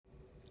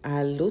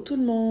Allô tout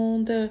le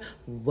monde,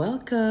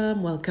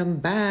 welcome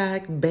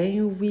back.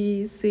 Ben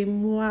oui, c'est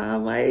moi,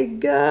 oh my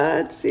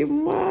God, c'est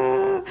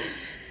moi.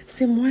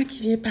 C'est moi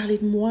qui viens parler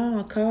de moi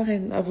encore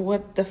and of what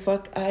the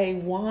fuck I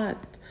want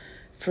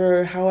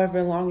for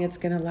however long it's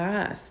gonna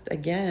last.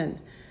 Again,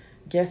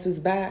 guess who's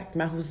back?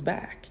 Marou's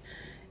back.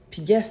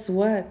 Puis guess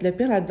what? Le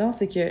pire là-dedans,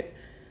 c'est que,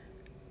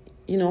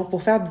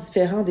 pour faire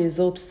différent des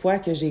autres fois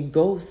que j'ai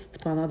ghost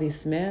pendant des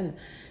semaines,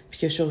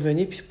 puis que je suis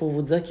revenue, puis pour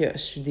vous dire que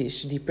je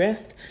suis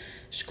depressed,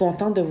 je suis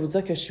contente de vous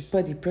dire que je suis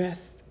pas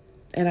depressed.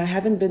 And I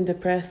haven't been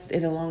depressed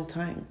in a long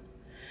time.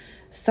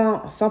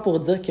 Sans pour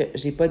dire que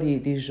j'ai pas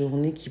des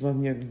journées qui vont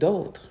mieux que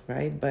d'autres,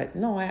 right? But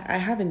no, I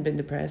haven't been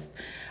depressed.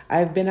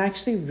 I've been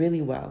actually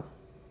really well,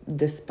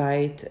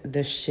 despite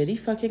the shitty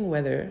fucking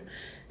weather.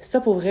 Ça,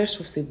 pour vrai, je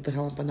trouve que c'est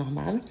vraiment pas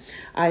normal.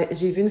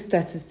 J'ai vu une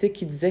statistique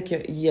qui disait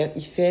qu'il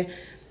fait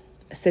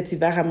cet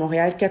hiver à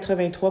Montréal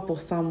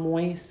 83%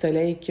 moins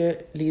soleil que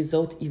les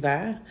autres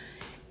hivers.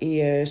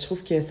 Et je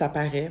trouve que ça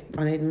paraît.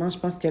 Honnêtement, je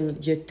pense qu'il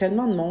y a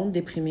tellement de monde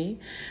déprimé,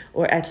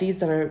 or at least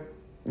that are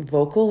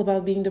vocal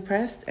about being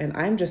depressed. And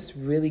I'm just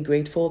really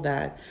grateful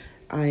that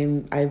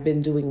I've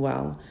been doing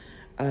well.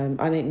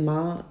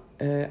 Honnêtement,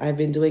 I've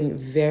been doing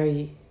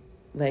very,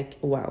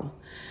 well.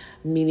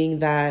 Meaning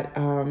that,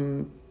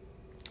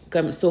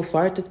 comme so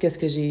far, tout ce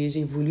que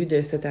j'ai voulu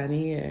de cette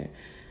année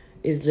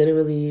is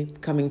literally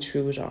coming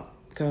true, genre.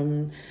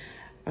 Comme...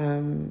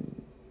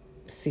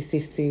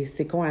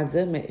 c'est con à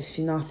dire, mais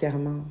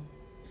financièrement,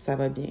 ça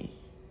va bien.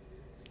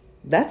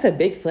 That's a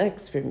big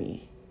flex for me.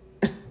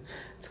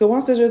 Tu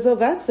comprends ce que je veux dire?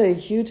 That's a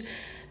huge...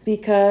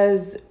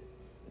 Because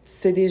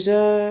c'est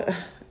déjà...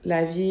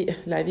 La vie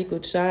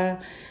coûte cher,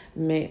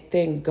 mais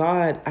thank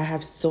God, I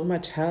have so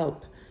much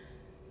help.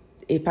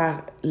 Et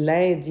par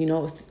l'aide,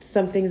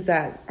 some things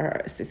that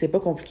are... C'est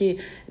pas compliqué.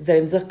 Vous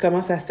allez me dire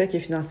comment ça se fait que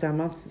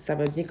financièrement, ça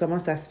va bien. Comment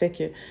ça se fait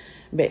que...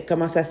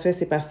 comment ça se fait,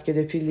 c'est parce que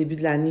depuis le début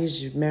de l'année,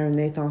 je mets une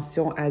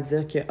intention à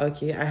dire que,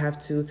 OK, I have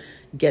to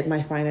get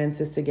my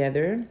finances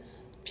together.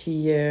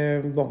 Puis, je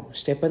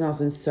n'étais pas dans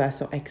une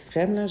situation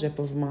extrême, là, je vais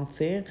pas vous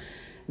mentir.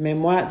 Mais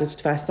moi, de toute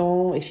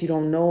façon, if you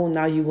don't know,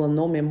 now you will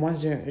know. Mais moi,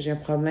 j'ai un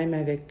problème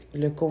avec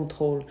le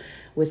contrôle,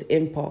 with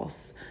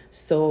impulse.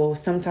 So,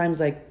 sometimes,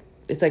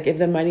 it's like if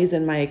the money's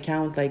in my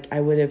account, I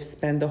would have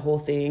spent the whole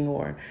thing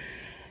or...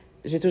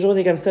 J'ai toujours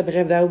été comme ça.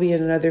 Bref, that would be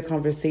another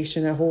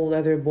conversation, a whole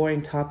other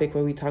boring topic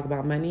where we talk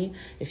about money.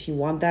 If you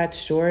want that,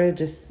 sure,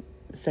 just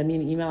send me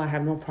an email. I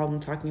have no problem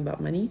talking about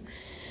money.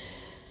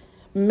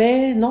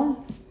 Mais non,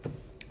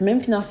 même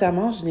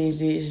financièrement,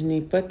 je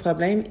n'ai pas de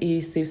problème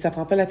et ça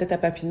prend pas la tête à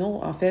Papineau.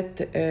 En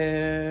fait,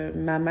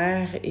 ma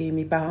mère et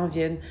mes parents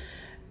viennent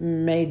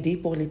m'aider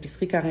pour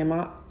l'épicerie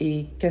carrément.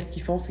 Et qu'est-ce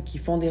qu'ils font? C'est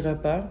qu'ils font des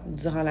repas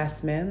durant la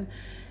semaine.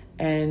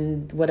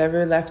 And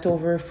whatever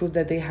leftover food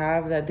that they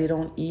have that they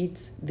don't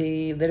eat,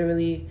 they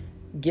literally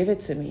give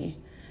it to me.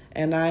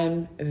 And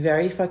I'm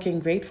very fucking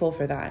grateful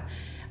for that.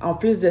 En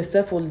plus de ça,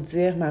 il faut le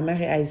dire, ma mère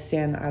est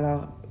haïtienne.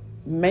 Alors,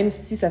 même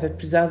si ça fait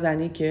plusieurs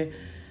années que, tu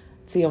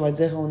sais, on va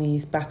dire, on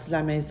est parti de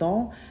la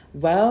maison,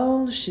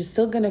 well, she's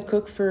still gonna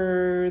cook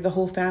for the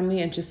whole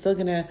family and she's still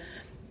gonna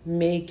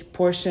make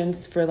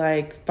portions for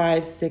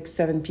 5, 6,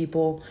 7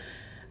 people.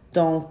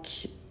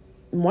 Donc,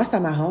 moi, ça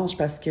m'arrange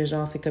parce que,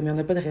 genre, c'est comme, il n'y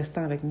en a pas de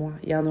restant avec moi.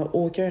 Il n'y en a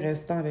aucun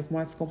restant avec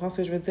moi. Tu comprends ce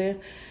que je veux dire?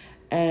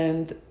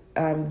 And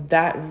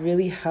that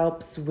really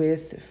helps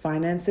with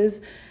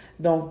finances.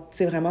 Donc,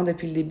 c'est vraiment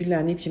depuis le début de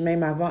l'année, puis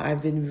même avant,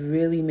 I've been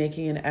really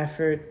making an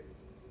effort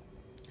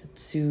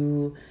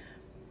to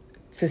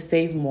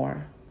save more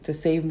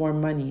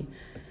money.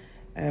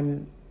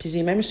 Puis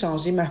j'ai même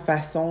changé ma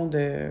façon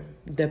de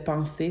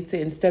penser. Tu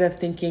sais, instead of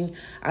thinking,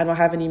 I don't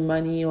have any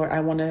money or I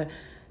want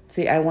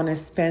to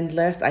spend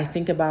less, I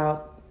think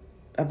about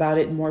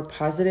it more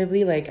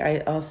positively.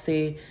 I'll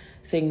say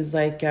things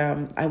like,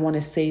 I want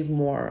to save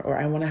more or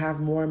I want to have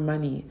more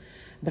money.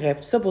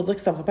 Bref, tout ça pour dire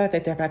que ça ne prend pas la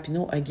tête à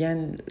Papineau.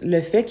 Again,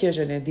 le fait que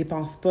je ne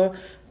dépense pas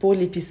pour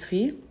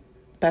l'épicerie,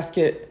 parce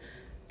que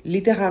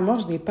littéralement,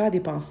 je n'ai pas à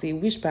dépenser.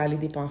 Oui, je peux aller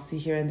dépenser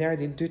here and there,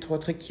 des 2-3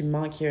 trucs qui me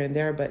manquent here and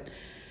there, but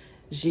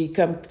j'ai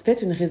comme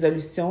fait une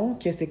résolution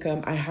que c'est comme,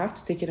 I have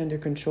to take it under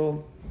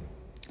control.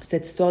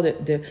 Cette histoire de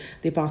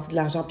dépenser de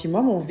l'argent. Puis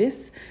moi, mon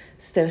vice,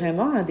 c'était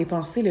vraiment à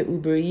dépenser le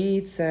Uber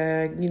Eats,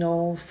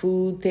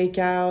 food,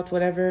 take-out,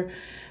 whatever.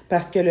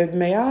 Parce que le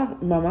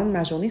meilleur moment de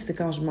ma journée, c'est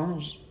quand je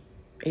mange.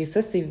 Et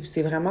ça,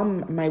 c'est vraiment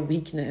my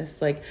weakness.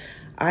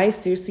 I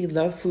seriously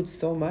love food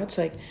so much.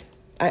 I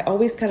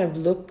always kind of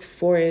look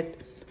forward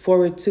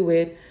to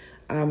it,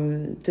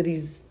 to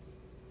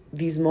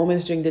these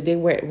moments during the day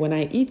when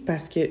I eat,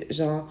 parce que,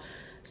 genre,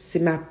 c'est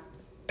ma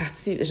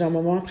partie, genre,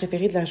 mon moment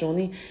préféré de la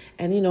journée.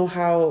 And you know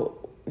how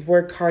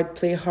work hard,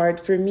 play hard,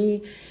 for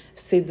me,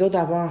 c'est dur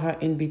d'avoir un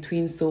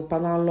in-between. So,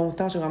 pendant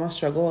longtemps, j'ai vraiment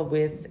struggled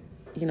with,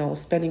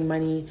 spending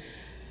money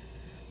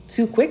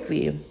too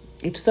quickly.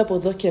 Et tout ça pour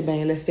dire que,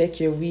 le fait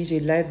que, oui, j'ai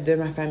de l'aide de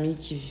ma famille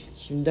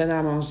qui me donne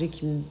à manger,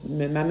 qui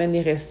m'amène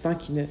les restants,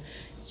 qui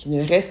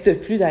ne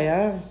restent plus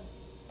d'ailleurs.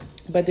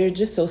 But they're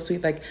just so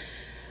sweet.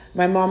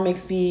 My mom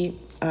makes me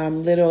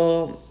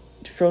little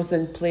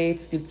frozen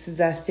plates, des petites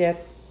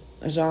assiettes,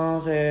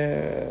 genre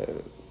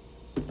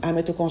à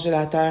mettre au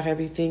congélateur,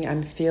 everything,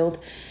 I'm filled.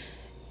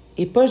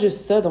 Et pas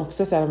juste ça, donc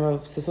ça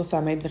c'est sûr,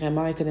 ça m'aide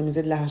vraiment à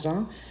économiser de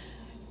l'argent.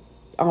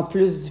 En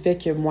plus du fait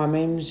que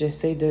moi-même,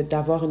 j'essaie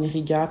d'avoir une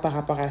rigueur par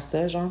rapport à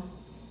ça, genre.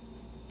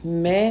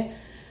 Mais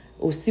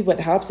aussi, what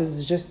helps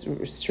is just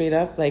straight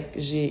up, like,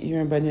 j'ai eu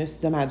un bonus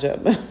de ma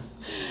job.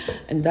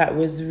 And that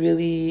was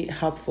really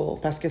helpful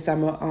parce que ça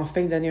m'a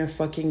enfin donné un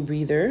fucking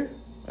breather,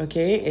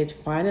 okay? It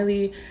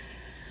finally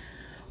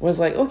was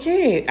like,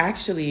 okay,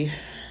 actually,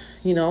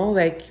 you know,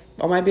 like,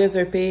 all my bills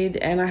are paid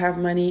and I have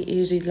money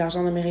et j'ai de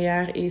l'argent dans mes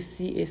REER et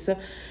ci et ça.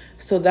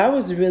 So that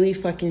was really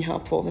fucking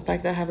helpful. The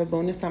fact that I have a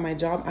bonus on my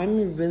job,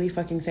 I'm really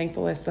fucking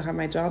thankful I still have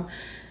my job.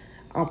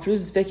 En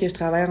plus du fait que je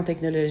travaille en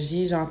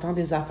technologie, j'entends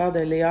des affaires de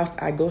layoff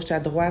à gauche, à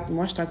droite.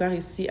 Moi, je suis encore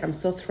ici. I'm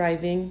still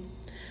thriving.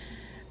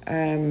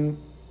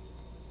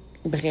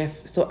 Bref.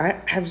 So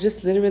I've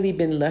just literally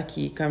been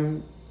lucky,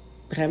 comme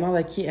vraiment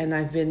lucky, and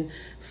I've been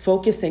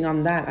focusing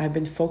on that. I've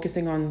been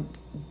focusing on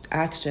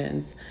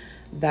actions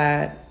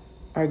that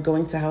are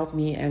going to help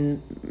me.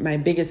 And my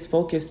biggest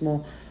focus,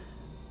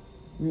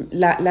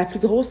 la plus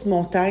grosse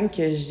montagne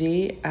que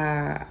j'ai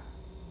à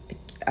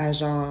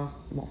genre,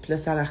 bon, puis là,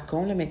 ça a l'air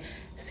con, là, mais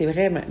c'est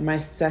vrai, ma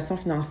situation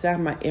financière,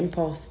 my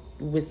impulse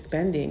with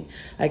spending.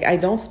 Like, I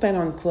don't spend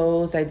on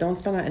clothes, I don't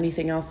spend on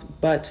anything else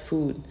but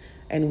food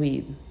and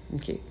weed.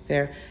 OK,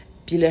 fair.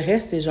 Puis le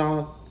reste, c'est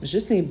genre,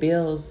 juste mes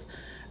bills,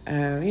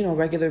 you know,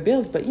 regular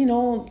bills. But, you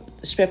know,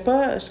 je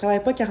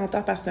travaille pas 40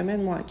 heures par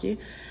semaine, moi, OK?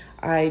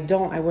 I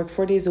work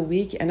 4 days a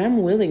week, and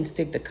I'm willing to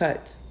take the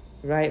cut,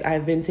 right?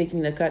 I've been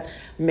taking the cut.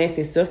 Mais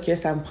c'est sûr que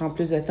ça me prend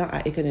plus de temps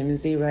à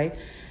économiser, right?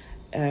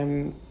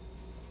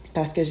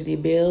 Parce que j'ai des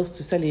bills,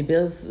 tout ça, les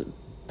bills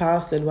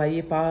passent, le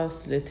loyer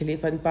passe, le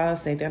téléphone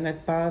passe, l'Internet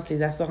passe,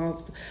 les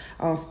assurances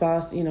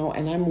passent, you know,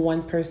 and I'm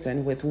one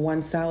person with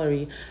one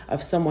salary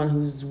of someone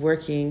who's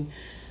working,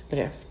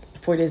 bref,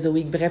 4 days a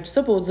week. Bref, tout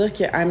ça pour dire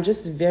que I'm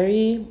just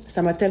very...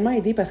 Ça m'a tellement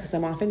aidé parce que ça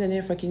m'a enfin donné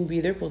un fucking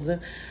breather pour dire,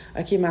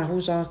 OK,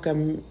 Marou, genre,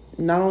 comme,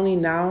 not only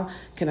now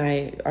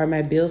are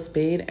my bills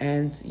paid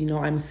and, you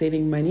know, I'm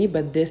saving money,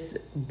 but this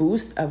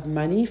boost of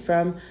money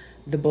from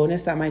the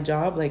bonus at my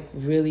job, like,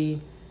 really...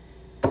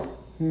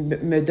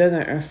 me donne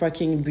un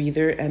fucking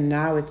breather, and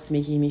now it's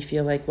making me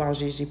feel like, wow,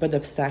 j'ai pas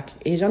d'obstacle.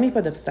 Et j'en ai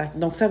pas d'obstacle,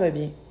 donc ça va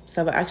bien.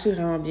 Ça va actually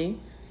vraiment bien.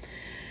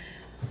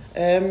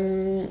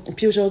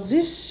 Puis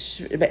aujourd'hui,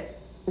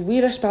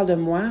 oui, là, je parle de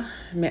moi,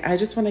 mais I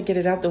just want to get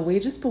it out the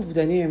way, juste pour vous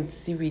donner un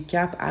petit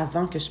recap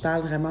avant que je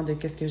parle vraiment de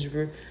qu'est-ce que je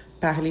veux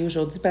parler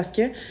aujourd'hui, parce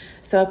que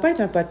ça va pas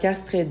être un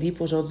podcast très deep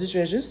aujourd'hui. Je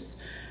vais juste...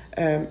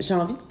 j'ai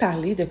envie de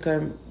parler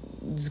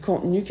du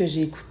contenu que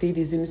j'ai écouté,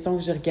 des émissions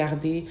que j'ai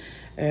regardées,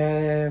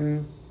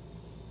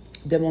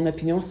 de mon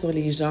opinion sur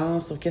les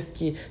gens, sur qu'est-ce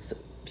qui...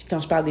 Puis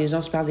quand je parle des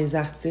gens, je parle des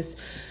artistes.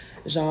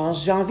 Genre,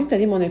 j'ai envie de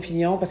donner mon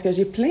opinion parce que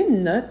j'ai plein de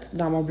notes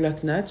dans mon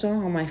bloc-notes, genre,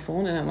 on my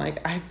phone, and I'm like,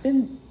 I've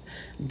been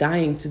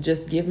dying to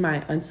just give my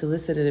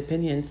unsolicited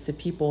opinions to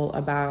people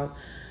about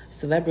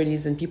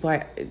celebrities and people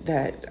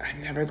that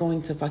I'm never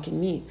going to fucking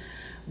meet.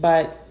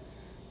 But,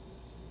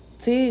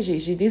 tu sais,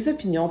 j'ai des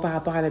opinions par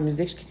rapport à la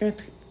musique. Je suis quelqu'un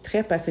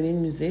très passionné de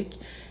musique.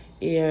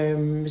 Et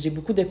j'ai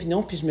beaucoup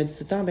d'opinions, puis je me dis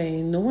tout le temps,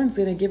 ben, no one's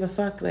gonna give a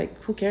fuck. Like,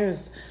 who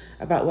cares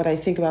about what I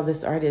think about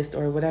this artist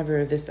or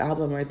whatever, this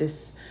album or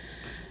this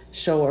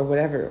show or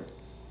whatever.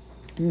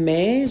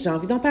 Mais j'ai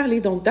envie d'en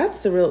parler. Donc,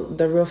 that's the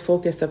real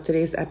focus of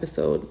today's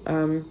episode.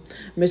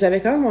 Mais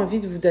j'avais quand même envie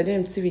de vous donner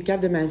un petit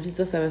recap de ma vie, de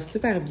dire ça va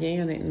super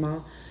bien, honnêtement.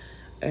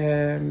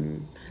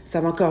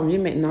 Ça va encore mieux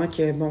maintenant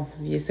que, bon,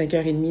 il est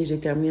 5h30, j'ai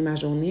terminé ma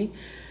journée.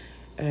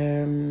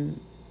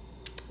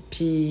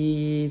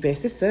 Puis, ben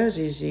c'est ça,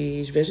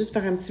 je vais juste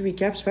faire un petit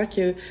recap. J'espère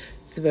que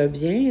tu vas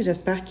bien.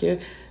 J'espère que,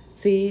 tu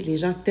sais, les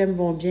gens que t'aimes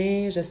vont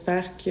bien.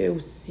 J'espère que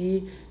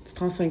aussi, tu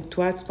prends soin de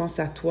toi, tu penses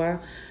à toi,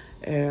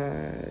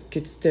 que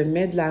tu te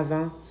mets de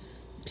l'avant,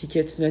 puis que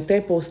tu ne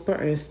t'imposes pas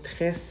un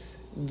stress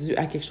dû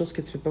à quelque chose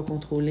que tu ne peux pas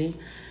contrôler.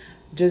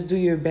 Just do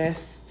your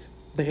best.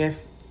 Bref,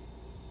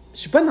 je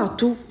suis pas dans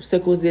tout ce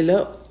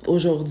causé-là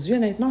aujourd'hui.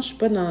 Honnêtement, je suis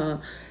pas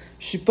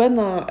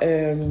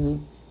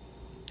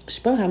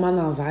vraiment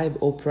dans vibe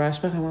Oprah, je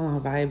suis pas vraiment dans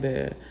vibe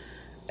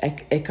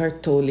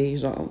Eckhart Tolle,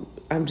 genre.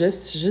 Je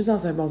suis juste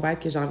dans un bon vibe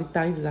que j'ai envie de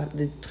parler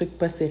des trucs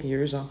pas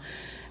sérieux, genre.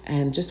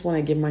 And just want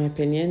to give my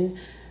opinion.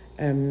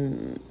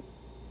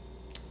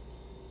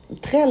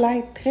 Très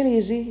light, très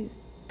léger.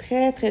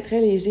 Très, très, très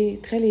léger.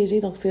 Très léger.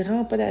 Donc, c'est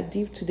vraiment pas that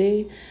deep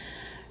today.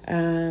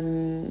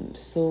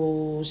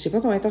 So, je sais pas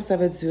combien de temps ça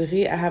va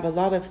durer. I have a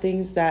lot of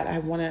things that I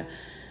want to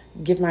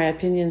give my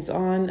opinions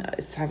on.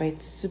 Ça va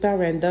être super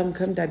random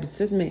comme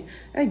d'habitude, mais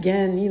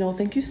again, you know,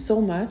 thank you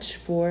so much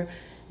for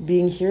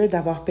being here,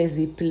 d'avoir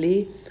pesé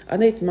play.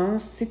 Honnêtement,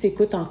 si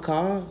t'écoutes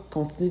encore,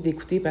 continue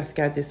d'écouter parce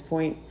qu'à this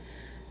point,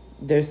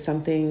 there's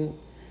something...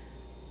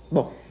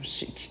 Bon,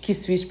 qui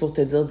suis-je pour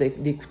te dire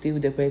d'écouter ou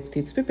de pas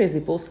écouter? Tu peux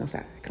peser pause quand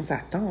ça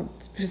tente.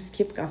 Tu peux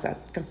skip quand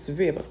tu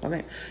veux, il n'y a pas de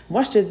problème.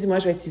 Moi, je te dis, moi,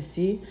 je vais être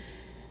ici,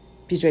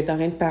 puis je vais être en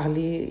train de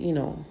parler, you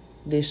know,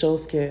 des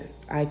choses que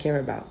I care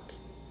about.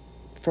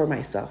 for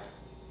myself.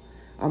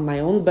 On my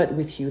own, but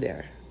with you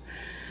there.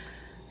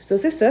 So,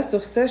 c'est ça.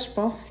 Sur ça, je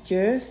pense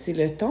que c'est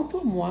le temps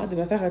pour moi de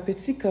me faire un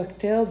petit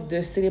cocktail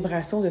de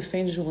célébration de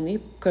fin de journée,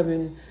 comme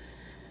une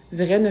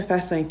vraie 9 à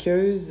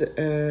 5euse.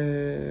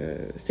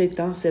 C'est le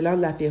temps, c'est l'heure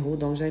de l'apéro.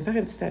 Donc, j'allais faire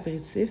un petit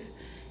apéritif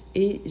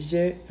et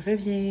je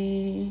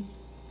reviens.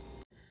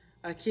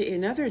 Okay,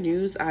 in other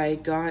news, I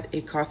got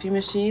a coffee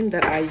machine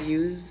that I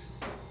use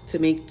to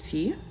make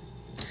tea.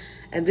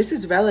 And this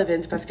is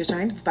relevant parce que j'ai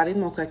envie de vous parler de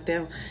mon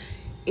cocktail.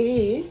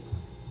 Et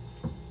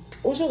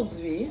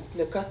aujourd'hui,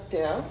 le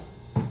cocktail,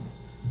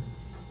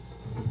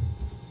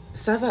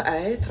 ça va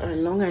être un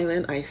Long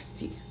Island Iced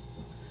Tea.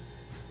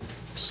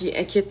 Puis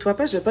inquiète-toi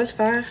pas, je vais pas le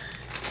faire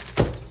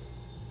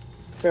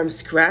from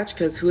scratch,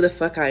 because who the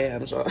fuck I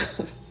am, genre.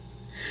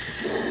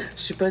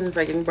 Je suis pas une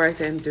fucking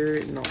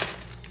bartender, non.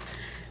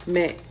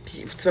 Mais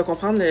puis tu vas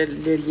comprendre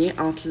le lien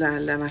entre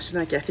la machine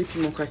à café puis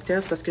mon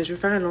cocktail, c'est parce que je veux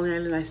faire un Long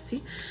Island Iced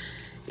Tea.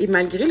 Et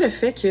malgré le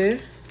fait que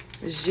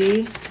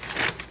j'ai...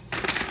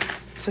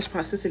 Ça, je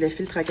pense que c'est le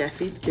filtre à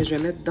café que je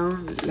vais mettre dans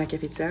la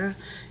cafetière.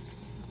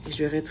 Et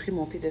je vais retirer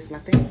mon thé de ce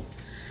matin.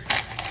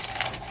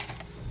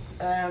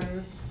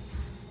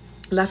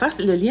 L'affaire,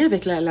 c'est le lien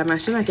avec la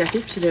machine à café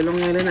puis le Long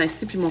Island Iced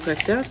Tea puis mon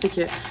cocktail, c'est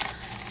que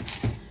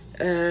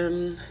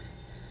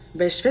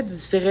je fais du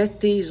vrai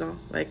thé, genre.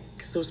 Like,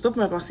 so, c'est pas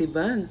pour me penser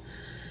bonne,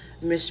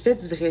 mais je fais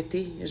du vrai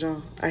thé,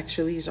 genre,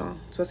 actually, genre.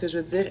 Tu vois ce que je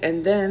veux dire?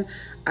 And then,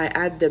 I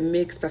add the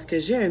mix, parce que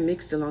j'ai un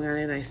mix de Long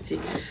Island Iced Tea.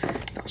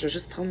 Attends, je vais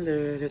juste prendre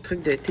le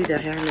truc de thé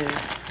derrière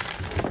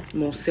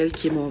mon sel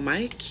qui est mon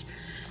mic.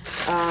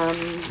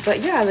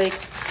 But yeah, like...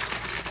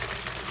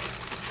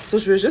 So,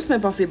 je veux juste me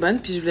penser bonne,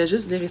 puis je voulais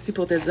juste venir ici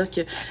pour te dire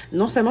que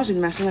non seulement j'ai une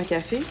machine à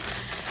café,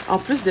 en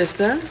plus de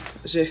ça,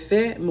 je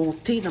fais mon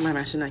thé dans ma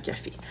machine à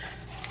café.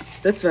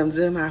 Là, tu vas me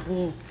dire,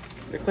 Marou,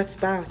 de quoi tu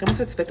parles? Comment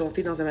ça tu fais ton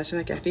thé dans ta machine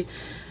à café?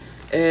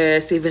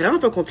 C'est vraiment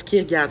pas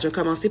compliqué. Regarde, je vais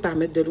commencer par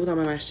mettre de l'eau dans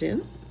ma machine.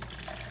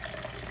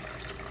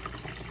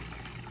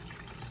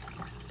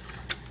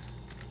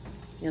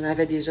 Il y en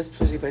avait déjà, c'est pour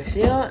ça que j'ai pas le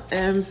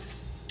fil.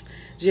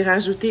 J'ai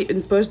rajouté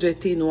une poche de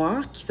thé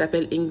noir qui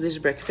s'appelle English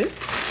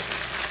Breakfast.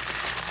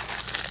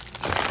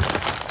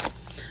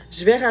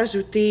 Je vais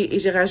rajouter, et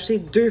j'ai rajouté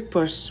 2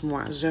 poches,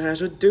 moi. Je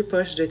rajoute 2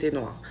 poches de thé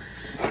noir.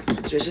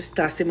 Je vais juste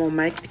tasser mon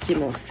mic qui est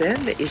mon sel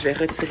et je vais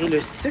retirer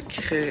le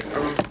sucre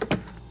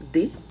en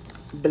dés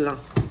blanc.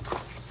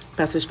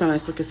 Parce que je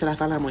pense que c'est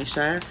l'affaire la moins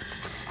chère.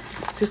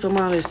 C'est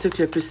sûrement le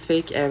sucre le plus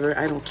fake ever.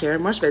 I don't care.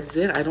 Moi, je vais te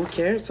dire, I don't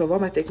care. Tu vas voir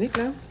ma technique,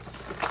 là?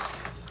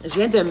 Je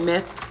viens de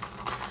mettre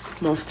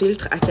mon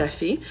filtre à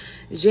café.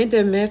 Je viens de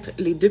mettre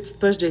les 2 petites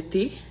poches de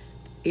thé.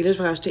 Et là, je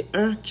vais rajouter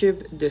 1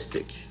 cube de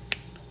sucre.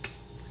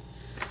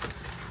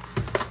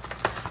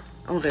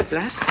 On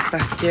replace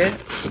parce que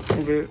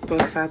on veut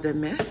pas faire de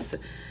messe.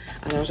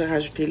 Alors, j'ai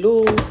rajouté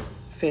l'eau,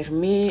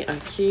 fermé,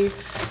 ok.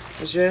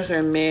 Je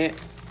remets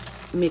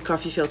mes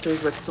coffee filters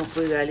où est-ce qu'ils sont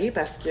supposés aller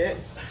parce que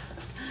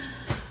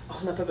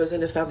on n'a pas besoin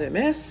de faire de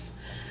messe.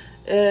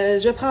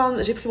 J'ai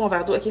pris mon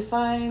verre d'eau, ok,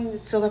 fine,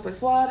 it's filled up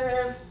with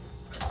water.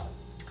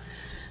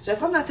 Je vais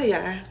prendre ma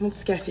théière, mon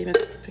petit café, ma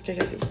petite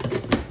café.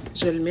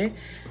 Je le mets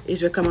et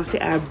je vais commencer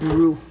à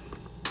brew,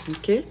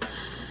 ok.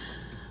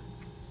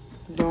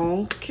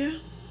 Donc,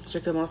 je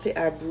vais commencer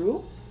à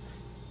brew.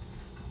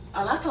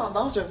 En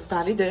attendant, je vais vous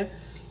parler de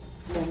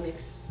mon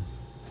mix.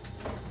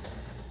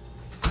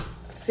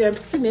 C'est un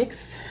petit mix.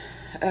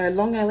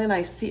 Long Island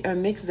Iced Tea, un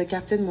mix de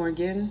Captain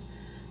Morgan.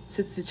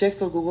 Si tu checkes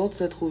sur Google, tu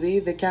vas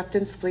trouver The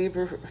Captain's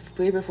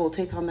Flavorful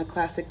Take on the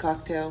Classic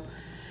Cocktail.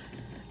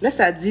 Là,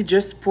 ça dit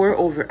Just pour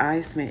over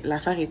ice, mais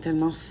l'affaire est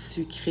tellement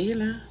sucrée,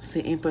 là.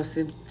 C'est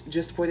impossible.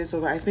 Just pour this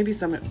over ice.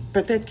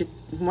 Peut-être que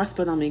moi, c'est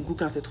pas dans mes goûts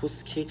quand c'est trop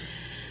sucré.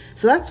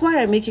 So that's why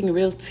I'm making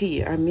real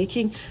tea. I'm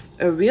making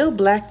a real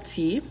black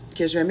tea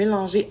que je vais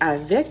mélanger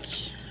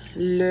avec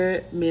le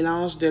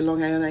mélange de Long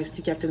Island Iced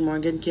Tea Captain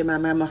Morgan que ma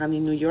mère m'a ramené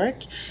de New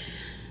York.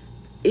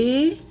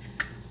 Et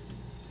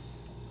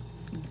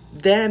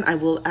then I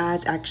will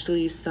add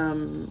actually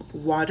some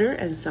water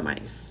and some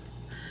ice.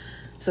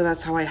 So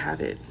that's how I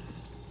have it.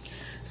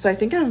 So I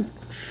think I'm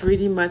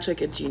pretty much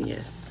like a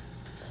genius.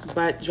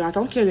 But je vais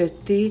attendre que le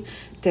thé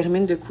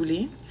termine de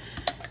couler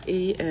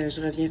et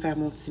je reviens faire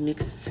mon petit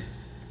mix.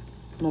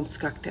 Mon petit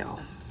cocktail.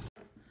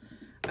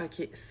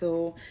 OK,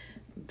 so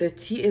the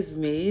tea is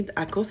made.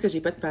 À cause que j'ai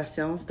pas de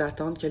patience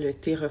d'attendre que le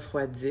thé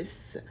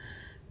refroidisse,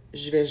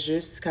 je vais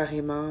juste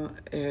carrément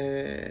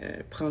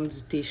prendre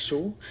du thé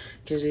chaud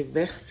que j'ai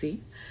versé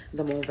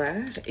dans mon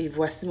verre. Et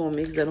voici mon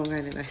mix de Long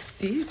Island Iced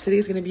Tea. Today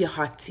is going to be a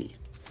hot tea.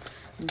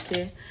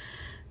 OK?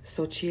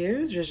 So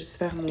cheers. Je vais juste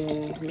faire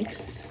mon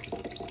mix.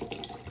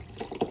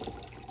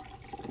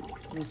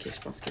 OK, je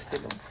pense que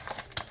c'est bon.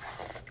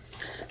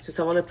 Je veux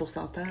savoir le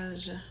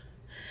pourcentage.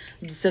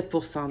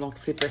 17%, donc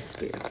c'est pas si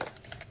pire.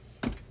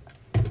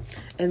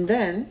 And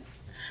then,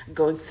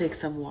 go and take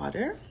some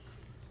water.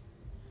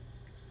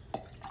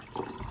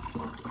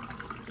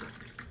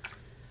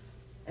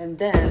 And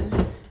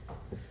then,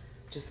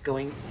 just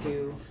going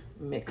to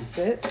mix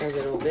it a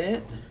little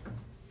bit.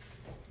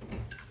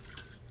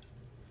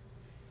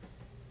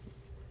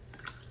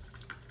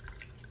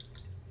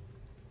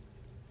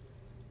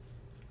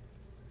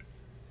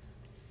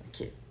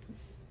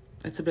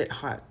 It's a bit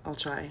hot. I'll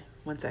try.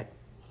 One sec.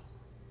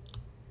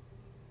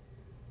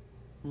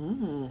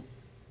 Mm.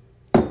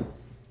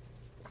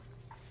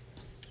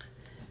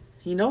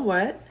 You know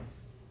what?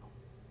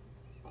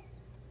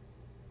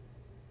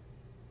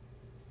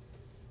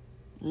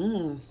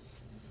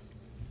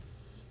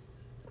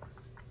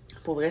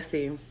 Pour vrai,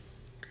 c'est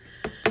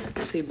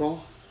bon.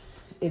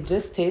 It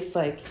just tastes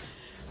like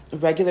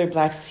regular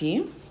black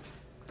tea,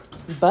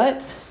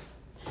 but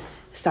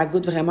ça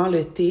goûte vraiment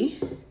le thé,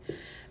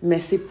 mais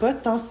c'est pas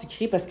tant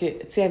sucré parce que,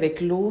 tu sais,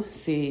 avec l'eau,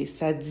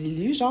 ça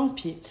dilue, genre,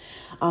 puis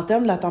en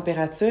termes de la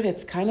température,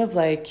 it's kind of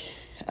like,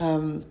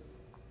 en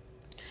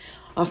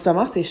ce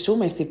moment, c'est chaud,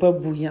 mais c'est pas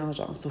bouillant,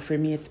 genre, so for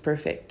me, it's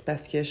perfect,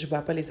 parce que je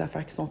bois pas les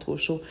affaires qui sont trop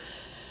chaudes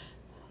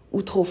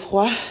ou trop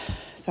froid,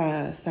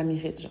 ça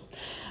m'irrite, genre.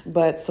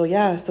 But, so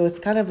yeah, so it's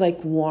kind of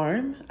like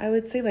warm, I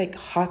would say, like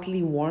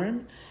hotly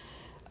warm.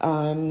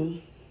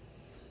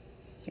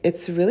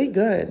 It's really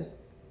good.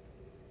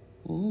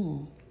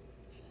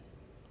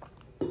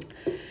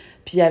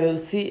 Puis il y avait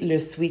aussi le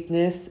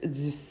sweetness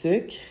du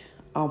sucre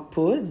en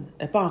poudre,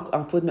 pas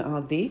en poudre, mais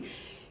en dés,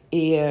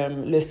 et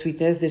le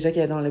sweetness déjà qu'il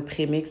y a dans le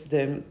prémix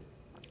de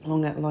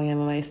Long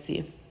Island Iced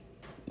Tea.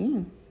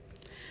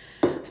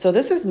 So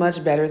this is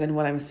much better than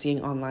what I'm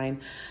seeing online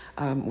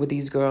with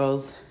these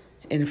girls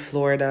in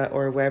Florida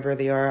or wherever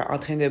they are en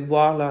train de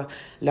boire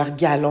leur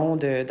gallon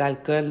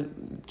d'alcool,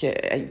 que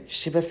je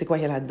sais pas c'est quoi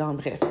il y a là-dedans,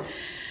 bref.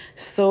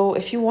 So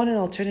if you want an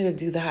alternative,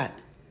 do that.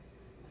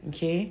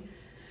 Okay?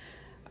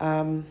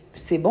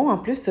 C'est bon. En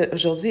plus,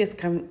 aujourd'hui,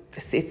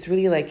 it's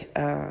really like,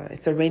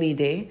 it's a rainy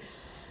day.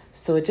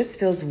 So it just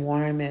feels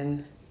warm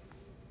and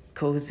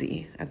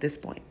cozy at this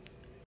point.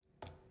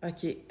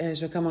 OK,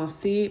 je vais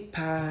commencer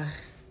par...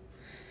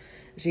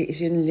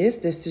 J'ai une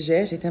liste de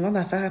sujets, j'ai tellement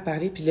d'affaires à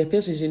parler, puis le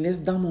pire, j'ai une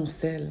liste dans mon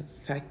sel.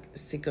 Fait que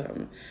c'est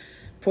comme...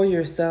 Pour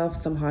yourself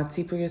some hot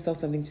tea, pour yourself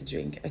something to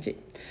drink. OK.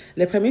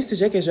 Le premier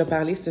sujet que je vais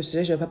parler, ce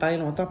sujet, je vais pas parler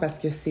longtemps parce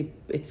que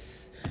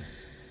it's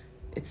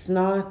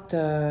not...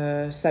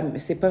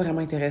 c'est pas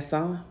vraiment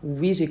intéressant.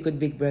 Oui, j'écoute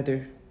Big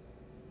Brother.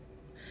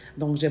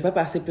 Donc, je vais pas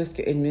passer plus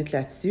qu'une minute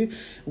là-dessus.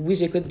 Oui,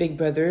 j'écoute Big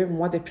Brother.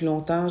 Moi, depuis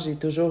longtemps, j'ai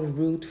toujours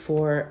root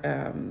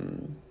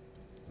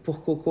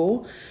pour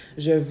Coco.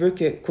 Je veux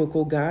que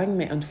Coco gagne,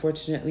 mais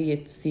unfortunately,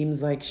 it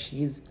seems like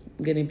she's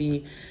gonna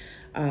be...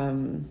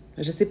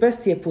 je sais pas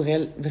si elle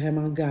pourrait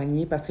vraiment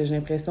gagner parce que j'ai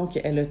l'impression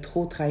qu'elle a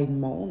trop trahi le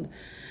monde.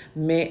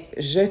 Mais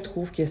je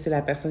trouve que c'est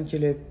la personne qui a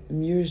le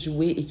mieux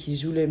joué et qui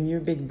joue le mieux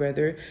Big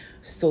Brother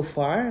so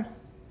far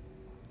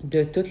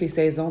de toutes les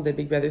saisons de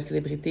Big Brother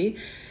Célébrité.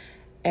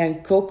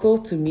 And Coco,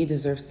 to me,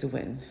 deserves to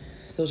win.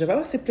 So, je vais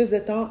passer plus de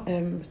temps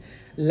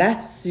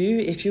là-dessus.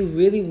 If you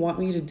really want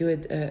me to do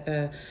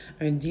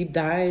un deep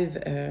dive,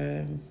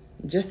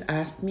 just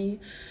ask me.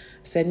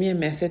 Send me a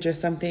message or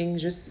something.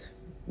 Just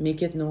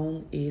make it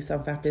known. Et ça va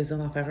me faire plaisir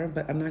d'en faire un.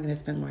 But I'm not going to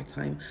spend more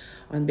time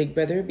on Big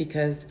Brother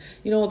because,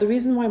 you know, the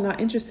reason why I'm not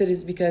interested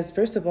is because,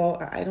 first of all,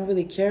 I don't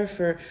really care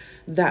for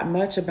that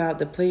much about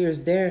the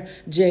players there.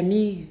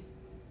 Jamie,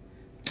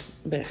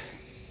 bref.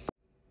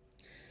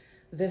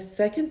 The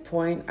second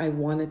point I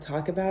want to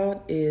talk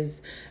about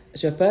is,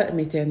 je ne vais pas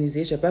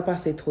m'éterniser, je ne vais pas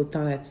passer trop de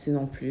temps là-dessus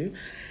non plus.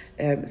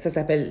 Ça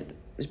s'appelle,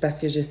 parce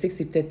que je sais que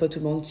c'est peut-être pas tout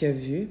le monde qui a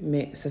vu,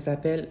 mais ça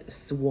s'appelle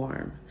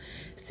Swarm.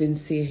 C'est une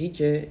série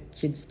qui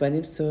est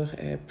disponible sur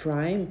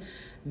Prime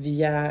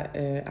via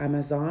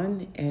Amazon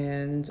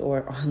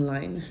or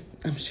online.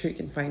 I'm sure you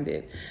can find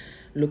it.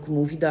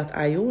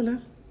 Lookmovie.io, là.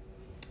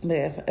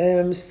 Bref,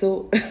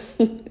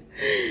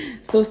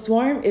 so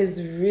Swarm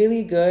is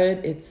really good.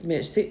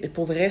 Mais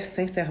pour vrai,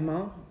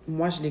 sincèrement,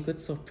 moi je l'écoute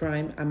sur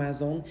Prime,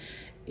 Amazon,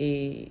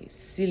 et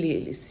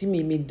si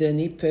mes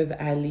données peuvent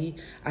aller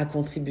à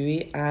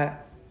contribuer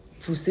à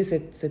pousser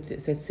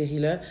cette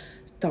série-là,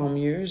 tant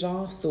mieux,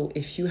 genre. So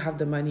if you have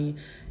the money,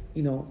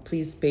 you know,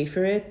 please pay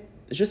for it.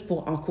 Juste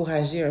pour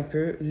encourager un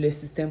peu le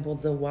système pour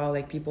dire wow,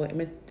 like people.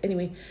 Mais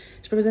anyway,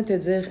 j'ai pas besoin de te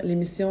dire,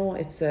 l'émission,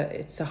 it's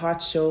a hot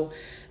show.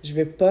 Je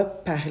veux pas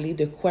parler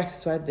de quoi que ce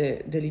soit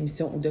de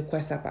l'émission ou de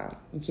quoi ça parle,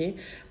 OK?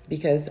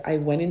 Because I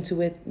went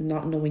into it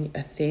not knowing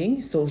a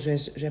thing, so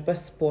je vais pas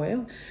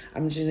spoil.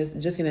 I'm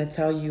just gonna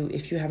tell you,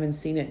 if you haven't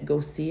seen it, go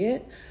see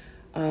it.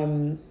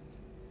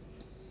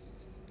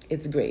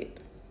 It's great.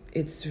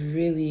 It's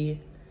really,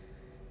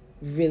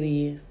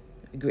 really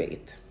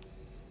great.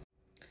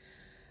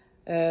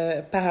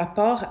 Par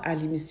rapport à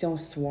l'émission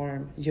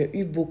Swarm, il y a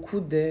eu beaucoup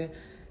de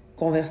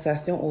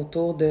conversations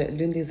autour de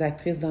l'une des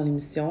actrices dans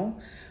l'émission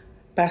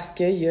parce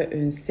qu'il y a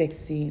une sex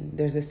scene.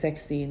 There's a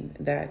sex scene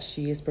that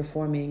she is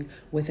performing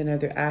with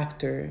another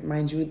actor.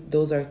 Mind you,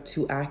 those are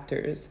two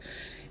actors.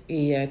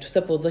 Et tout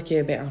ça pour dire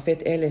que, en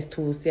fait, elle se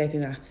trouve aussi être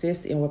une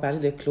artiste et on va parler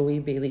de Chloé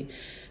Bailey.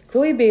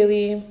 Chloé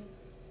Bailey,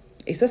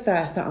 et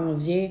ça en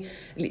vient...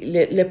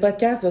 Le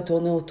podcast va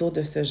tourner autour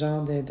de ce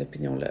genre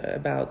d'opinion-là,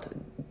 about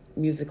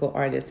musical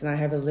artists, and I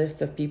have a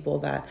list of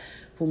people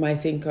whom I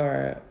think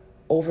are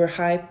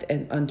overhyped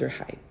and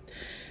underhyped.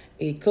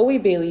 And Chloe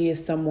Bailey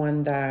is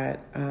someone that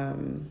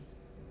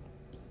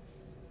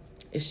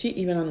is she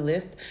even on the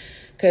list?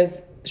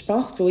 Because je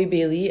pense Chloe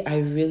Bailey, I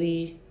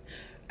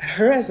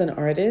her as an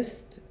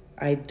artist,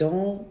 I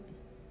don't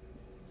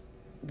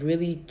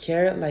really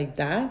care like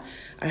that.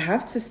 I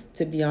have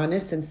to be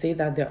honest and say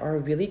that there are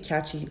really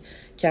catchy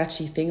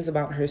things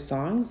about her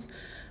songs.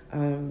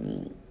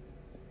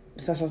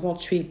 Sa chanson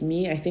Treat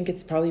Me, I think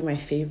it's probably my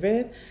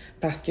favorite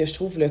parce que je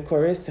trouve le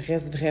chorus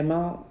reste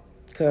vraiment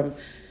comme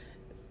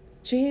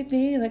Treat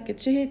me like a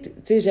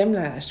cheat. Tu sais,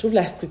 je trouve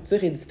la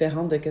structure est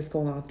différente de ce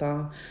qu'on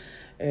entend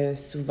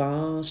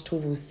souvent. Je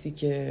trouve aussi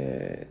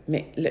que...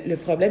 Mais le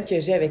problème que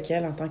j'ai avec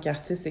elle en tant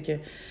qu'artiste, c'est que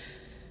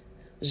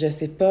je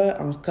sais pas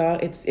encore...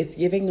 It's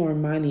giving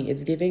Normani,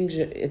 it's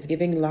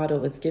giving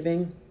Lotto, it's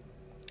giving...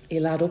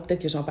 Et Lotto,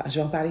 peut-être que je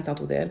vais en parler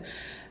tantôt d'elle.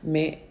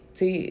 Mais,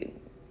 tu sais,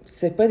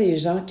 c'est pas des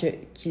gens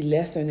qui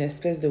laissent une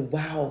espèce de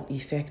wow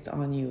effect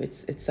on you.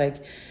 It's like...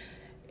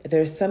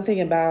 There's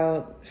something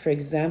about, for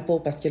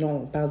example, parce que là,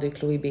 on parle de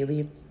Chloe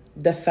Bailey,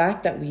 the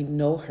fact that we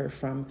know her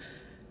from,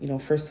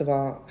 first of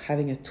all,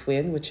 having a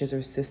twin, which is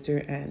her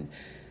sister, and,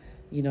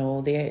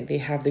 they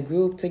have the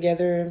group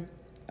together.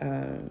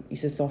 Ils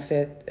se sont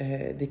fait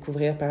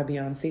découvrir par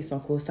Beyoncé, ils sont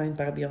co-signed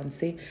par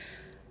Beyoncé.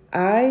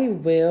 I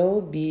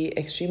will be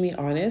extremely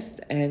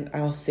honest and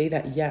I'll say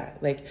that, yeah,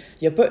 like,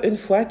 il n'y a pas une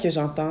fois que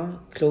j'entends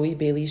Chloe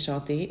Bailey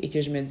chanter et que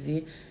je me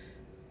dis,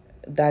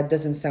 that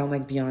doesn't sound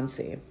like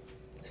Beyoncé.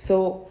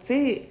 So, tu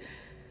sais,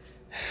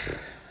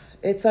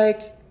 it's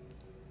like,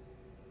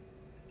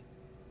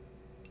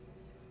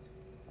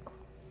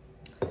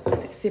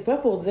 c'est pas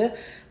pour dire...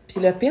 Puis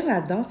le pire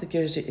là-dedans, c'est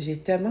que j'ai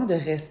tellement de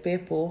respect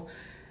pour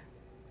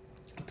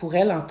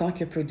elle en tant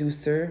que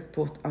producer,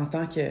 en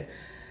tant que...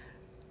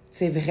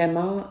 C'est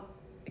vraiment...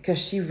 Because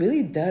she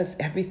really does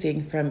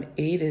everything from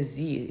A to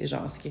Z.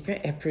 Genre, c'est quelqu'un,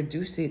 elle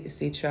produit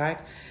ses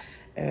tracks.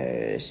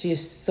 She is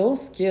so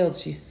skilled,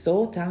 she's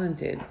so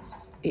talented.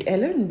 Et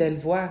elle a une belle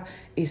voix.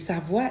 Et sa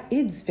voix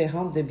est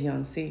différente de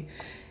Beyoncé.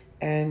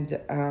 And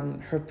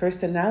her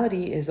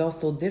personality is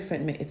also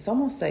different. Mais it's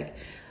almost like,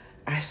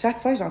 à chaque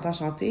fois que j'entends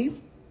chanter,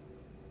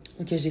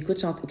 ou que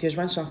ou que je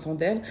vois une chanson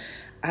d'elle,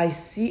 I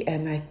see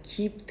and I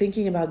keep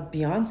thinking about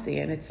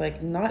Beyoncé. And it's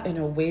like not in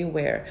a way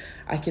where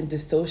I can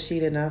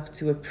dissociate enough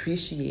to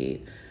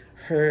appreciate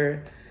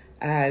her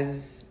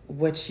as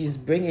what she's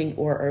bringing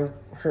or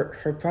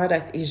her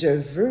product. Et je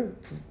veux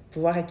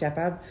pouvoir être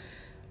capable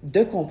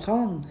de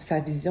comprendre sa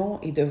vision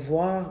et de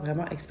voir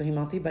vraiment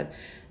expérimenter. But,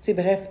 tu sais,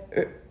 bref,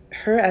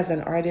 her as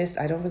an artist,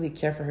 I don't really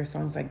care for her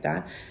songs like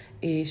that.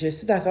 Et je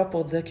suis d'accord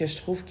pour dire que je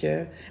trouve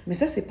que... Mais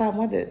ça, c'est pas à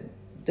moi de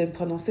me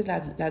prononcer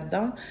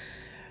là-dedans.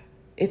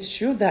 It's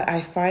true that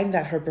I find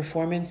that her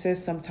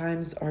performances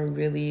sometimes are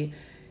really...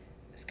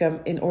 It's comme,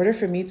 in order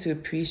for me to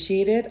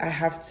appreciate it, I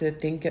have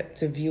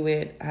to view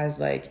it as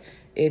like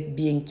it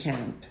being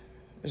camp.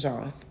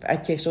 Genre,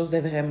 être quelque chose de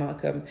vraiment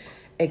comme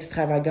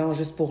extravagant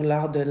juste pour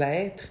l'art de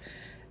l'être.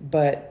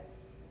 But,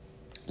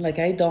 like,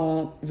 I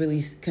don't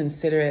really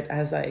consider it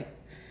as like...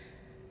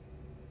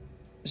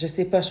 Je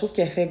sais pas, je trouve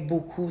qu'elle fait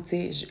beaucoup,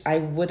 tu sais. I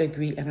would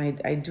agree, and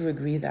I do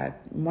agree that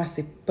moi,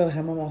 c'est pas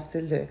vraiment mon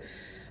style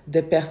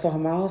de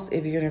performance.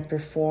 If you're gonna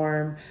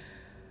perform,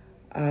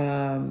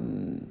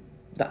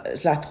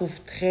 je la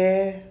trouve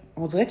très...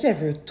 On dirait qu'elle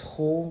veut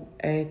trop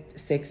être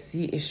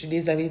sexy, et je suis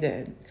désolée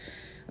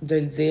de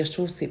le dire. Je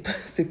trouve que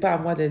c'est pas à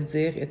moi de le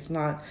dire. It's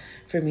not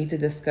for me to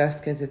discuss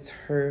because it's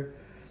her,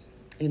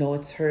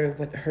 it's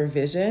her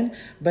vision.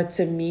 But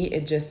to me,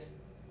 it just...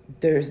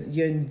 il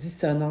y a une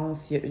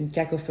dissonance, il y a une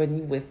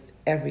cacophonie with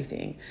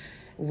everything.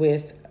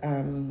 With,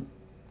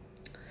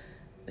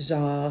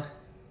 genre,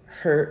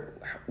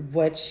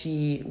 what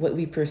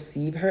we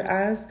perceive her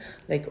as,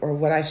 like, or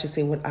what I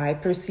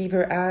perceive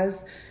her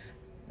as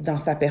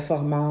dans sa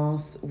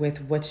performance,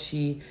 with what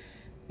she,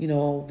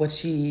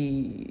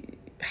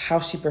 how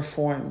she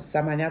performs,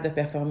 sa manière de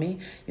performer.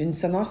 Il y a une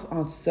dissonance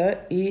entre ça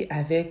et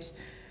avec...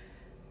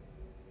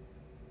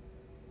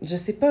 Je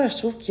sais pas, je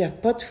trouve qu'il n'y a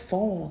pas de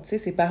fond. Tu sais,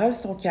 ses paroles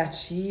sont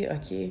catchy,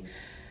 OK.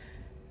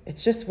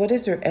 It's just, what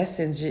is her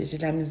essence? J'ai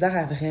de la misère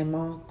à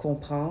vraiment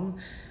comprendre.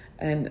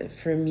 And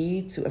for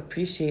me to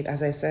appreciate,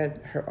 as I said,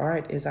 her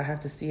art is I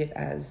have to see it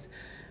as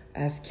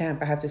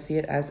camp. I have to see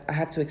it as, I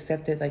have to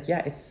accept it like,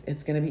 yeah,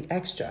 it's going to be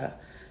extra.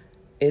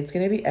 It's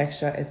going to be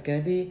extra. It's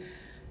going to be,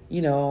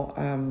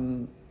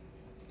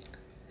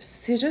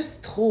 c'est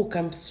juste trop,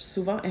 comme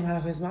souvent, et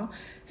malheureusement,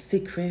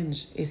 c'est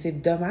cringe. Et c'est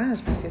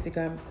dommage parce que c'est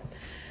comme...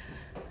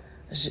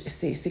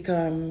 C'est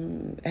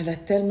comme... Elle a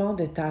tellement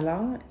de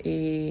talent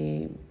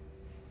et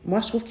moi,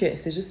 je trouve que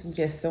c'est juste une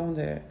question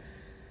de...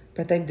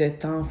 Peut-être de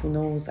temps, who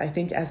knows. I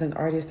think as an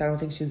artist, I don't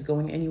think she's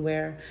going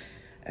anywhere.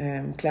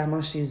 Clairement,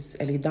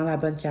 elle est dans la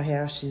bonne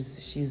carrière.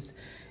 She's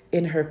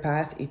in her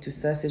path et tout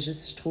ça. C'est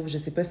juste, je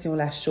sais pas si on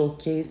la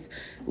showcase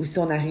ou si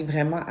on arrive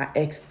vraiment à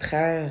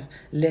extraire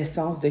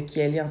l'essence de qui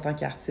elle est en tant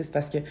qu'artiste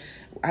parce que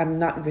I'm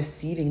not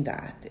receiving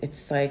that.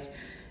 It's like...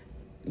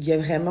 Il y a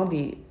vraiment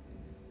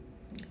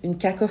une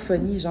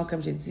cacophonie, genre,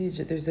 comme j'ai dit,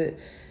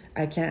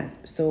 I can't.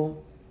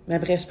 So, mais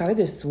bref, je parlais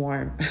de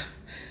Swarm.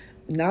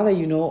 Now that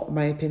you know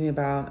my opinion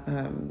about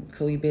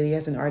Chloe Bailey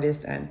as an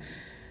artist, and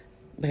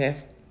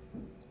bref.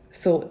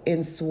 So,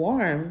 in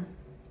Swarm,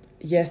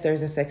 yes,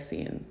 there's a sex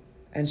scene.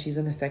 and she's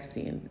in the sex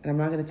scene. And I'm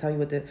not going to tell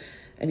you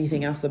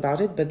anything else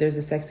about it, but there's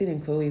a sex scene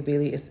and Chloe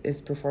Bailey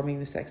is performing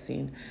the sex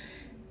scene.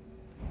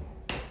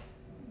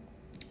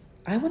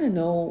 I want to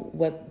know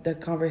what the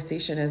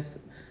conversation is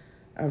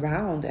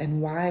around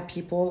and why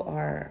people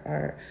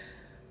are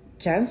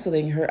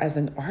canceling her as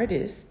an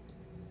artist,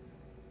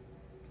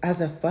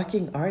 as a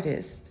fucking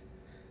artist,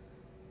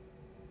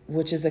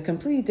 which is a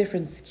completely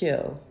different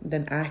skill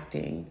than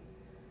acting.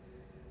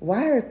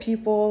 Why are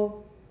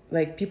people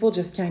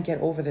just can't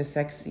get over the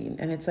sex scene?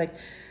 And it's like,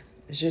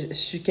 je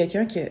suis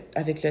quelqu'un qui,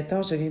 avec le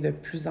temps, je deviens de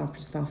plus en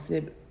plus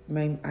sensible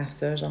même à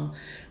ça, genre,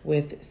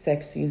 with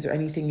sex scenes or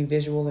anything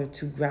visual or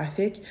too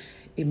graphic.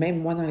 Et même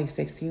moi, dans les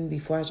sex scenes, des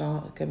fois,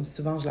 genre, comme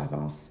souvent, je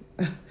l'avance.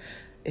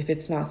 If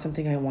it's not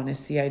something I want to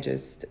see, I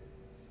just,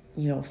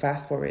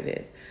 fast forward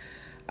it.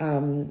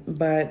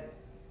 But,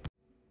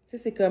 tu sais,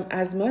 c'est comme,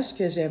 as much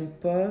que j'aime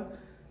pas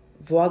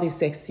voir des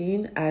sex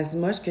scenes, as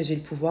much que j'ai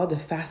le pouvoir de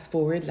fast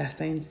forward la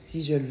scène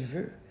si je le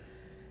veux.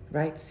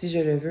 Right? Si je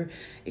le veux.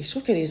 Et je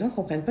trouve que les gens ne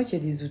comprennent pas qu'il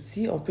y a des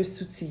outils, on peut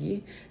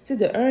s'outiller. Tu sais,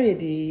 de un,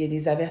 il y a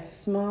des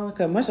avertissements.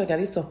 Comme moi, j'ai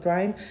regardé sur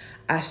Prime,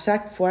 à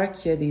chaque fois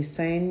qu'il y a des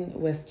scènes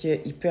où est-ce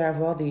qu'il peut y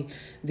avoir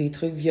des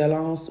trucs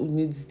violence ou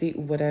nudité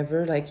ou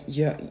whatever, like,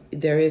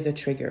 there is a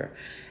trigger.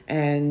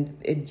 And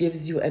it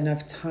gives you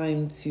enough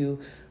time to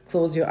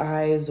close your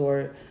eyes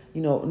or,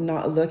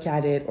 not look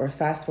at it or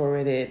fast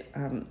forward it,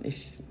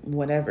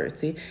 whatever, tu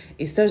sais.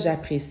 Et ça,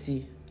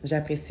 j'apprécie.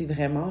 J'apprécie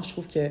vraiment. Je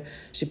trouve que,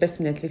 je sais pas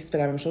si Netflix fait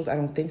la même chose. I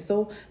don't think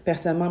so.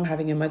 Personnellement, I'm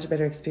having a much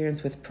better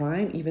experience with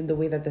Prime, even the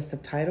way that the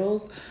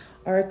subtitles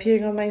are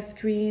appearing on my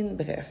screen.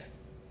 Bref.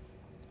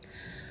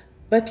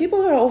 But people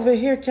are over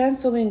here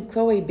canceling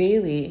Chloe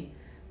Bailey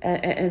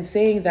and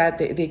saying that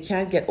they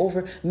can't get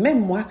over. Même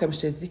moi, comme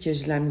je te dis, que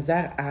j'ai la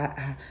misère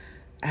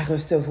à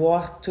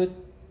recevoir tout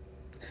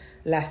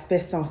l'aspect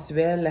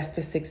sensuel,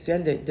 l'aspect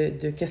sexuel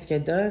de qu'est-ce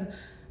qu'elle donne.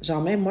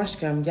 Genre, même moi, je suis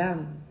comme,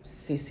 regarde,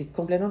 c'est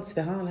complètement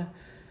différent, là.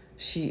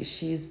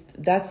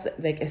 That's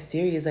like a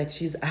series, like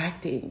she's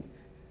acting.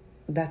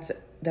 That's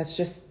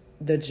just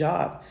the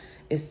job,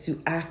 is to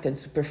act and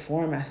to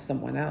perform as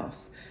someone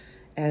else.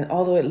 And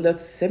although it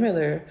looks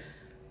similar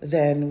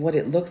than what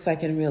it looks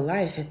like in real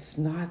life, it's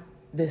not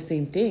the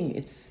same thing.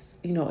 It's,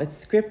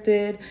 it's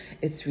scripted,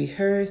 it's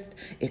rehearsed,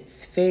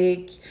 it's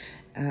fake.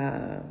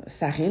 Ça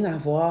n'a rien à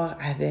voir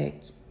avec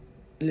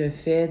le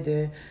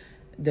fait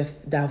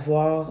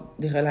d'avoir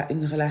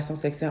une relation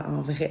sexuelle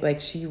en vrai. Like,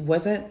 she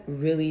wasn't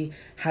really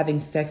having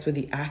sex with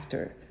the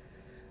actor.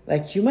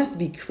 Like, you must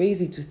be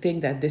crazy to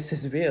think that this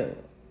is real.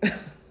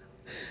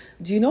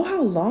 Do you know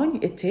how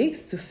long it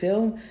takes to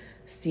film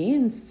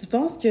scenes? Tu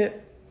penses que...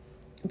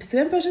 c'est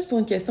même pas juste pour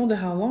une question de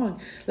how long.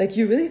 Like,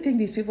 you really think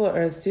these people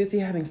are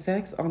seriously having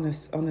sex on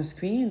a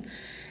screen?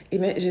 Et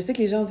mais, je sais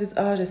que les gens disent,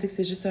 je sais que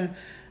c'est juste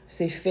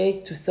c'est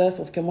fake, tout ça,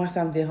 sauf que moi,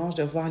 ça me dérange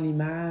de voir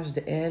l'image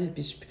d'elle,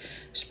 puis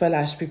je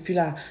peux plus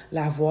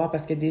la voir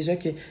parce que déjà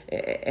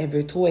elle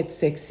veut trop être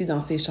sexy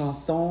dans ses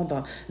chansons,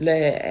 là,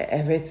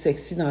 elle veut être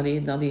sexy dans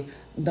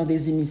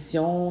des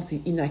émissions,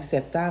 c'est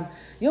inacceptable.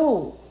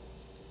 Yo,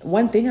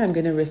 one thing I'm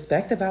gonna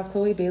respect about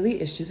Chloe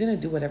Bailey is she's gonna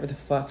do whatever the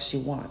fuck she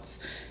wants.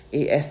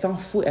 Et elle s'en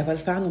fout, elle va le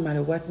faire no matter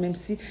what, même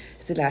si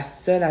c'est la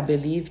seule à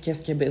believe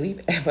qu'est-ce qu'elle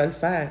believe, elle va le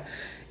faire.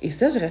 Et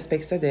ça, je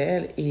respecte ça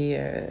d'elle. Et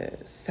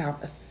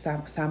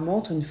ça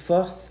montre une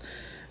force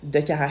de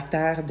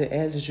caractère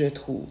d'elle, je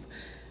trouve.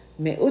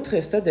 Mais outre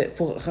ça,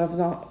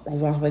 on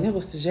va revenir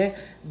au sujet.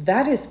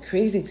 That is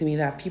crazy to me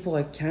that people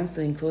are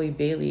canceling Chloe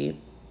Bailey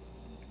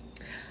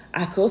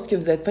à cause que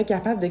vous n'êtes pas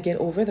capable de get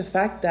over the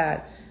fact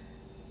that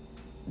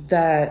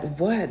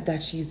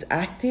she's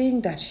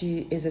acting, that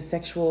she is a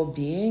sexual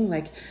being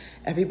like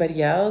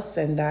everybody else,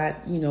 and that,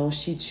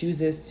 she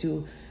chooses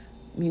to,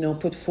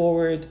 put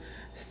forward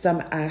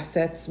some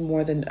assets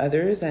more than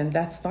others, and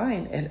that's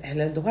fine. Elle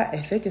a le droit,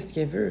 elle fait ce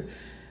qu'elle veut,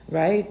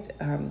 right?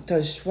 T'as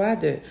le choix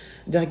de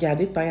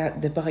regarder,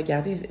 de pas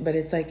regarder, but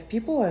it's like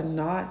people are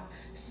not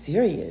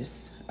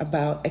serious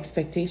about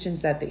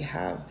expectations that they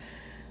have,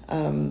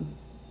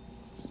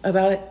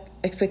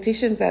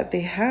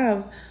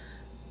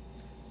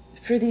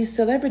 for these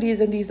celebrities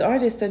and these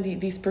artists and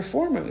these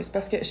performers,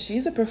 parce que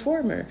she's a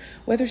performer,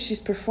 whether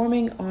she's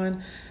performing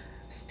on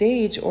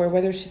stage or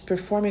whether she's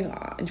performing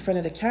in front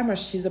of the camera,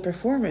 she's a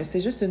performer.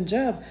 C'est juste une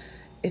job.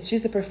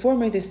 She's a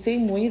performer the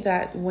same way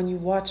that when you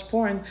watch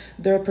porn,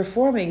 they're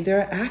performing,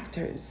 they're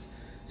actors.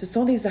 Ce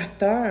sont des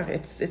acteurs.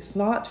 It's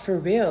not for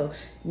real.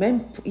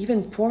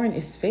 Even porn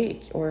is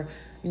fake, or,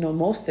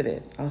 most of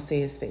it, I'll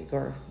say, is fake,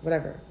 or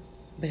whatever.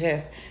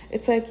 Bref,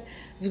 it's like,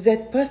 vous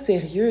êtes pas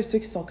sérieux, ceux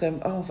qui sont comme,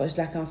 je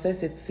la cancelle,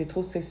 c'est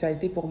trop de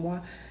sexualité pour moi.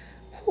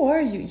 Who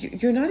are you?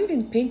 You're not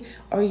even paying.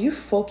 Are you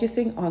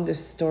focusing on the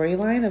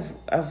storyline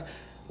of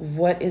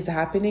what is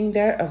happening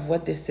there, of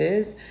what this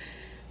is?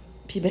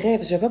 Puis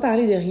bref, je vais pas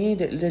parler de rien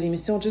de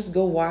l'émission, just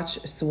go watch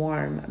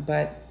Swarm.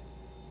 But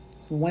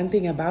one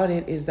thing about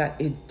it is that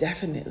it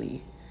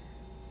definitely,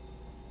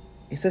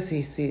 et ça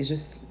c'est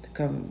juste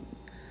comme,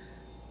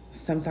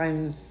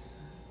 sometimes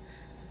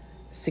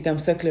c'est comme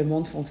ça que le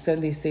monde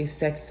fonctionne, they say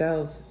sex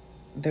sells.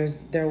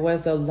 there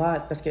was a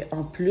lot, parce que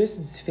en plus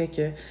du fait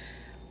que,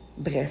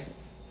 bref,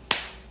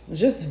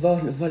 juste va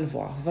le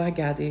voir, va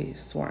regarder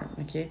Swarm,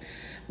 OK?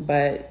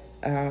 But,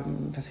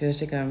 parce que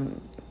j'étais comme,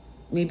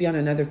 maybe on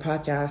another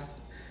podcast,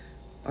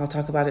 I'll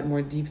talk about it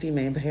more deeply,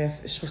 mais bref,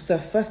 je trouve ça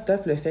fucked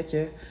up le fait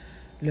que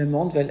le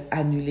monde veut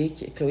annuler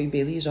Chloé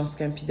Bailey, genre c'est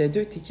comme, puis de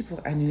deux, t'es qui pour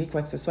annuler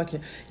quoi que ce soit,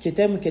 que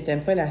t'aimes ou que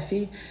t'aimes pas la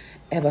fille,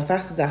 elle va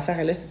faire ses affaires,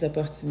 elle a ses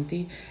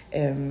opportunités,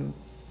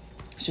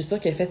 je suis sûre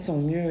qu'elle fait de son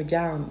mieux,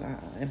 regarde,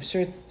 I'm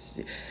sure,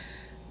 tu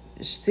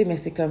sais, mais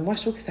c'est comme, moi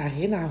je trouve que ça n'a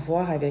rien à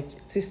voir avec,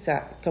 tu sais,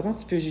 ça, comment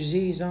tu peux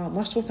juger, genre,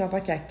 moi je trouve qu'en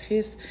tant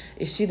qu'actrice,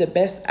 is she the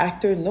best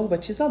actor? No,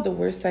 but she's not the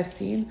worst I've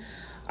seen.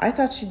 I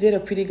thought she did a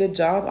pretty good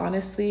job,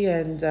 honestly,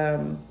 and,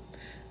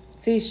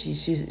 tu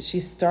sais,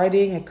 she's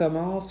starting, elle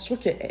commence. Je trouve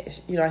que,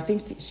 you know, I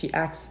think she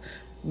acts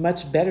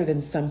much better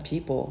than some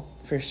people,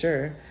 for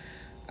sure,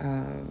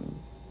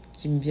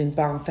 qui me viennent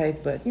pas en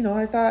tête, but, you know,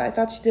 I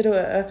thought she did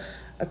a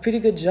pretty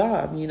good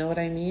job, you know what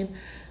I mean?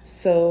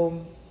 So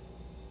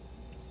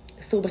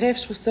bref,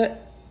 je trouve ça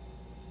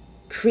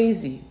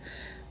crazy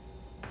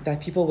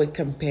that people would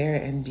compare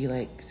and be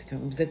like, c'est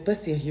comme, vous êtes pas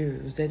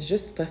sérieux, vous êtes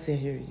juste pas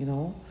sérieux, you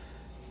know?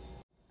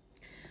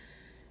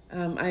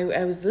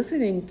 I was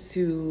listening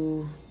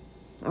to,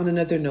 on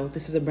another note,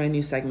 this is a brand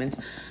new segment.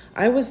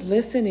 I was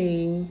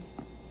listening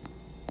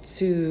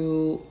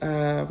to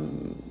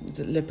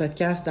le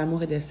podcast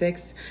d'Amour et de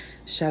sexe.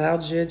 Shout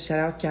out Jude, shout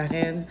out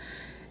Karen,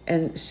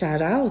 and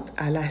shout out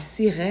à la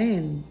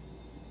sirène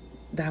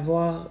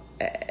d'avoir.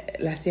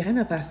 La sirène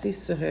a passé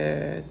sur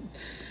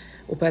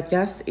au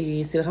podcast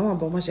et c'est vraiment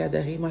bon. Moi, j'ai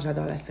adoré. Moi,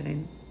 j'adore la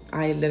sirène.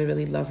 I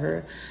literally love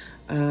her.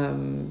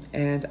 And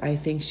I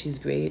think she's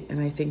great. And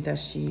I think that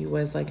she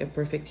was like a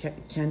perfect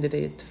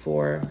candidate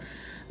for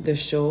the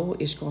show.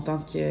 Et je suis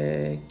contente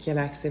qu'elle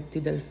a accepté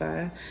de le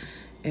faire.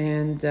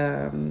 And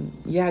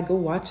yeah, go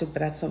watch it.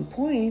 But at some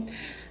point,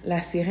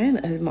 la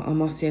sirène a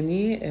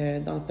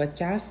mentionné dans le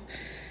podcast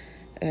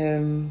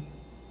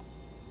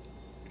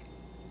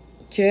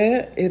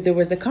que there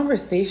was a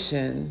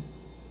conversation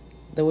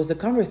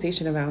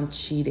around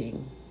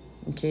cheating,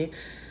 okay,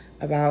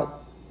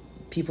 about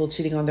people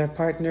cheating on their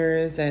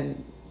partners and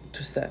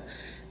tout ça.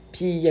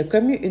 Puis il y a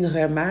comme eu une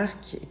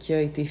remarque qui a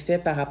été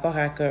faite par rapport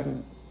à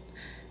comme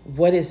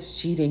what is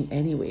cheating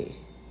anyway,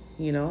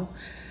 you know?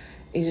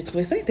 Et j'ai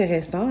trouvé ça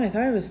intéressant. I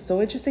thought it was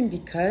so interesting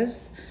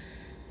because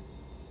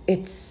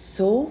it's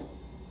so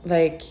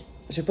like,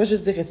 je vais pas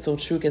juste dire it's so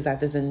true because that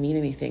doesn't mean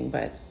anything,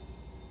 but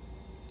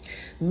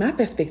ma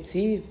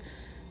perspective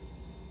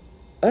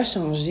a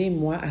changé,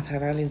 moi, à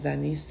travers les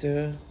années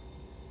sur,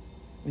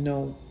 you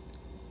know,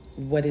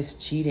 what is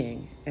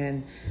cheating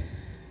and,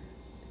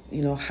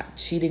 you know,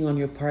 cheating on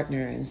your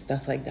partner and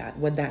stuff like that,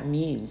 what that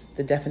means,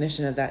 the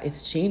definition of that.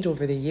 It's changed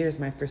over the years,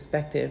 my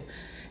perspective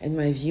and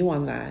my view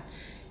on that.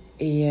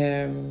 Et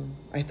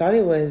I thought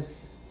it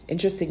was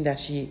interesting that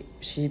she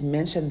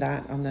mentioned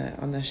that on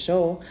the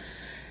show.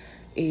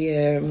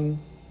 Et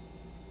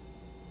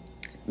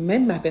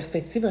même ma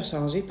perspective a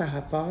changé par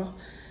rapport,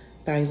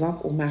 par exemple,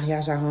 au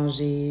mariage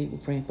arrangé ou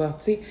peu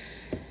importe. Tu sais,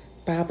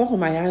 par rapport au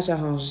mariage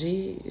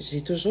arrangé,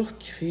 j'ai toujours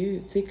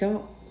cru, tu sais,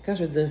 quand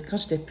je veux dire, quand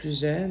j'étais plus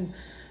jeune,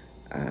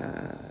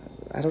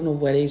 I don't know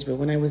what age, but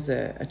when I was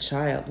a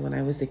child, when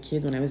I was a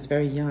kid, when I was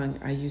very young,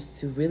 I used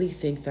to really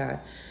think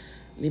that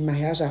les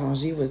mariages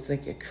arrangés was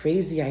like a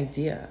crazy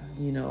idea,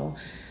 you know?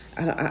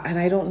 And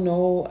I don't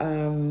know,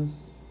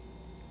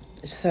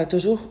 ça a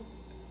toujours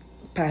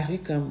paru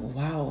comme,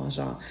 wow,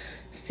 genre,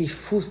 c'est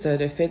fou ça,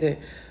 le fait de,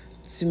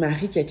 tu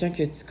maries quelqu'un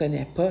que tu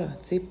connais pas,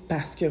 tu sais,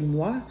 parce que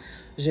moi,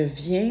 je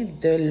viens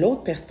de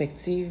l'autre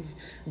perspective,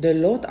 de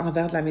l'autre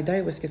envers de la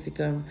médaille, où est-ce que c'est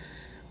comme,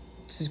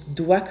 tu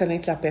dois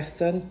connaître la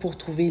personne pour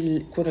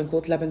trouver,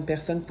 quote-unquote, la bonne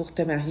personne pour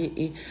te marier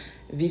et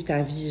vivre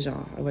ta vie,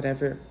 genre,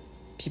 whatever.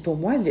 Puis pour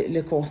moi,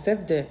 le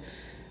concept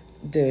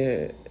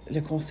de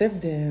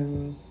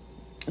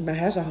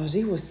mariage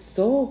arrangé was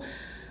so...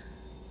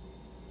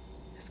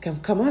 C'est comme,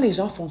 comment les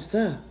gens font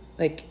ça?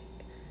 Like,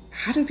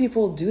 how do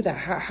people do that?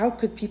 How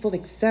could people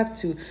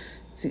accept to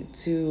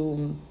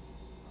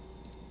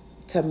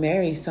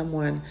marry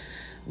someone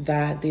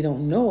that they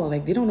don't know?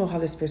 Like, they don't know how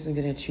this person's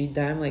going to treat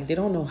them. Like, they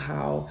don't know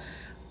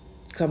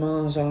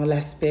comment, genre,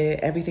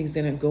 l'aspect, everything's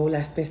going to go,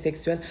 l'aspect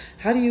sexuel.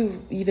 How do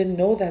you even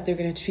know that they're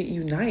going to treat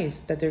you nice,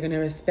 that they're going to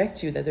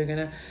respect you, that they're going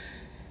to...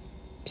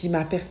 Puis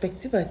ma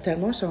perspective a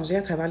tellement changé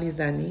à travers les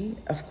années.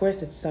 Of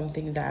course, it's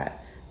something that,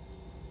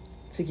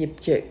 tu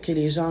sais, que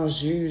les gens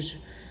jugent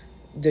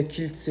de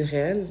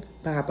culturel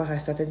par rapport à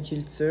certaines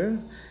cultures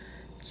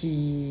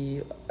qui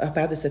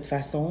opèrent de cette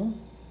façon.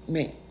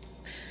 Mais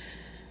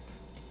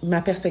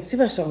ma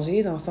perspective a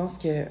changé dans le sens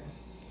que...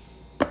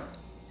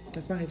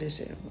 Laisse-moi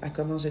réfléchir à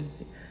comment je le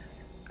dis.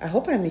 I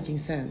hope I'm making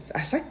sense.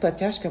 À chaque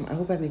podcast, je suis comme, I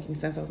hope I'm making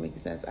sense, I hope I'm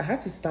making sense. I have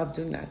to stop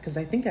doing that because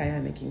I think I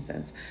am making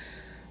sense.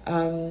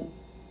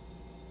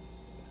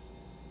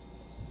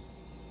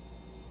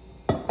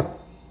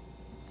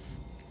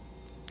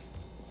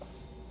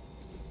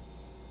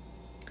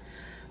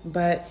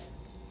 But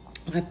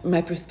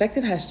my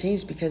perspective has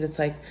changed because it's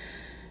like,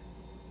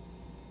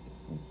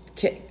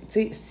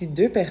 si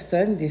deux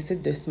personnes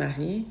décident de se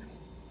marier,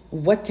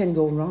 what can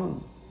go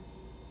wrong?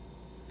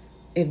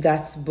 If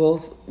that's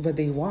both what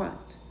they want.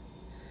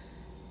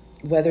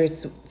 Whether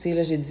it's,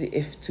 là, j'ai dit,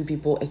 if two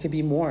people, it could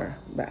be more.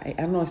 But I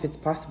don't know if it's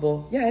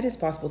possible. Yeah, it is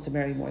possible to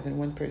marry more than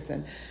one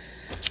person.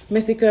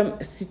 Mais c'est comme,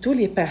 si tous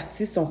les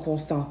partis sont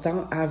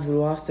consentants à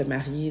vouloir se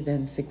marier,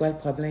 then c'est quoi le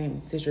problème?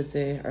 Je veux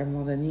dire, à un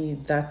moment donné,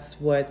 that's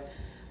what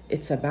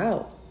it's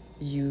about.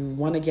 You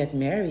want to get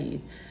married.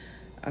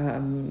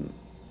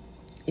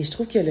 Et je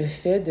trouve que le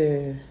fait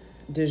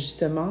de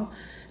justement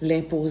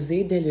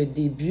l'imposer dès le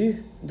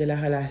début de la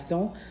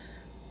relation,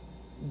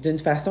 d'une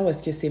façon où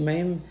est-ce que c'est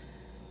même,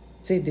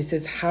 this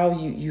is how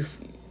you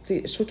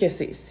je trouve que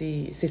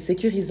c'est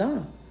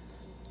sécurisant.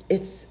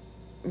 It's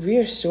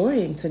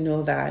reassuring to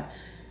know that,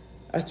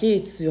 OK,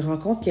 tu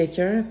rencontres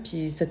quelqu'un,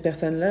 puis cette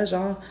personne-là,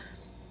 genre,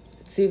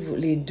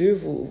 les deux,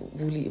 vous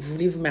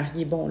voulez vous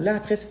marier. Bon, là,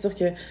 après, c'est sûr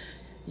que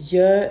il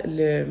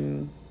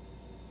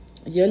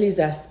y a les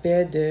aspects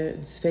du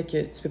fait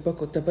que tu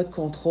n'as pas de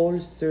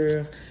contrôle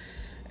sur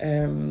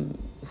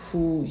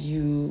who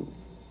you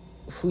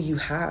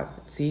have,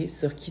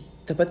 sur qui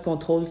tu n'as pas de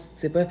contrôle, tu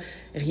sais pas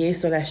rien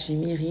sur la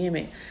chimie, rien,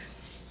 mais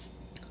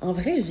en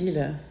vraie vie,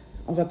 là,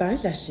 on va parler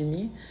de la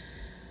chimie.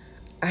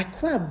 À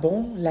quoi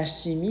bon la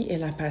chimie et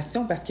la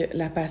passion? Parce que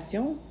la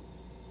passion,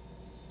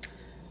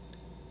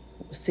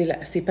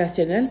 c'est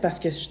passionnel parce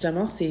que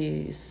justement,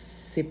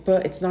 c'est pas,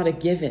 it's not a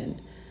given.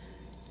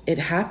 It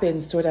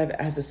happens sort of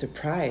as a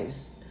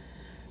surprise.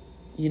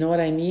 You know what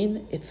I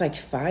mean? It's like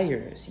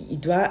fire.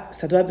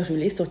 Ça doit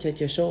brûler sur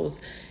quelque chose.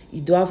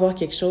 Il doit avoir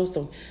quelque chose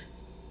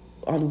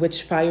on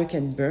which fire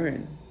can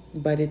burn.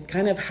 But it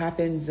kind of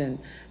happens, and,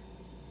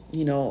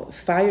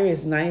 fire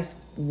is nice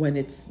when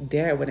it's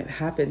there, when it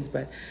happens,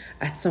 but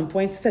at some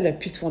point, si ça n'a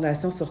plus de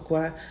fondation sur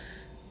quoi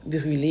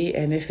brûler,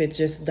 and if it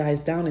just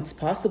dies down, it's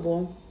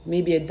possible.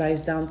 Maybe it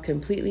dies down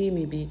completely,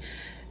 maybe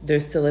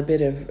there's still a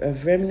bit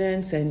of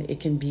remnants, and it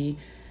can be,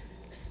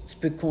 tu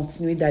peux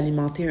continuer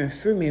d'alimenter un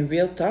feu, mais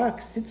real talk,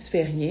 si tu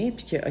fais rien,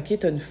 puis que, OK,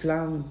 t'as une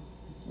flamme,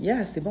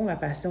 yeah, c'est bon la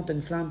passion, t'as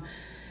une flamme,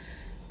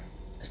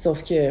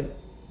 sauf que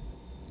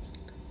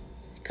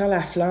quand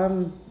la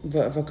flamme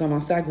va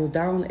commencer à go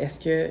down, est-ce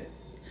que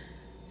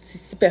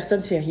si personne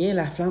ne fait rien,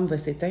 la flamme va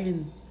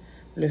s'éteindre.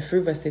 Le feu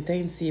va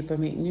s'éteindre s'il n'est pas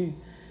maintenu.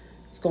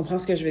 Tu comprends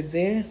ce que je veux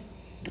dire?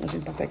 Je viens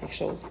de penser à quelque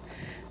chose.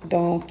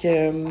 Donc,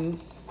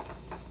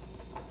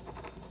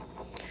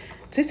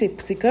 tu sais,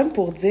 c'est comme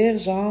pour dire,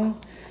 genre,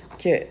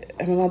 qu'à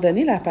un moment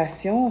donné, la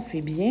passion,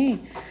 c'est bien.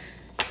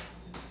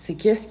 C'est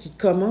qu'est-ce qui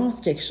commence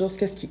quelque chose,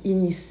 qu'est-ce qui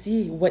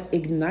initie, what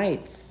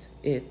ignites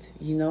it,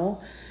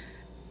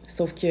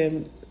 Sauf que,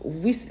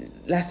 oui,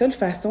 la seule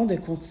façon de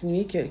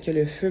continuer, que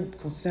le feu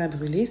continue à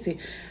brûler, c'est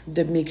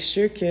de make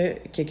sure que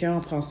quelqu'un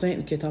en prend soin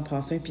ou que tu en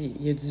prends soin, puis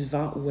il y a du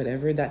vent ou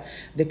whatever, that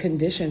the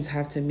conditions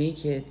have to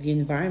make it, the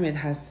environment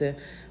has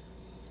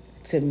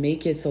to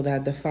make it so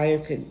that the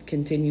fire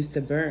continues to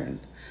burn.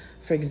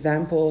 For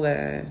example,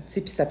 tu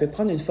sais, puis ça peut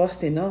prendre une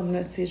force énorme,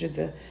 là, tu sais, je veux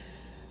dire,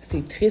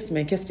 c'est triste,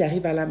 mais qu'est-ce qui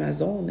arrive à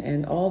l'Amazon?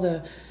 And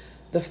all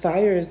the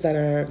fires that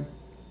are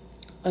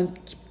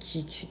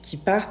qui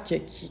partent,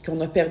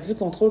 qu'on a perdu le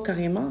contrôle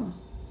carrément.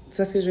 Tu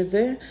sais ce que je veux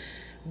dire?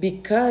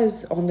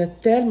 Because on a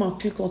tellement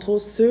plus le contrôle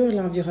sur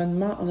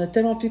l'environnement, on a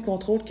tellement plus le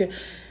contrôle que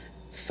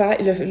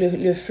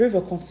le feu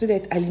va continuer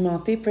d'être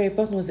alimenté, peu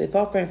importe nos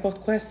efforts, peu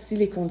importe quoi, si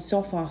les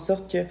conditions font en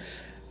sorte que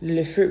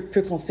le feu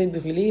peut continuer de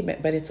brûler,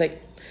 but it's like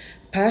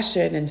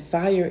passion and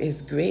fire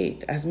is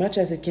great. As much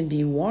as it can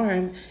be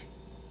warm,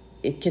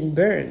 it can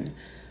burn.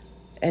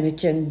 And it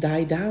can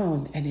die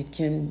down, and it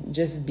can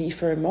just be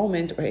for a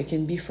moment, or it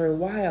can be for a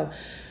while.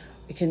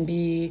 It can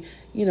be,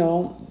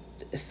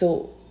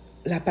 so,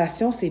 la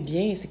passion, c'est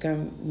bien,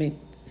 mais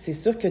c'est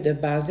sûr que de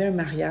baser un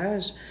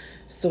mariage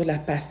sur la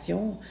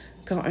passion,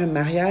 quand un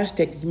mariage,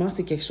 techniquement,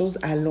 c'est quelque chose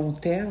à long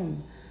terme,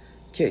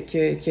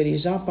 que les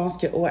gens pensent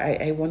que, oh,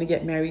 I want to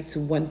get married to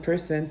one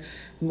person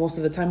most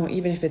of the time, or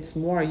even if it's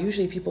more.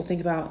 Usually people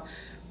think about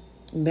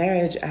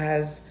marriage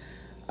as,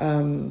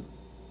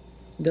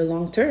 the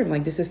long term,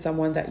 like this is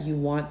someone that you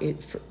want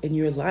in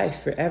your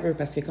life forever.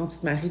 Parce que quand tu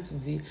te maries, tu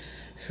dis,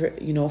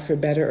 for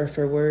better or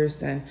for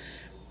worse, and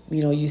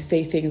you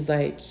say things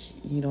like,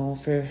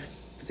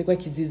 c'est quoi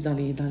qu'ils disent dans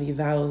les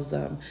vows?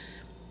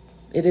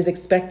 It is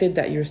expected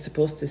that you're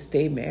supposed to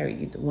stay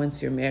married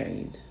once you're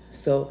married.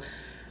 So,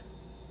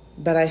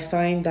 but I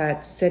find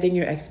that setting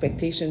your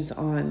expectations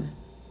on,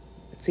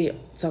 tu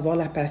vas avoir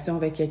la passion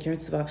avec quelqu'un,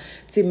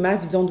 ma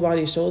vision de voir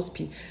les choses,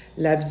 puis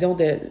la vision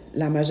de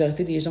la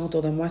majorité des gens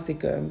autour de moi, c'est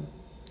que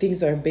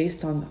things are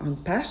based on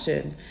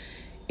passion.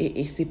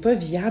 Et c'est pas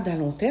viable à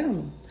long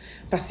terme.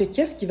 Parce que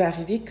qu'est-ce qui va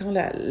arriver quand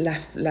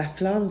la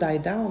flamme die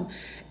down?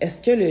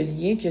 Est-ce que le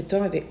lien que tu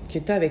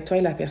as avec toi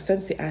et la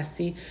personne, c'est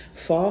assez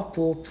fort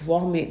pour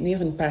pouvoir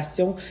maintenir une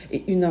passion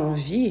et une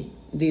envie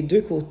des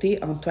deux côtés,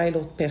 entre toi et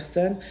l'autre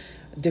personne,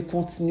 de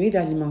continuer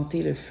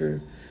d'alimenter le feu,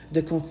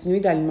 de continuer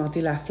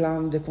d'alimenter la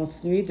flamme, de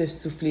continuer de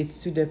souffler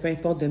dessus, de peu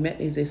importe, de mettre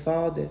les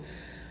efforts,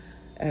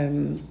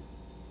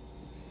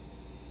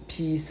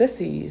 Puis ça,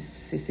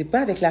 c'est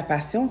pas avec la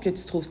passion que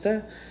tu trouves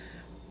ça.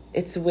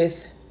 It's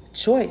with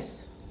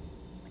choice.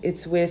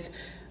 It's with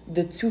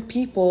the two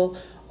people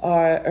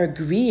are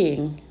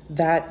agreeing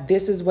that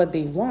this is what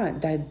they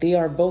want, that they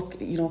are both,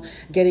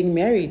 getting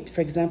married,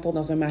 for example,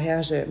 dans un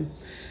mariage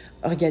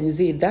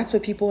organisé. That's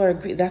what people are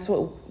agree. That's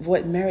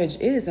what marriage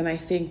is. And I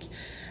think,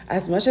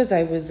 as much as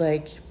I was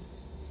like,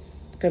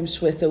 comme je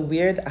trouvais ça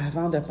weird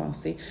avant de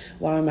penser,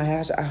 wow, un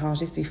mariage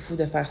arrangé, c'est fou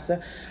de faire ça.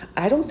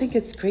 I don't think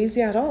it's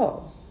crazy at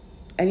all,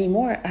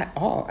 anymore, at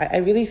all. I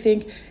really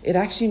think it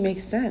actually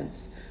makes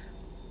sense.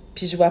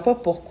 Puis je vois pas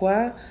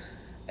pourquoi.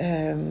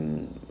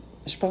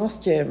 Je pense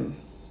que...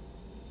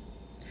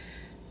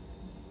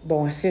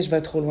 Bon, est-ce que je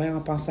vais trop loin en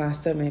pensant à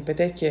ça? Mais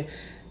peut-être que,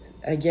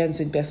 again,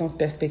 c'est une personne de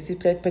perspective.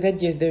 Peut-être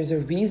there's a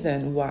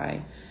reason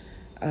why.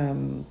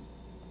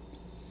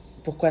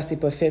 Pourquoi c'est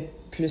pas fait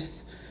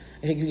plus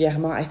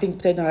régulièrement. I think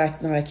peut-être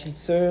dans la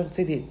culture,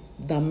 tu sais,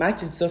 dans ma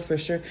culture, for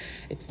sure,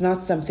 it's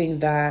not something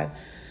that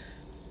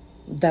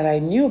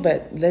I knew,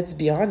 but let's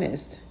be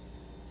honest.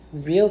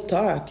 Real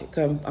talk,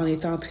 comme en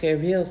étant très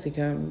real, c'est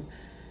comme...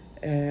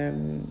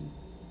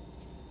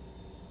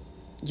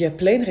 il y a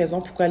plein de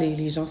raisons pourquoi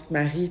les gens se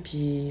marient,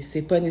 puis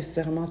c'est pas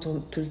nécessairement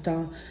tout le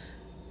temps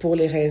pour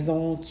les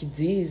raisons qu'ils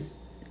disent.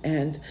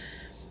 And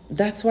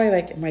that's why,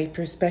 like, my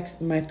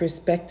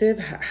perspective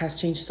has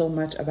changed so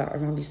much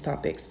around these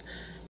topics.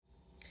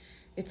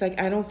 It's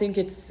like, I don't think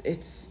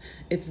it's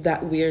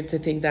that weird to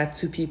think that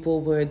two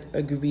people would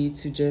agree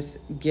to just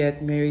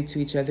get married to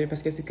each other,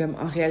 parce que c'est comme,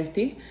 en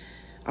réalité,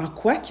 en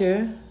quoi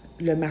que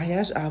le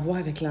mariage a à voir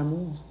avec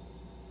l'amour?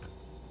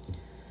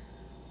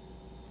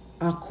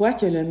 En quoi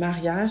que le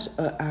mariage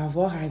a à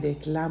voir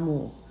avec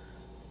l'amour?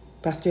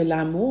 Parce que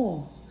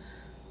l'amour,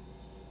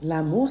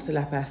 c'est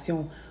la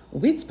passion.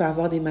 Oui, tu peux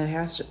avoir des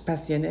mariages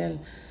passionnels,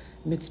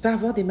 mais tu peux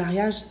avoir des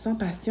mariages sans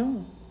passion.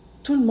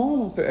 Tout le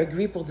monde, on peut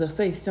agree pour dire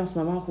ça ici en ce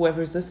moment,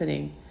 whoever's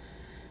listening.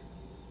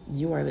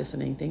 You are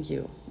listening, thank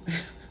you.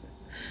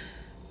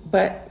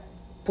 But,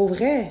 pour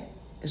vrai,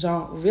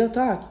 genre, real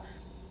talk,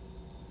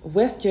 où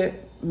est-ce que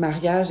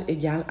mariage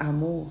égale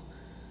amour?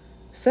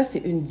 Ça, c'est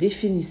une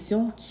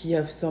définition qui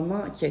a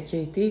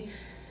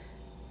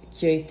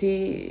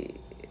été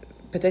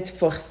peut-être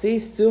forcée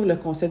sur le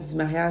concept du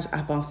mariage, à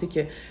penser que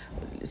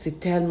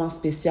c'est tellement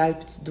spécial,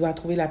 puis tu dois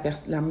trouver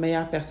la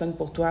meilleure personne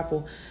pour toi.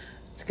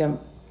 C'est comme...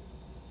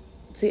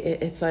 Tu sais,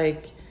 it's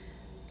like...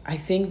 I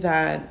think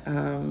that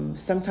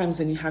sometimes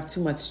when you have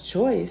too much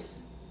choice,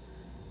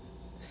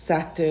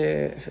 ça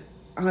te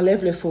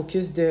enlève le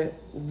focus de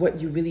what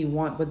you really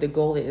want, what the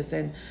goal is.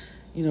 And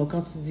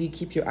quand tu dis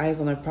keep your eyes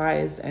on a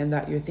prize and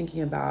that you're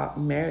thinking about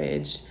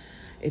marriage,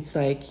 it's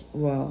like,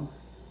 well,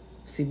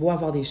 c'est beau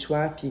avoir des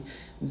choix, puis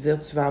dire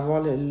tu vas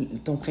avoir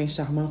ton prince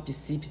charmant, puis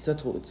ci, puis ça,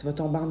 tu vas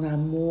tomber en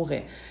amour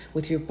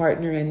with your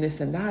partner and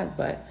this and that,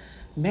 but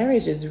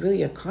marriage is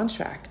really a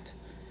contract.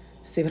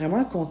 C'est vraiment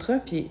un contrat,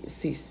 puis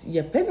il y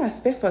a plein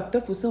d'aspects fucked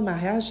up aussi au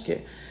mariage que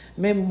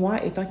même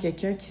moi, étant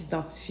quelqu'un qui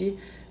s'identifie,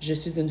 je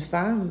suis une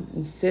femme,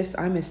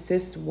 I'm a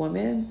cis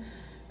woman,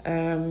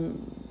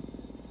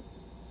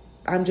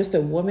 I'm just a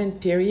woman,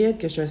 period,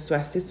 que je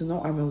sois cis ou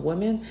non, I'm a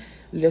woman.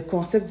 Le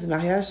concept du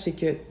mariage, c'est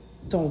que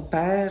ton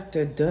père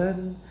te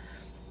donne...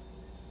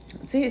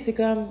 Tu sais, c'est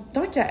comme,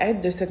 tant qu'à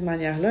être de cette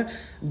manière-là,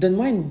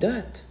 donne-moi une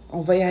dot. On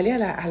va y aller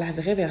à la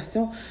vraie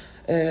version.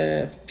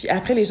 Puis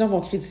après, les gens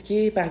vont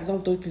critiquer, par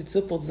exemple, d'autres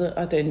cultures pour dire «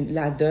 Ah, t'as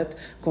la dot,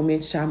 combien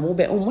de chameaux? »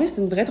 Ben, au moins,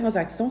 c'est une vraie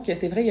transaction, que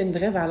c'est vrai, il y a une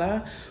vraie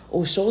valeur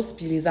aux choses,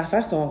 puis les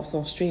affaires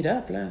sont straight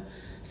up, là.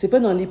 C'est pas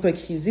dans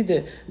l'hypocrisie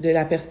de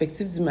la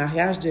perspective du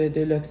mariage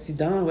de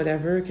l'Occident,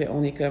 whatever,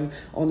 qu'on est comme...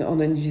 On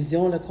a une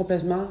vision, là,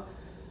 complètement,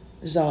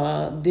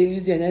 genre,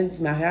 délusionnelle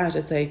du mariage.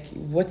 It's like,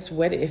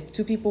 if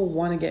two people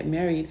want to get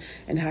married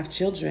and have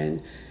children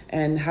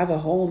and have a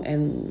home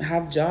and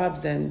have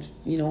jobs and,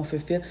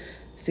 fulfill...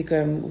 C'est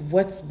comme,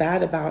 what's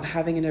bad about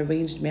having an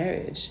arranged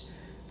marriage?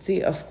 Tu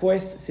sais, of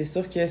course, c'est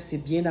sûr que c'est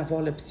bien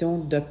d'avoir l'option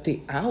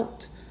d'opter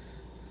out.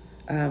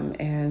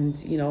 And,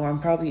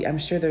 I'm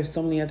sure there's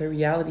so many other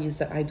realities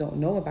that I don't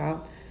know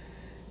about.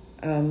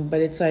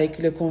 But it's like,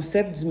 le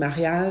concept du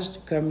mariage,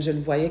 comme je le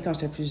voyais quand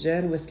j'étais plus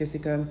jeune, où est-ce que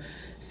c'est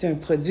un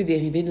produit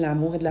dérivé de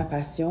l'amour et de la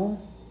passion.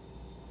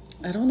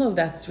 I don't know if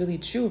that's really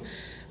true.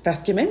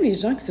 Parce que même les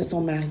gens qui se sont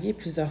mariés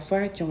plusieurs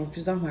fois, qui ont eu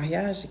plusieurs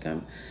mariages, c'est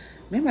comme...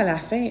 Même à la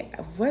fin,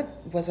 what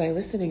was I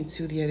listening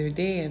to the other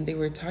day? And they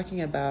were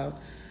talking about,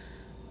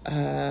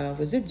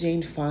 was it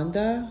Jane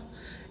Fonda?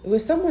 It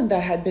was someone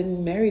that had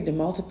been married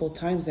multiple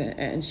times.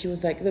 And she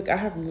was like, look, I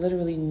have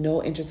literally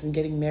no interest in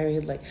getting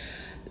married. Like,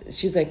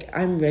 she was like,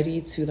 I'm ready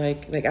to,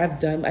 like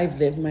I've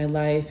lived my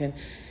life. And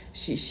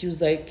she was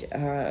like,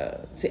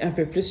 c'est un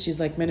peu plus, she's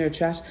like, men are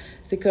trash.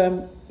 C'est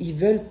comme, ils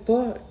veulent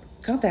pas,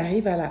 quand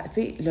t'arrives à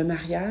tu sais, le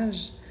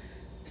mariage,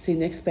 c'est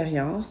une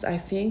expérience, I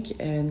think,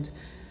 and...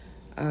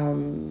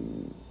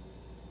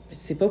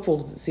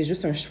 c'est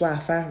juste un choix à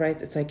faire, right?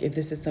 It's like, if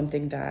this is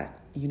something that,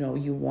 you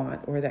want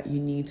or that you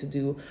need to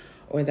do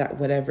or that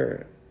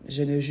whatever.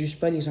 Je ne juge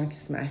pas les gens qui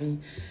se marient.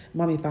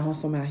 Moi, mes parents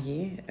sont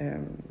mariés.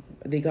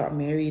 They got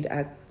married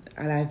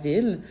à la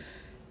ville.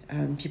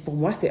 Puis pour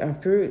moi, c'est un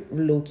peu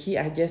low-key,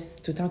 I guess,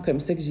 tout le temps comme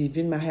ça que j'ai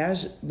vu le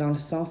mariage, dans le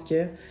sens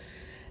que,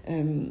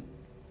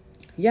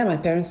 yeah, my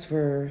parents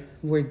were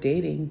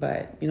dating,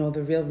 but, you know,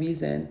 the real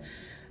reason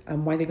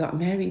why they got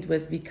married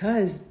was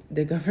because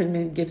the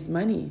government gives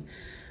money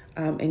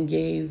and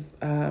gave...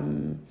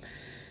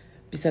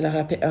 puis ça leur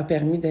a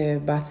permis de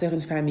bâtir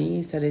une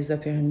famille, ça les a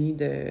permis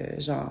de,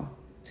 genre,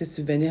 tu sais,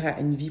 subvenir à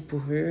une vie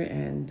pour eux,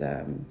 and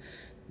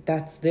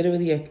that's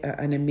literally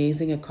an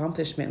amazing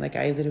accomplishment. Like,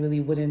 I literally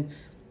wouldn't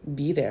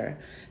be there.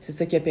 C'est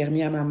ça qui a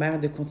permis à ma mère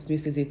de continuer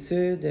ses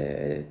études,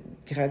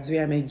 graduer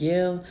à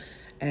McGill,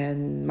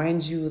 and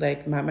mind you,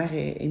 like, ma mère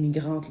est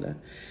immigrante, là.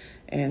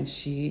 And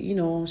she, you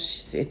know,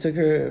 it took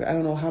her, I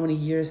don't know how many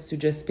years to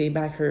just pay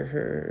back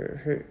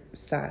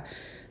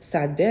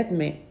sa dette,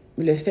 mais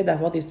le fait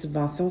d'avoir des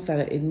subventions,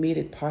 it made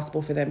it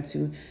possible for them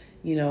to,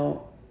 you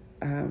know,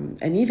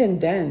 and even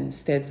then,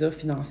 c'était dur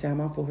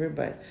financièrement pour eux,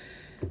 but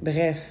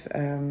bref, tu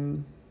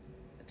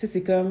sais,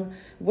 c'est comme,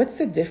 what's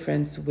the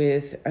difference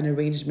with an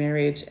arranged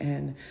marriage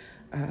and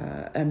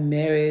a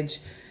marriage,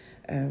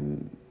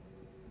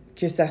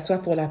 que ça soit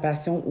pour la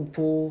passion ou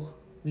pour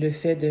le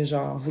fait de,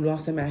 genre, vouloir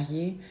se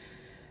marier?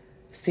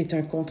 C'est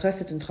un contrat,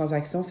 c'est une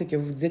transaction, c'est que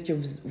vous dites que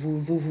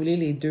vous voulez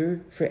les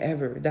deux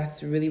forever.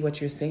 That's really what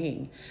you're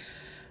saying.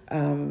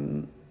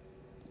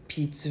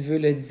 Puis tu veux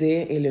le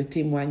dire et le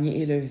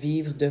témoigner et le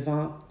vivre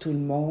devant tout le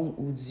monde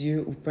ou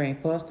Dieu ou peu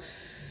importe.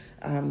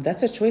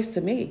 That's a choice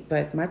to make,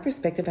 but my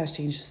perspective has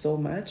changed so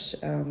much.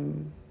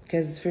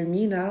 Because for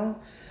me now,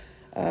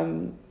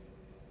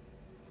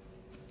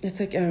 it's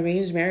like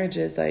arranged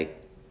marriages, like,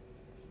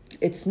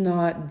 it's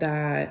not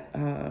that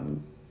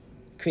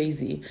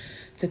crazy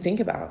to think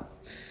about.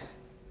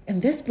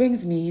 And this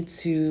brings me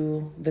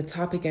to the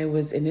topic I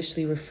was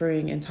initially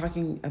referring and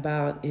talking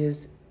about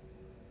is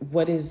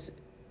what is,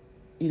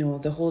 you know,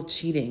 the whole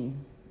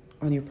cheating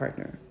on your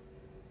partner.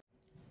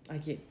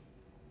 OK.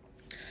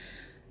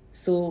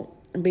 So,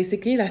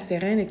 basically, la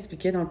sirène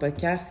expliquait dans le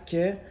podcast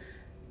que, tu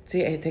sais,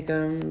 elle était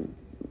comme...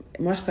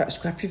 Moi, je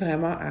crois plus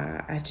vraiment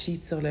à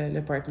cheat sur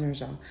le partner,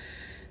 genre.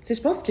 Tu sais,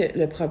 je pense que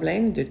le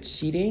problème de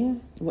cheating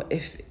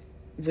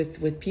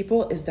with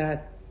people is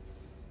that...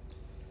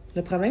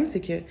 Le problème,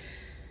 c'est que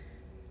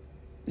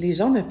les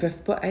gens ne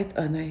peuvent pas être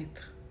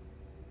honnêtes.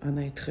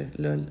 Honnêtes,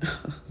 lol.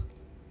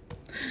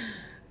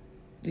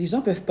 Les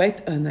gens peuvent pas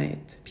être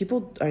honnêtes.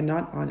 People are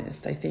not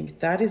honest. I think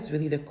that is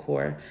really the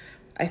core.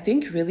 I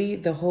think really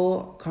the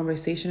whole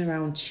conversation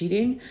around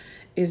cheating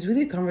is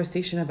really a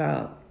conversation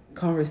about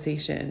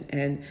conversation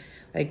and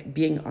like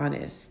being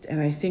honest.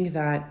 And I think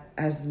that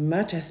as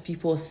much as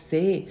people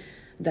say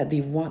that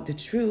they want the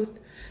truth,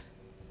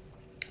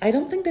 I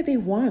don't think that they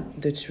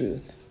want the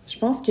truth. Je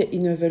pense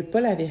qu'ils ne veulent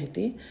pas la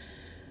vérité.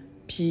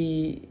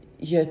 Puis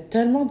il y a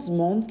tellement du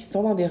monde qui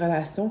sont dans des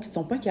relations qui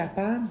sont pas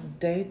capables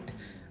d'être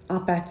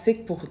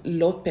empathiques pour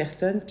l'autre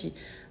personne puis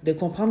de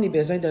comprendre les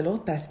besoins de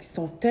l'autre parce qu'ils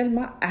sont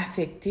tellement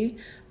affectés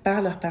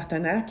par leur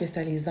partenaire que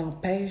ça les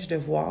empêche de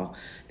voir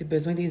les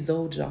besoins des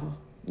autres, genre.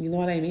 You know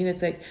what I mean?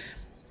 It's like,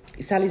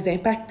 ça les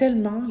impacte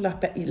tellement,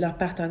 leur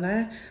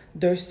partenaire.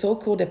 They're so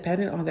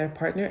codependent on their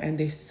partner and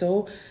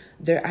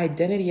their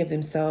identity of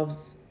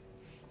themselves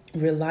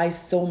relies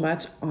so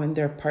much on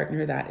their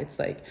partner that it's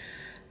like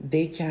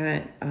they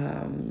can't,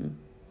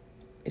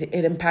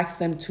 it impacts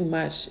them too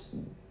much.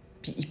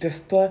 Puis ils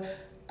peuvent pas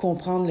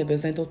comprendre les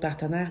besoins d'autres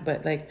partenaires,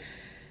 but like,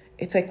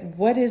 it's like,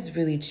 what is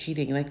really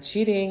cheating? Like,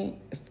 cheating,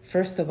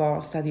 first of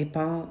all, ça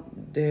dépend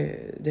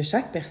de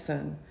chaque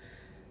personne.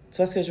 Tu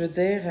vois ce que je veux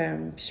dire?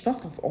 Puis je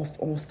pense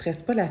qu'on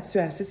stresse pas là-dessus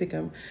assez. C'est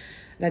comme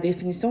la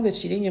définition de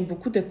cheating. Il y a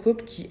beaucoup de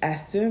couples qui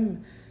assument,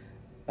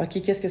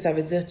 OK, qu'est-ce que ça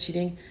veut dire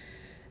cheating?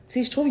 Tu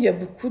sais, je trouve qu'il y a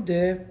beaucoup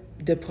de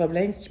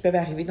problèmes qui peuvent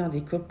arriver dans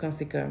des couples quand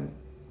c'est comme...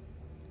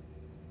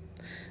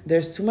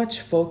 There's too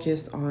much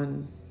focus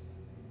on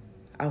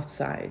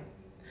outside.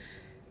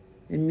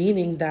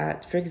 Meaning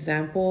that, for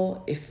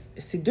example,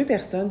 si deux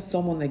personnes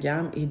sont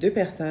monogames et deux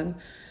personnes,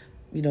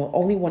 you know,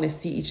 only want to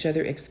see each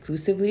other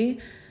exclusively,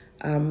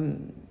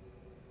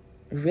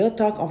 real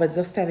talk, on va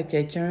dire si t'es avec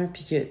quelqu'un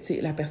puis que, tu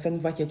sais, la personne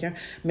voit quelqu'un,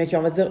 mais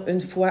qu'on va dire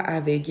une fois à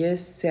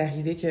Vegas, c'est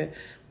arrivé que,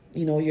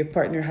 you know, your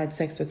partner had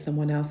sex with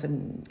someone else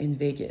in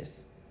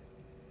Vegas.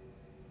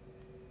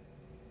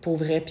 Pour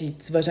vrai, puis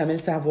tu vas jamais le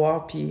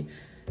savoir, puis,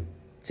 tu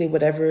sais,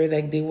 whatever,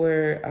 like,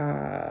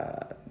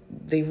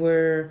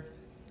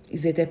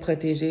 ils étaient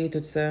protégés,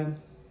 tout ça.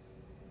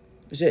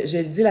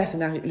 Je dis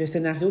le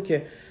scénario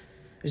que...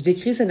 Je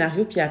décris le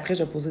scénario, puis après,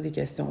 je vais poser des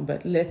questions.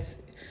 But let's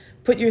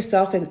put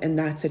yourself in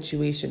that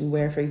situation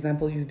where, for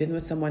example, you've been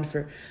with someone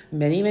for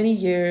many, many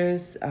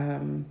years,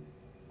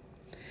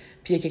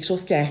 puis il y a quelque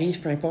chose qui arrive,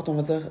 peu importe, on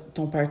va dire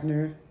ton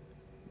partner,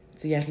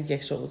 tu sais, il arrive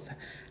quelque chose,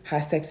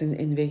 has sex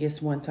in Vegas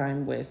one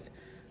time with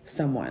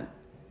someone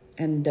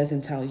and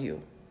doesn't tell you.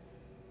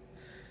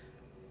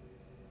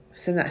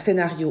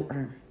 Scénario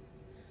 1.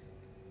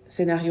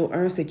 Scénario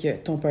 1, c'est que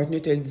ton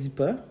partenaire te le dit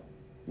pas,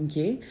 OK?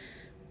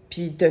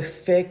 Puis te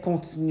fait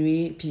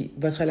continuer, puis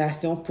votre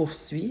relation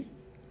poursuit,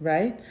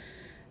 right?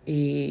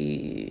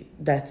 Et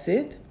that's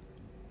it.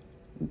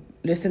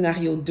 Le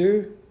scénario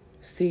 2,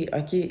 C'est,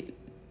 OK,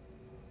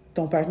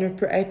 ton partenaire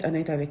peut être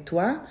honnête avec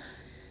toi,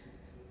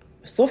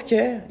 sauf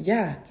que,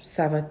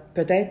 ça va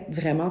peut-être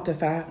vraiment te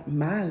faire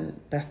mal,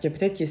 parce que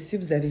peut-être que si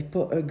vous n'avez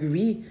pas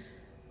agree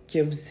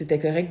que c'était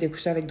correct de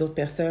coucher avec d'autres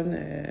personnes,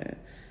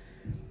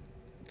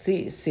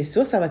 c'est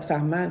sûr que ça va te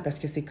faire mal, parce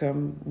que c'est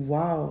comme,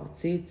 wow,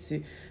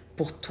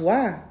 pour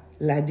toi,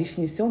 la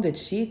définition de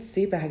cheat,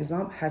 c'est, par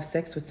exemple, have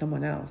sex with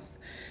someone else.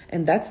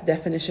 And that's the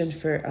definition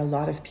for a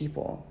lot of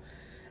people.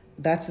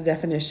 That's the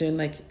definition,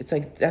 like, it's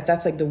like,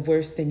 that's like the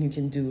worst thing you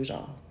can do,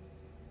 genre.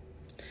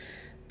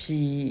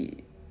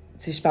 Puis,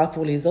 je parle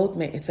pour les autres,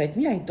 mais it's like,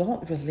 me, I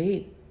don't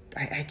relate.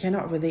 I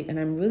cannot relate. And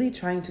I'm really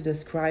trying to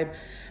describe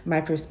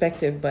my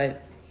perspective, but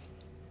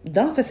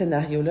dans ce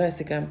scénario-là,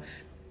 c'est comme,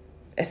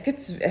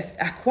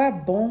 à quoi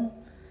bon,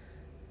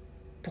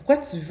 pourquoi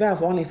tu veux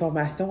avoir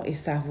l'information et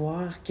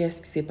savoir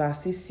qu'est-ce qui s'est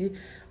passé si,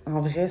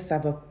 en vrai, ça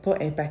va pas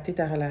impacter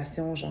ta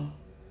relation, genre?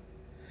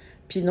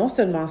 Puis non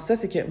seulement ça,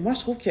 c'est que moi, je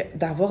trouve que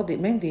d'avoir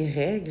même des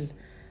règles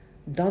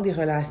dans des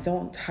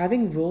relations,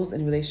 having rules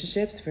in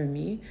relationships, for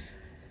me,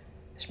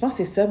 je pense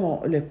que c'est ça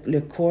le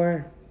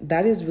core.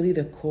 That is really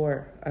the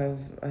core of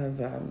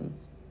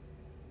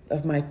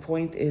my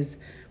point is,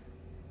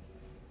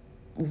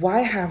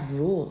 why have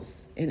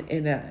rules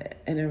in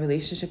a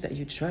relationship that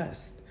you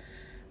trust?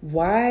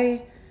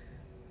 Why,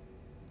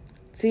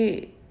 tu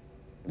sais,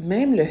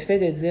 même le fait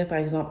de dire, par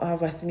exemple,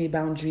 voici mes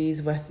boundaries,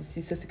 voici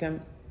ci, ça, c'est comme,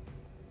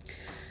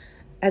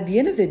 at the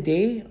end of the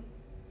day,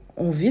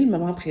 on vit le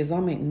moment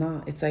présent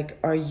maintenant. It's like,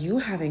 are you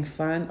having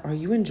fun? Are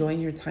you enjoying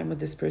your time with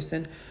this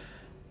person?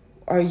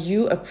 Are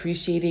you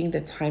appreciating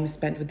the time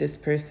spent with this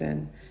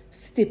person?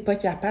 Si t'es pas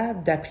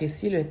capable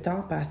d'apprécier le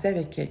temps passé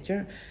avec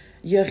quelqu'un,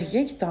 il y a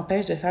rien qui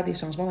t'empêche de faire des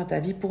changements dans ta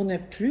vie pour ne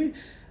plus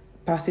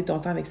passer ton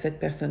temps avec cette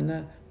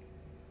personne-là.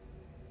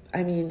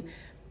 I mean,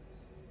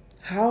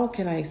 how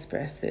can I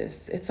express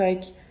this? It's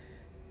like,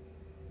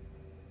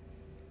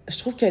 je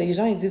trouve que les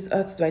gens, ils disent,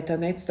 tu dois être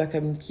honnête, tu dois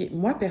communiquer.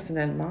 Moi,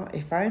 personnellement,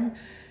 if I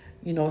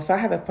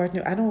have a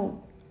partner, I don't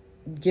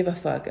give a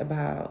fuck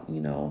about,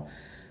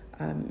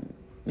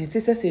 mais tu sais,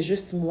 ça, c'est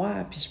juste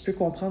moi. Puis je peux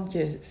comprendre que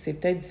c'est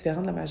peut-être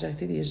différent de la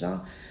majorité des gens.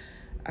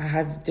 I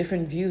have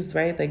different views,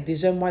 right? Like,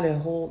 déjà, moi, le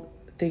whole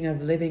thing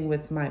of living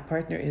with my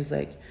partner is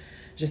like,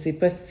 je sais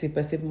pas si c'est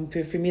possible.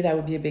 For me, that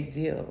would be a big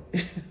deal.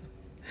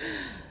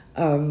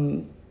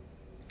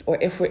 Or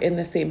if we're in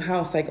the same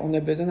house, like, on a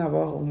besoin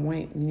d'avoir au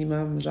moins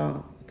minimum,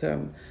 genre,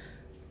 comme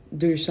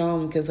 2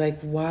 chambres. Because, like,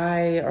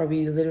 why are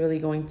we literally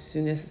going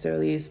to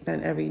necessarily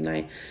spend every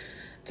night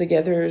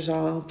together,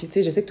 genre, puis tu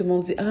sais, je sais que tout le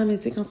monde dit, mais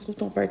tu sais, quand tu trouves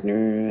ton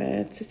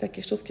partner, tu sais, c'est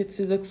quelque chose que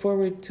tu look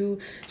forward to.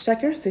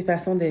 Chacun ses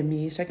façons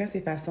d'aimer, chacun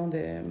ses façons de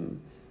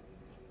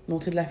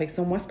montrer de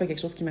l'affection. Moi, c'est pas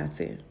quelque chose qui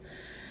m'attire.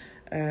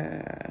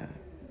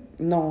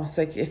 Non,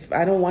 c'est like, if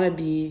I don't want to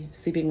be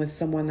sleeping with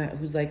someone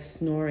who's like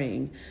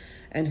snoring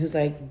and who's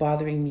like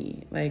bothering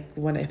me. Like,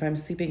 if I'm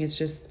sleeping, it's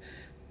just,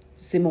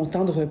 c'est mon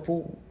temps de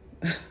repos.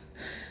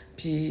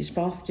 Puis je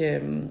pense que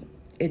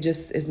it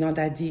just is not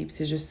that deep.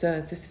 C'est juste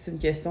ça. Tu sais, c'est une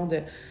question de,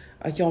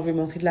 OK, on veut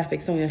montrer de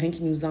l'affection. Il n'y a rien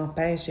qui nous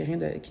empêche. Il n'y a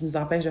rien qui nous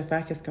empêche de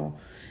faire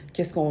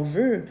qu'est-ce qu'on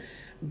veut.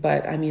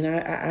 But, I mean,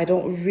 I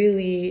don't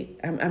really,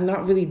 I'm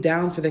not really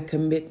down for the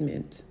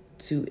commitment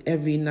to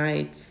every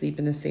night sleep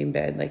in the same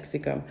bed. Like,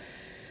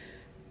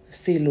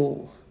 c'est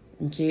lourd.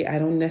 Okay? I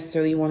don't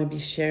necessarily want to be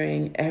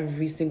sharing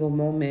every single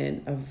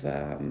moment of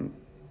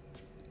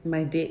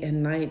my day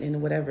and night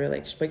and whatever.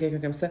 Like, je suis pas quelqu'un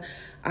comme ça.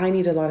 I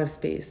need a lot of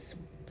space.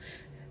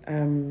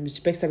 Je dis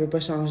pas que ça veut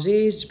pas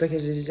changer. Je dis pas que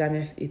j'ai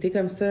jamais été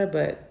comme ça,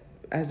 but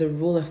as a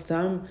rule of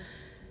thumb,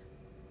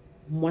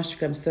 moi, je suis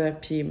comme ça.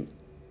 Puis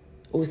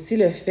aussi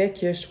le fait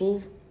que je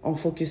trouve on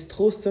focus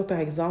trop sur, par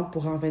exemple,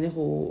 pour en venir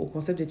au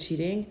concept de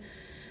cheating,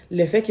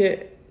 le fait que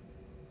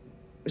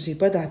j'ai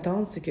pas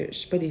d'attente, c'est que je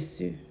suis pas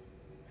déçue.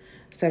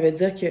 Ça veut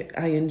dire que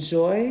I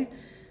enjoy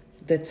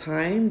the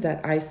time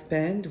that I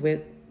spend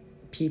with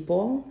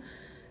people.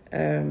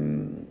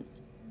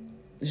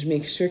 Je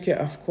make sure que,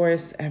 of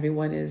course,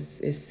 everyone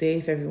is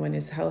safe, everyone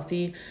is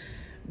healthy.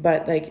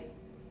 But, like,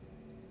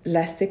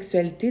 la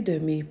sexualité de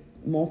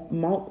mon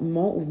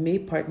ou mes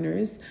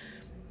partners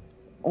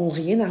ont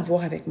rien à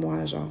voir avec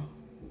moi, genre.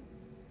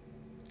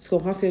 Tu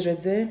comprends ce que je veux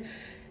dire?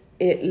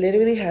 It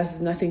literally has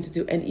nothing to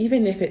do. And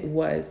even if it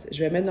was,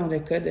 je vais mettre dans le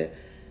cas de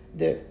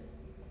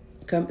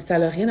comme ça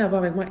n'a rien à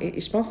voir avec moi.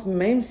 Et je pense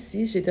même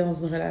si j'étais dans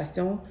une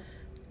relation,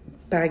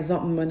 par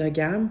exemple,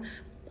 monogame,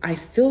 I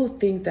still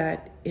think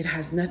that it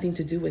has nothing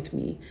to do with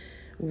me,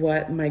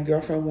 what my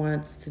girlfriend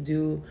wants to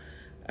do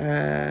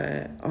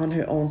on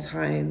her own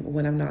time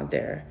when I'm not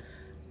there.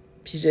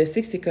 Puis je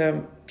sais que c'est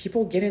comme,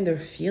 people get in their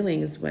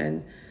feelings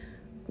when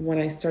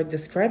I start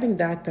describing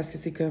that, parce que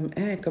c'est comme,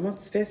 comment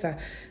tu fais ça?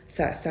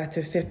 Ça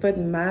te fait pas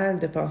de mal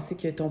de penser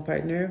que ton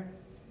partner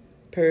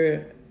peut,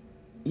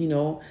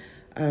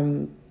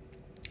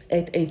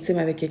 être intime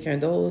avec quelqu'un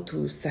d'autre,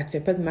 ou ça te fait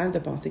pas de mal de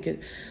penser que,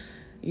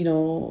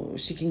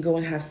 she can go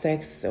and have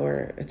sex,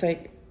 or it's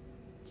like,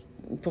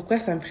 pourquoi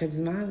ça me ferait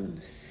du mal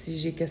si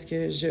j'ai qu'est-ce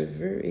que je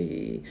veux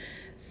et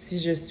si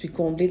je suis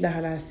comblée de la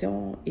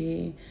relation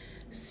et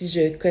si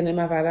je connais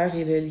ma valeur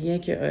et le lien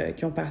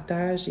qu'on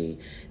partage, et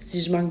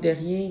si je manque de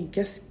rien,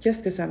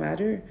 qu'est-ce que ça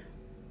matter?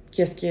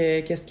 Qu'est-ce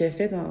qu'elle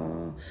fait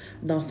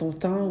dans son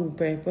temps, ou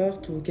peu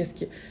importe, ou qu'est-ce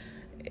que...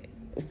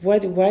 Why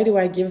do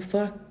I give a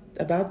fuck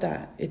about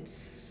that?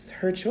 It's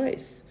her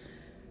choice.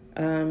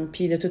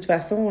 Puis de toute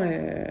façon,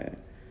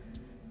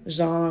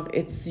 genre,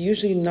 it's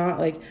usually not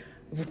like...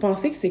 Vous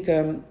pensez que c'est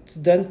comme, tu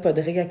donnes pas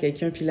de règles à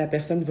quelqu'un, puis la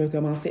personne va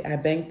commencer à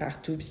bang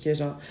partout, puis que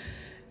genre...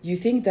 You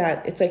think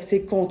that, it's like, c'est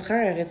le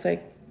contraire. It's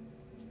like,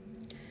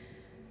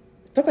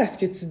 pas parce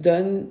que tu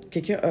donnes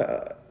quelqu'un...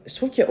 je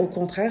trouve qu'au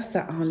contraire,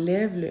 ça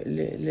enlève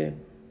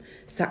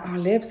ça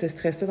enlève ce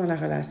stress-là dans la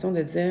relation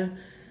de dire...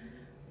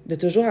 de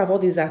toujours avoir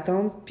des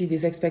attentes puis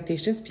des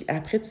expectations, puis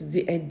après, tu te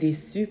dis être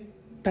déçu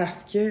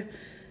parce que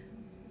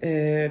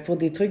pour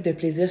des trucs de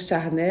plaisir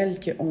charnel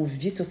qu'on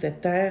vit sur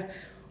cette terre,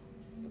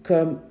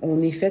 comme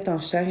on est fait en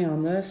chair et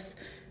en os,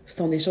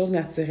 sont des choses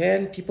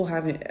naturelles. People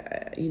have,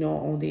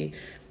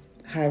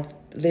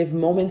 live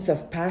moments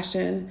of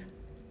passion.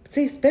 Tu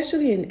sais,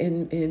 especially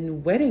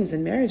in weddings and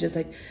marriages,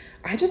 like,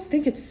 I just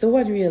think it's so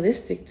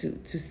unrealistic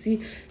to see,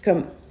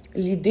 comme,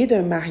 l'idée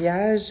d'un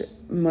mariage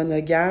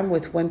monogame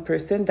with one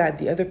person, that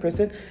the other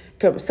person,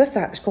 comme ça,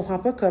 je comprends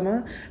pas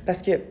comment,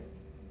 parce que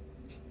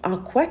en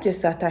quoi que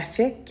ça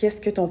t'affecte, qu'est-ce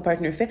que ton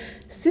partenaire fait.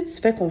 Si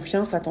tu fais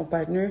confiance à ton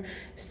partenaire,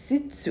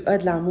 si tu as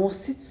de l'amour,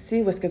 si tu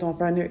sais où est-ce que ton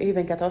partenaire est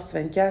 24 heures sur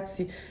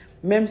 24,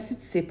 même si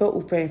tu sais pas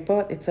ou peu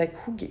importe, it's like,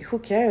 who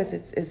cares?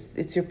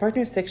 It's your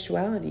partner's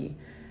sexuality.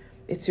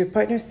 It's your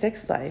partner's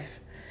sex life.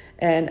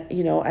 And,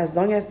 as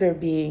long as they're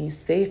being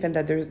safe and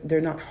that they're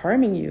not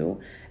harming you,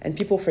 and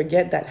people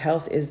forget that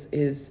health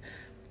is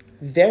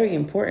very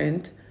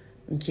important,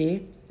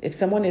 okay? If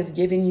someone is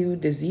giving you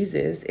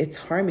diseases, it's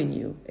harming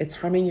you. It's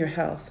harming your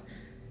health.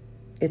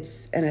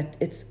 It's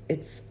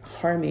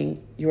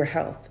harming your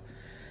health.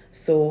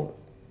 So,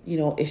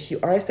 if you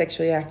are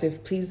sexually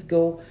active, please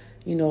go,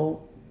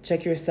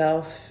 check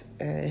yourself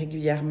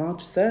régulièrement,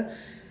 tout ça.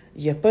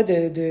 Il n'y a pas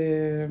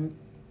de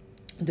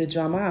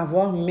drama à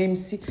avoir, même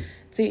si, tu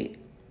sais,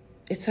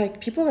 it's like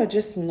people are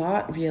just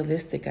not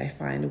realistic, I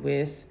find,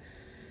 with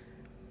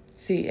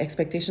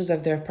expectations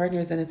of their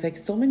partners, and it's like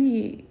so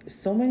many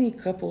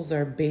couples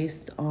are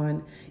based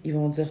on, ils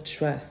vont dire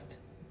trust,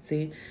 tu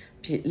sais.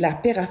 Puis la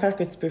pire affaire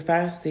que tu peux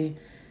faire, c'est,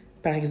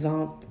 par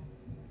exemple,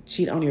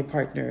 cheat on your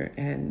partner,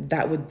 and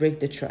that would break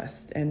the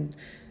trust. And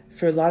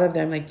for a lot of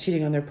them, like,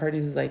 cheating on their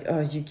partners is like,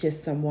 oh, you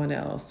kissed someone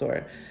else,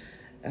 or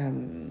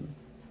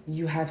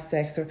you have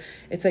sex, or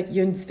it's like, il y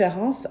a une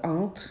différence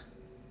entre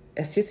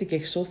est-ce que c'est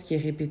quelque chose qui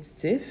est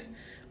répétitif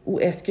ou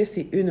est-ce que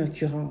c'est une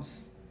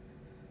occurrence.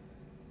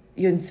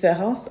 Il y a une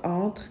différence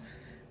entre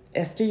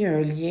est-ce qu'il y a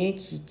un lien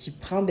qui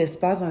prend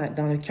d'espace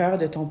dans le cœur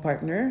de ton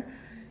partner,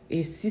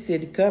 et si c'est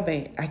le cas,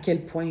 ben à quel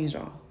point,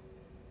 genre.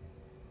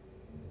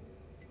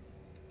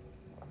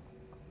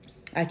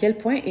 À quel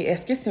point, et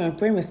est-ce que c'est un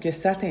point où est-ce que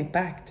ça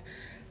t'impacte?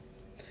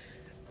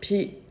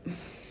 Puis,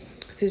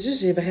 c'est juste,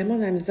 j'ai vraiment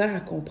de la misère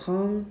à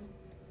comprendre.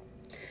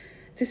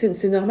 Tu sais,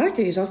 c'est normal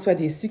que les gens soient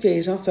déçus, que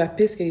les gens soient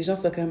pisses, que les gens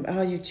soient comme «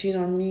 Oh, you cheat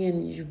on me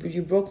and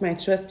you broke my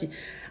trust ». Puis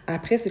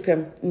après, c'est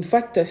comme, une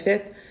fois que t'as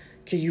fait,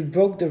 que you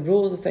broke the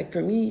rules, it's like,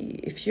 for me,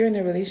 if you're in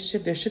a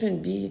relationship, there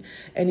shouldn't be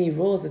any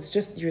rules. It's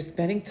just you're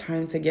spending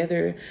time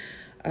together,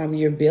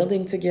 you're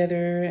building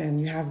together, and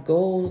you have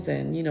goals,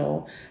 and,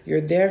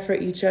 you're there for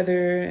each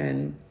other,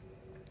 and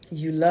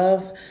you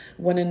love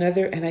one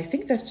another. And I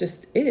think that's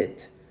just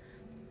it.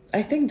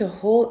 I think the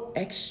whole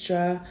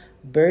extra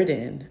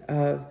burden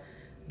of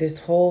this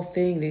whole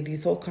thing,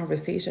 these whole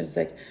conversations,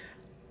 like,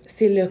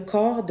 c'est le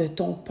corps de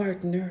ton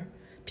partner.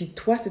 Puis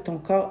toi, c'est ton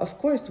corps. Of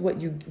course, what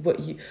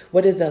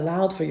is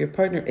allowed for your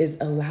partner is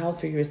allowed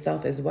for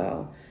yourself as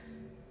well.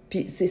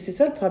 Puis c'est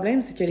ça le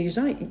problème, c'est que les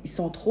gens, ils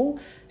sont trop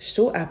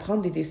chauds à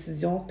prendre des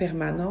décisions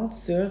permanentes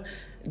sur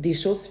des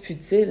choses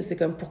futiles. C'est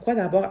comme, pourquoi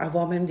d'abord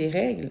avoir même des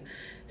règles?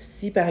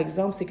 Si, par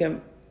exemple, c'est comme,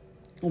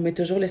 on met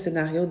toujours le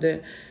scénario de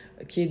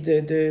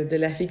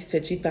la fille qui se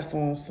fait cheat par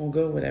son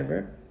gars,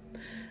 whatever.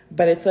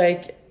 But it's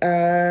like,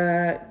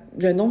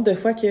 le nombre de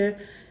fois qu'il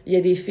y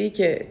a des filles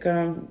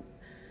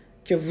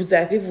que vous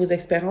avez vos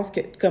expériences,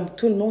 que comme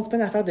tout le monde, c'est pas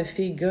une affaire de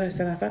filles-gars,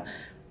 c'est une affaire...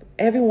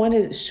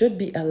 Everyone should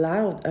be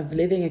allowed of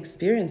living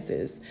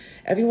experiences.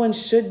 Everyone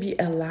should be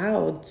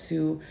allowed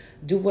to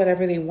do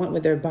whatever they want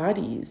with their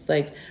bodies.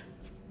 Like,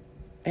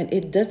 and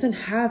it doesn't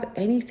have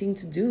anything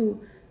to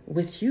do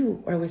with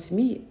you or with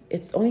me.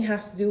 It only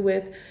has to do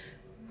with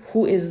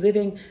who is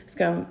living. C'est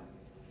comme,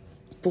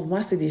 pour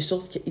moi, c'est des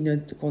choses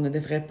qu'on ne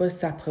devrait pas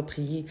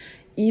s'approprier.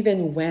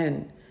 Even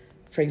when,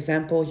 for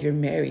example, you're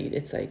married,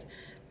 it's like,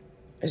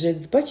 je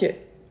dis pas qu'il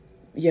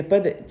y a pas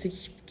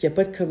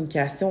de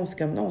communication. C'est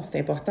comme, non, c'est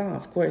important,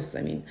 of course.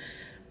 I mean,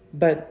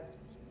 but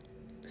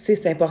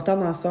c'est important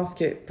dans le sens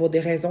que pour des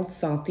raisons de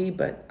santé,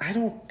 but I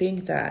don't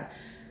think that,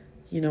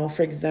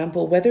 for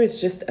example, whether it's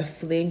just a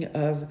fling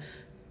of,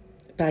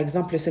 par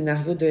exemple, le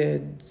scénario du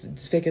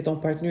fait que ton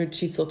partner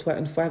cheat sur toi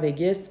une fois à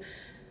Vegas,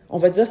 on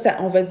va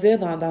dire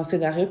dans le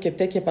scénario que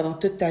peut-être que pendant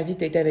toute ta vie,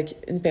 tu étais avec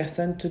une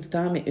personne tout le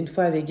temps, mais une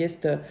fois à Vegas,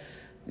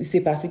 il s'est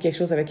passé quelque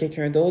chose avec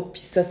quelqu'un d'autre,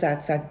 puis ça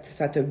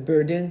te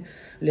burden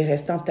le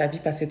restant de ta vie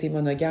parce que t'es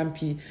monogame,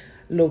 puis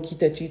low-key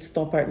te cheat sur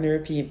ton partner,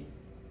 puis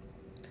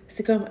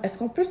c'est comme, est-ce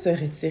qu'on peut se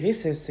retirer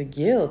ce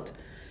guilt?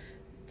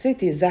 Tu sais,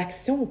 tes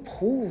actions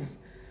prouvent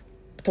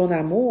ton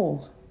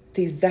amour.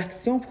 Tes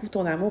actions prouvent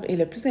ton amour. Et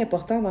le plus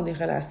important dans des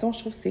relations, je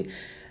trouve, c'est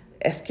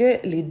est-ce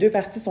que les deux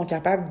parties sont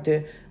capables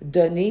de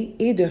donner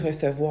et de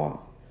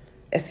recevoir?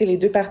 Est-ce que les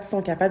deux parties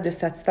sont capables de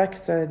satisfaire, que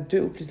ce soit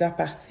deux ou plusieurs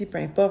parties, peu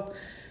importe.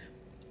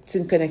 C'est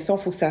une connexion,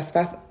 il faut que ça se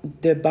fasse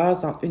de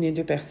base entre une et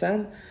deux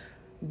personnes.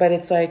 But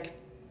it's like,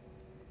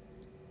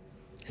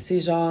 c'est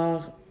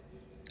genre,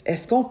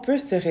 est-ce qu'on peut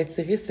se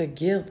retirer ce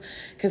guilt?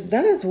 Because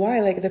that is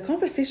why, like, the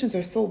conversations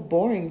are so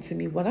boring to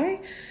me.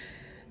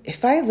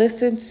 If I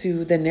listen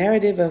to the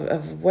narrative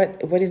of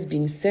what is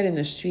being said in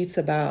the streets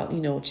about,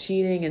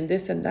 cheating and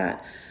this and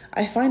that,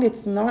 I find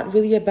it's not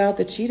really about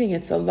the cheating.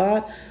 It's a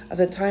lot of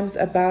the times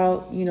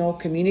about,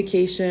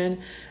 communication,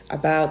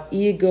 about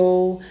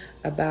ego,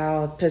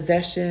 about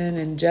possession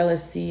and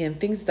jealousy and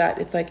things that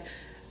it's like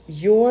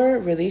your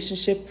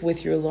relationship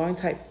with your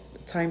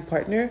time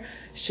partner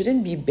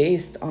shouldn't be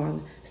based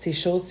on ces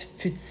choses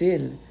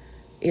futiles.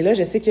 Et là,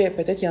 je sais que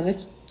peut-être qu'il y en a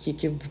qui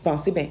vous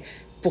pensez, ben,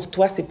 pour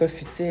toi, c'est pas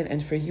futile,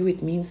 and for you,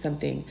 it means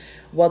something.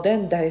 Well,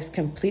 then that is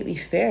completely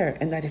fair,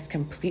 and that is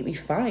completely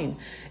fine.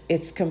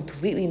 It's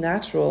completely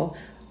natural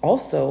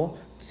also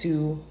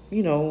to,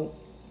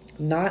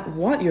 not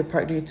want your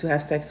partner to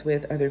have sex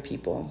with other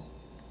people.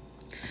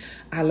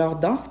 Alors,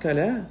 dans ce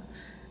cas-là,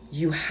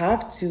 you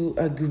have to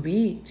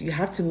agree, you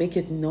have to make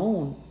it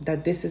known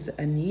that this is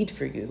a need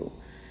for you.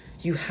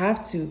 You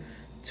have to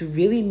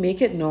really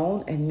make it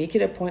known and make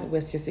it a point où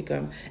est-ce que c'est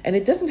comme... And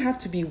it doesn't have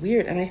to be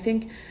weird. And I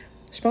think...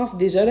 Je pense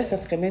déjà, là, ça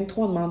serait même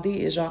trop demandé.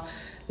 Et genre,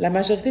 la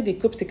majorité des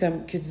couples, c'est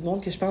comme que du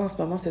monde que je parle en ce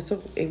moment, c'est sûr,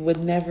 it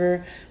would never...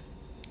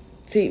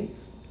 Tu sais,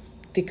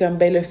 t'es comme,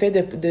 ben, le fait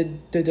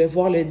de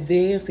devoir le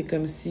dire, c'est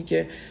comme si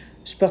que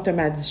je porte un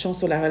malediction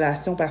sur la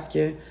relation parce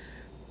que,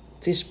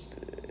 tu sais,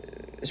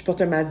 je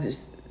porte un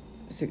malediction...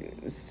 Tu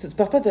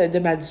portes pas de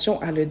malediction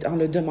en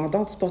le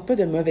demandant, tu portes pas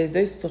de mauvais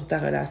œil sur ta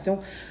relation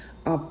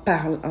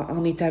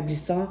en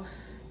établissant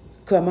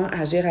comment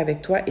agir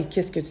avec toi et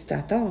qu'est-ce que tu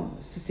t'attends.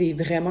 Si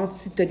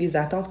tu as des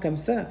attentes comme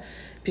ça.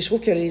 Puis je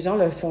trouve que les gens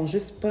le font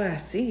juste pas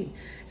assez.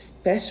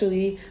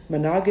 Especially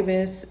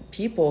monogamous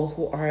people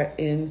who are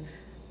in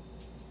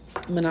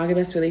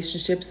monogamous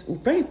relationships, ou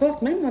peu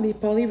importe, même dans les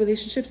poly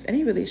relationships,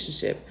 any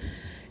relationship.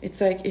 It's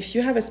like, if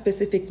you have a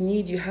specific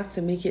need, you have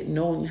to make it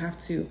known. You have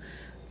to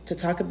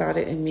talk about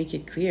it and make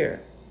it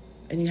clear.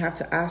 And you have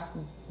to ask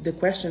the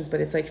questions. But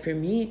it's like, for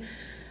me,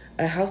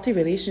 a healthy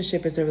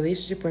relationship is a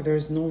relationship where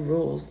there's no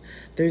rules.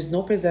 There's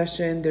no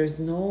possession. There's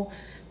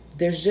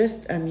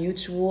just a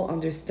mutual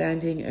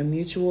understanding, a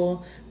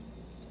mutual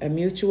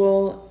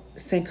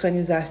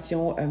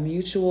synchronisation, a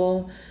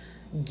mutual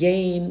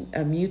gain,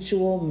 a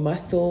mutual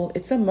muscle.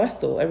 It's a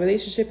muscle. A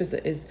relationship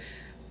is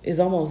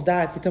almost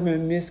that. C'est comme un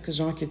muscle,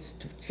 genre, que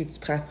tu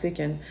pratiques.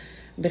 And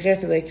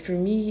bref, like, for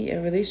me, a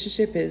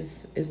relationship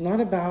is not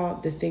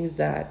about the things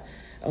that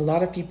a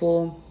lot of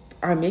people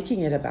are making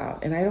it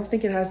about. And I don't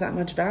think it has that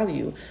much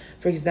value.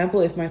 For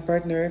example, if my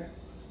partner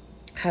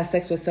has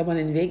sex with someone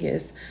in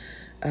Vegas,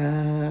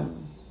 how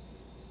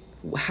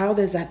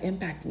does that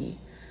impact me?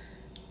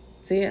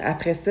 T'sais,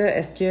 après ça,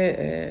 est-ce que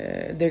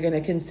they're going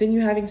to continue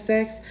having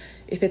sex?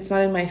 If it's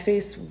not in my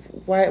face,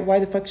 why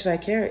the fuck should I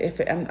care if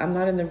I'm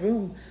not in the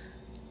room?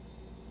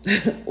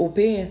 Au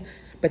pire,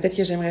 peut-être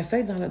que j'aimerais ça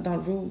être dans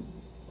le room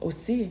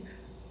aussi.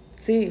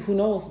 T'sais, who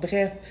knows?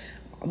 Bref,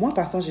 moi, en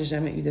passant, j'ai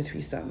jamais eu de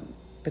threesome.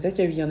 Peut-être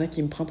qu'il y en a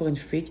qui me prend pour une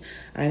freak.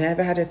 I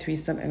never had a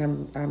threesome,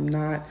 and I'm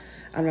not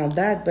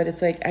that. But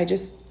it's like, I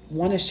just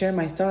want to share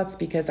my thoughts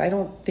because I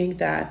don't think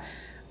that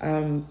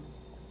un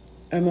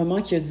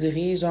moment qui a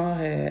duré genre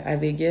à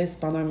Vegas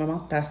pendant un moment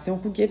de passion,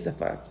 who gives a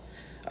fuck?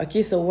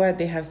 Okay, so what?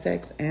 They have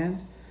sex,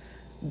 and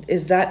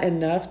is that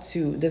enough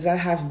does that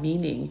have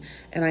meaning?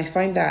 And I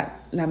find that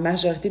la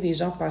majorité des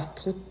gens passent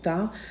trop de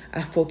temps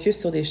à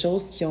focus sur des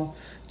choses qui ont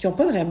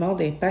pas vraiment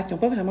d'impact, qui ont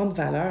pas vraiment de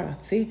valeur,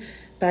 tu sais.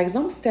 Par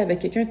exemple, si t'es avec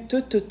quelqu'un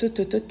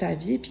toute ta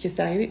vie, puis que c'est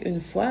arrivé une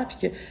fois,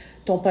 puis que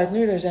ton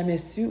partenaire l'a jamais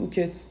su, ou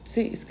que tu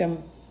sais, c'est comme,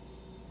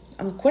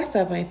 en quoi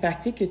ça va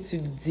impacter que tu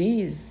le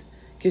dises,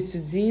 tu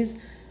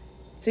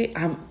sais,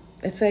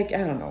 it's like, I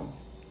don't know.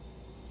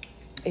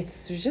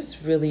 It's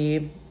just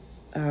really,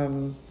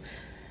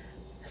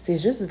 c'est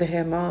juste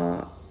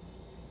vraiment,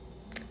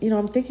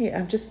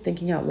 I'm just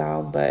thinking out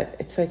loud, but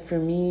it's like, for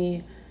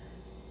me,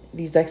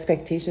 these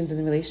expectations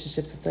in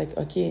relationships, it's like,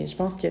 OK, je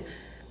pense que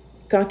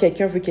quand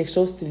quelqu'un veut quelque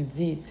chose, tu le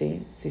dis, tu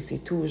sais,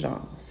 c'est tout,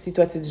 genre. Si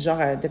toi, tu es du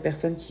genre de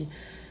personne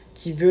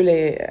qui veut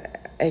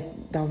être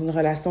dans une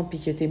relation puis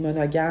que tu es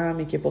monogame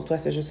et que pour toi,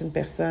 c'est juste une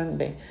personne,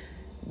 ben,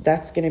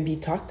 that's going to be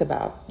talked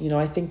about.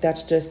 I think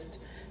that's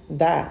just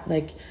that.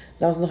 Like,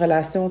 dans une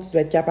relation, tu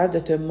dois être capable de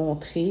te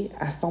montrer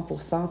à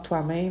 100%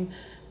 toi-même,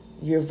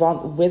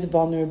 with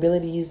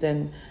vulnerabilities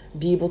and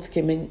be able to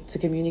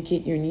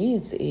communicate your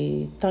needs.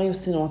 Et tant et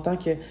aussi longtemps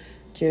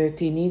que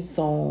tes needs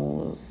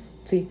sont,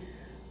 tu sais,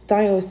 tant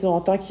et aussi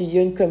longtemps qu'il y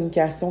a une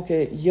communication,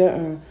 qu'il y a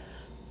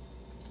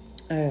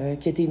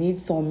que tes needs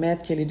sont met,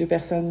 que les deux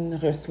personnes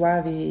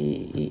reçoivent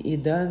et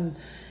donnent,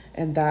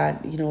 and that,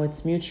 you know,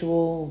 it's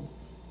mutual,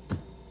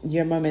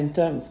 your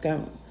momentum, c'est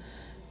comme,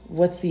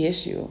 what's the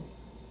issue?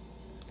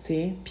 Tu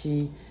sais,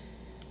 puis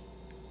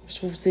je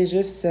trouve que c'est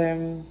juste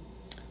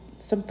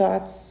some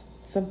thoughts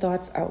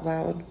out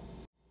loud.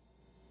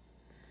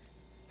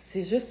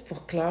 C'est juste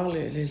pour clore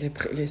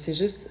c'est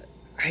juste,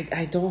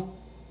 I don't,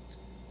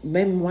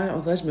 même moi, on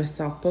dirait que je me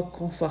sens pas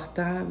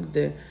confortable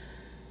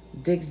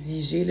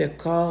d'exiger le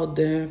corps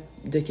de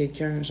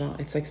quelqu'un, genre,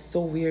 it's like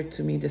so weird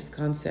to me, this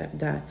concept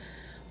that,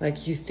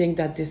 like, you think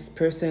that this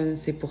person,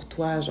 c'est pour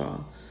toi,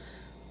 genre,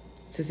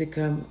 tu sais, c'est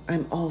comme,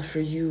 I'm all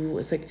for you,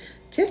 it's like,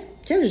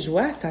 quelle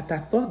joie ça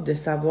t'apporte de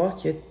savoir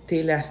que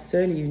t'es la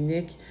seule et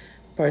unique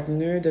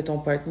partner de ton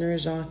partner,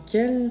 genre,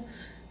 quelle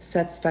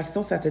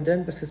satisfaction ça te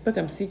donne, parce que c'est pas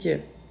comme si que,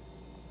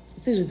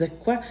 tu sais, je veux dire,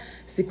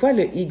 c'est quoi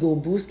le ego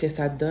boost que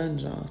ça donne,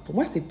 genre? Pour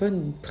moi, c'est pas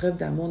une preuve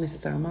d'amour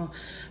nécessairement.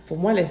 Pour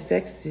moi, le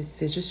sexe,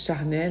 c'est juste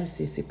charnel,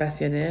 c'est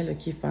passionnel,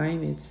 OK,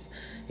 fine.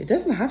 It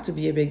doesn't have to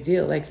be a big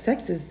deal. Like,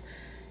 sex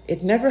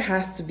it never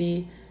has to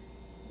be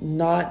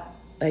not,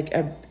 like,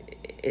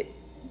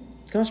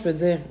 comment je peux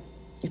dire?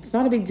 It's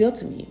not a big deal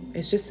to me.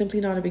 It's just simply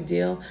not a big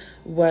deal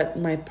what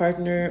my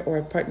partner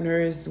or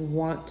partners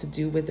want to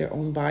do with their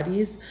own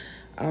bodies,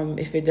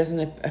 if it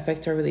doesn't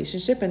affect our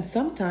relationship. And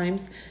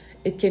sometimes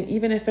it can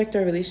even affect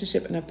our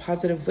relationship in a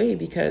positive way,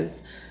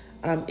 because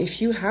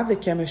if you have the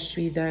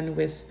chemistry then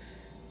with,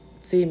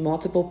 say,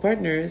 multiple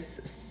partners,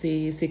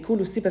 c'est cool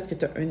aussi parce que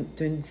t'as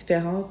une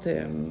différente,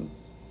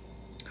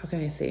 how can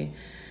I say,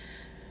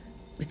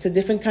 it's a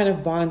different kind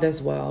of bond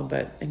as well.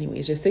 But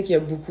anyway, je sais qu'il y a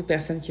beaucoup de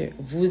personnes que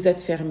vous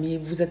êtes fermés,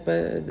 vous n'êtes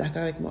pas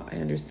d'accord avec moi. I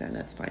understand,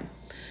 that's fine.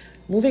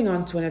 Moving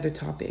on to another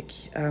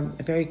topic,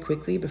 very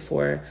quickly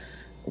before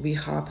we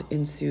hop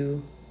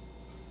into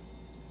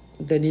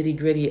the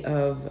nitty-gritty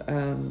of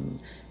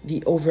the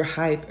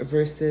overhype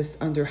versus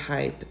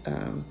underhype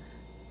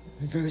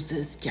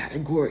versus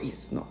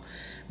categories. No.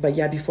 But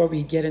yeah, before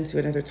we get into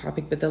another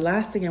topic, but the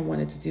last thing I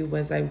wanted to do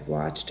was I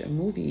watched a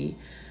movie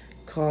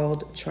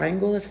called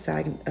Triangle of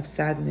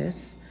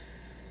Sadness.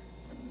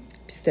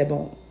 Puis c'était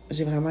bon.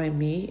 J'ai vraiment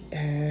aimé.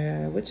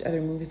 Which other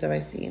movies have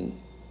I seen?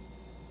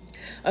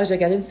 Ah, j'ai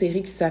regardé une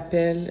série qui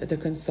s'appelle The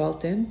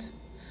Consultant.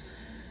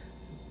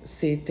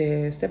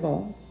 C'était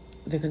bon.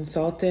 The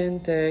Consultant,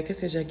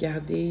 qu'est-ce que j'ai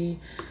regardé?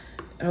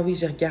 Ah oui,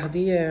 j'ai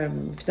regardé,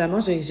 finalement,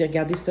 j'ai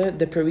regardé ça,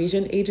 The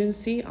Parisian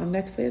Agency on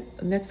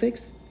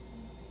Netflix.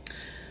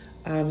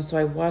 So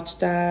I watched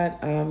that.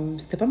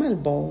 C'était pas mal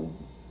bon.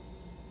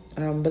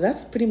 But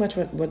that's pretty much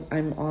what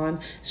I'm on.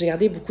 J'ai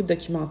regardé beaucoup de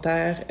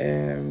documentaires.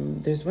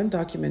 There's one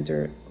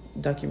documentary,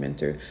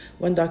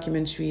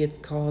 it's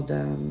called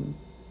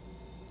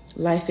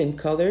Life in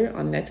Color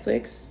on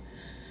Netflix.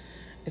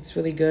 It's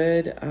really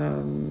good.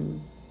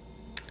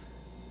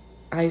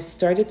 I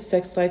started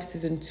Sex Life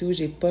Season 2.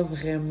 J'ai pas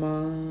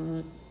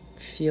vraiment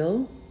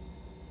feel.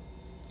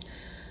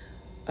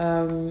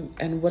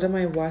 And what am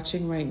I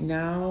watching right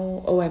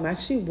now? Oh, I'm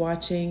actually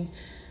watching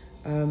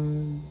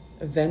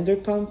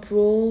Vanderpump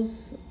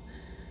Rules.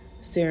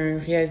 C'est un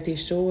reality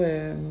show.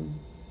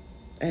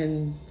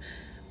 And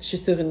je suis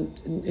sur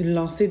une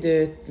lancée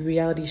de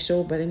reality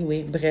show. But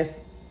anyway, bref.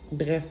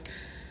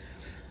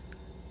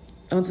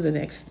 On to the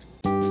next.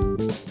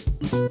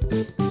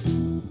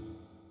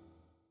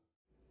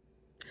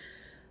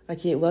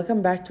 Okay,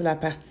 welcome back to la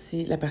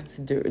partie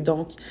 2.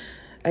 Donc,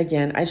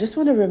 again, I just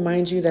want to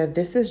remind you that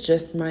this is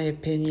just my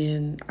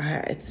opinion.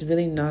 It's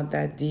really not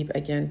that deep.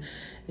 Again,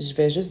 je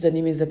vais juste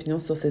donner mes opinions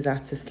sur ces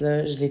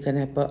artistes-là. Je les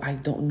connais pas. I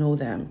don't know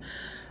them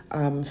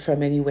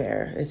from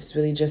anywhere. It's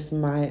really just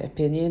my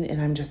opinion,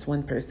 and I'm just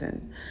one person.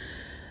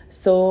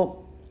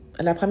 So,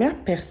 la première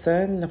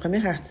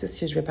artiste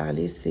que je vais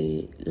parler,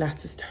 c'est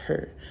l'artiste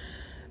Her.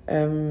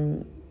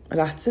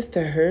 L'artiste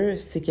Her,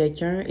 c'est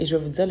quelqu'un, et je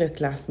vais vous dire le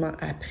classement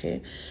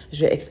après.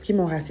 Je vais expliquer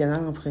mon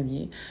rationnel en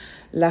premier.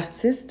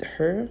 L'artiste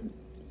Her,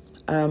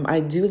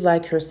 I do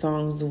like her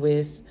songs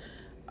with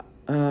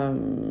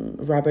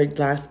Robert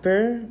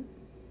Glasper.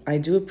 I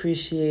do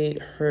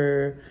appreciate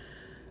her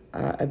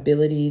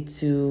ability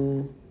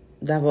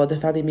de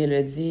faire des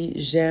mélodies.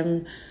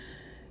 J'aime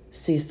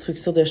ses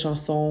structures de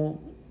chansons.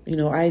 You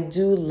know, I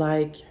do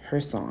like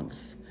her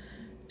songs.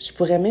 Je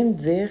pourrais même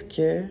dire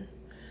que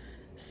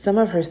some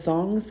of her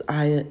songs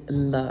I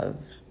love.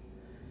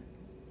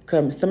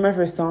 Comme some of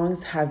her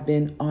songs have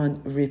been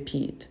on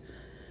repeat.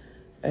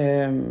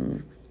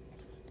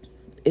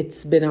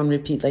 It's been on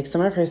repeat. Like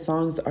some of her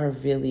songs are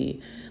really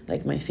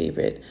like my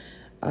favorite.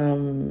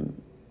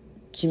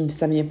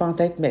 Ça me vient pas en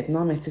tête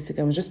maintenant, mais c'est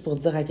comme juste pour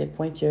dire à quel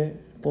point que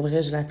pour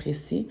vrai je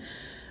l'apprécie.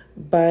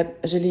 But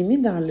je l'ai mis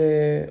dans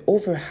le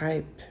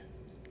overhype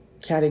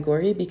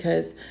category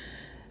because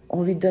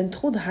on lui donne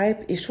trop de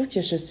hype et je trouve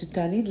que je suis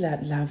tannée de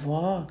la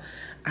voir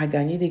à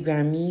gagner des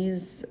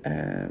Grammys.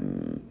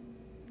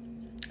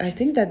 I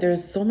think that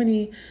there's so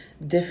many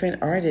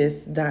different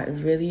artists that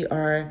really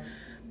are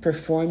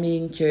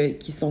performing,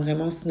 qui sont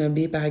vraiment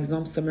snobés. Par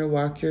exemple, Summer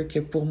Walker, que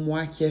pour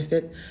moi, qui a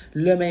fait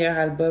le meilleur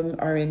album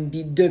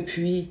R&B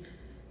depuis,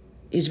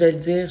 et je vais le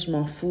dire, je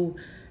m'en fous,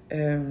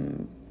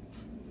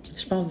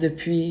 je pense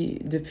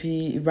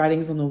depuis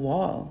Writings on the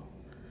Wall.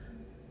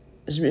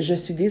 Je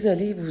suis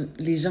désolée,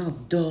 les gens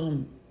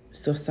dorment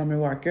sur Summer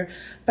Walker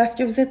parce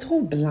que vous êtes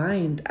trop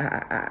blind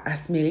à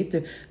se mêler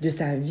de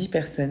sa vie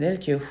personnelle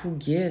que who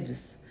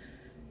gives.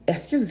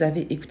 Est-ce que vous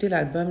avez écouté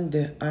l'album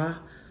de A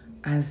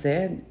à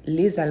Z,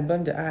 les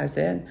albums de A à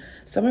Z?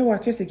 Summer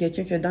Walker, c'est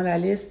quelqu'un que dans la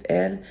liste,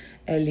 elle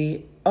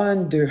est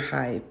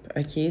underhype,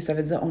 OK? Ça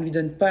veut dire on lui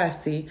donne pas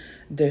assez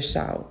de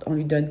shout, on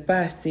lui donne pas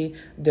assez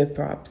de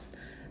props.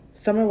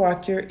 Summer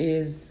Walker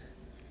is,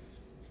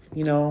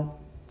 you know,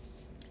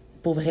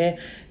 pour vrai.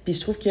 Puis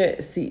je trouve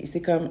que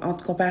c'est comme,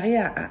 entre comparé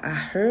à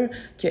Her,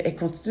 qu'elle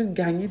continue de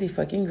gagner des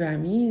fucking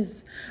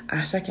Grammys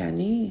à chaque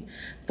année.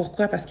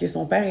 Pourquoi? Parce que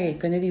son père, il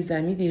connaît des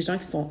amis, des gens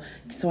qui sont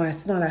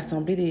assis dans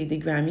l'assemblée des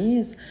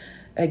Grammys.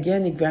 Again,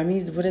 les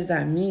Grammys, what does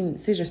that mean? Tu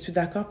sais, je suis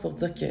d'accord pour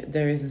dire que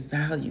there is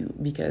value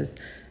because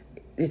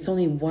it's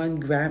only one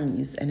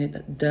Grammys and it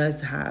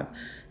does have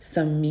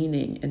some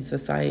meaning in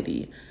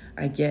society,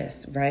 I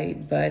guess, right?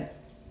 But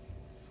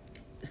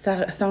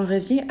ça en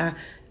revient à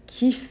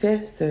qui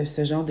fait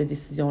ce genre de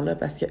décision-là?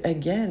 Parce que,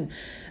 again,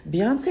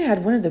 Beyoncé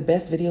had one of the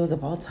best videos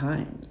of all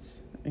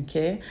times,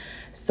 okay?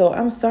 So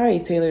I'm sorry,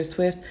 Taylor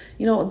Swift.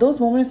 You know, those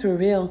moments were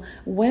real.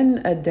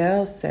 When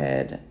Adele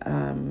said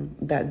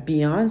that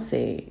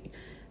Beyoncé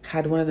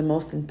had one of the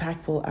most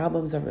impactful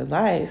albums of her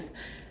life,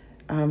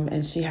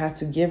 and she had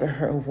to give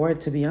her award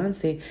to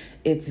Beyoncé,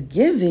 it's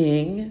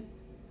giving.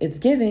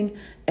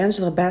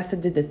 Angela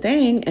Bassett did the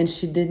thing, and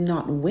she did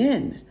not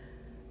win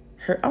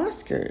her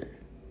Oscar.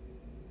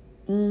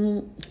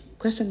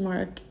 Question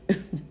mark.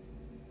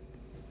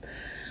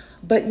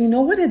 But you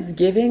know what it's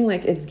giving?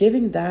 Like, it's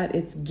giving that.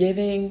 It's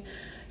giving,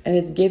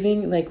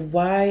 like,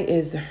 why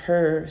is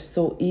her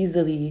so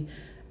easily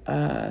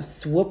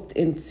swooped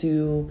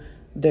into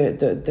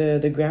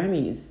the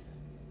Grammys?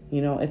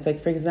 You know, it's like,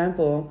 for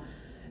example,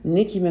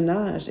 Nicki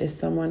Minaj is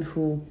someone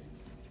who...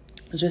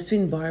 Je suis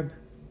une barbe.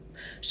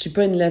 Je suis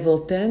pas une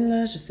level 10,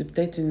 là. Je suis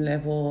peut-être une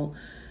level...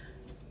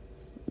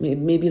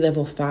 Maybe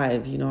level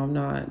 5, you know, I'm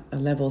not a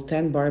level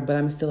 10 barb, but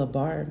I'm still a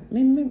barb.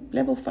 Maybe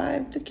level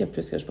 5, peut-être qu'il y a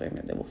plus que je pourrais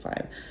mettre level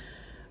 5.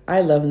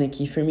 I love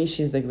Nicki. For me,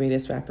 she's the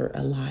greatest rapper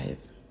alive.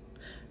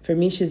 For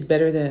me, she's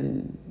better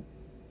than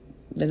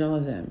all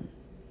of them.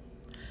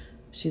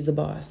 She's the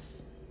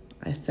boss.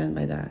 I stand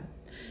by that.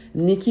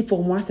 Nicki,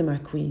 pour moi, c'est ma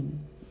queen.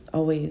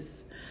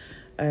 Always.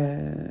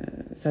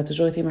 Ça a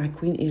toujours été ma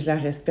queen et je la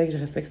respecte. Je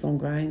respecte son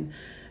grind.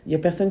 Il n'y a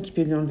personne qui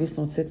peut lui enlever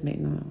son titre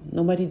maintenant.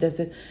 Nobody does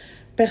it.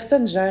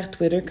 Personne gère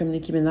Twitter comme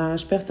Nicki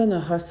Minaj. Personne ne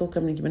hustle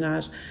comme Nicki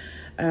Minaj.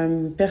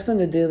 Personne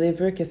ne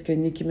deliver qu'est-ce que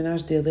Nicki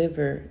Minaj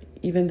deliver,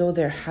 even though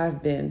there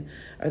have been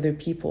other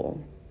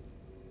people.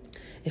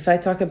 If I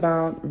talk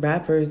about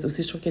rappers,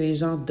 aussi, je trouve que les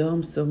gens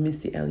dorment sur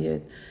Missy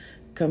Elliott.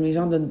 Comme les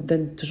gens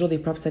donnent toujours des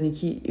props à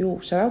Nicki. Yo,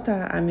 shout out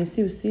à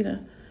Missy aussi, là.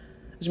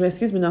 Je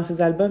m'excuse, mais dans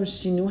ses albums,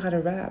 she knew how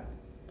to rap.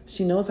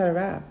 She knows how to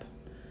rap.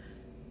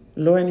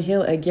 Lauryn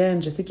Hill,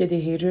 again, je sais qu'il y a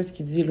des haters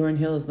qui disent Lauryn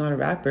Hill is not a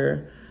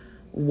rapper.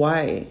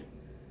 Why?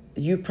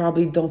 You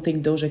probably don't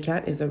think Doja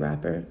Cat is a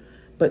rapper,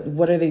 but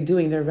what are they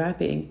doing? They're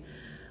rapping.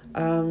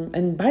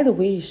 And by the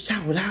way,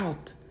 shout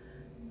out.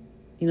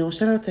 You know,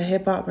 shout out to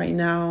hip hop right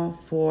now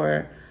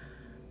for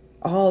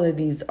all of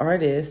these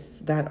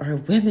artists that are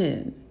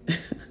women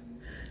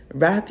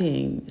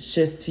rapping.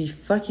 Je suis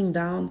fucking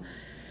down.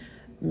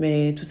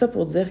 Mais tout ça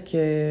pour dire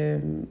que,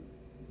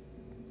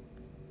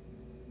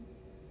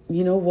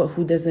 you know what?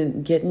 Who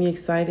doesn't get me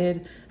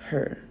excited?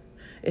 Her.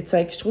 It's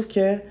like, je trouve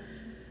que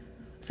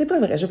c'est pas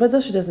vrai. Je veux pas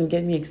dire she doesn't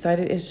get me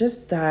excited. It's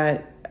just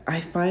that I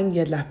find il y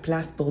a de la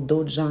place pour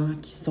d'autres gens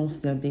qui sont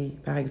snobés.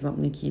 Par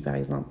exemple, Nicki, par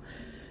exemple,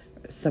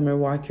 Summer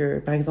Walker.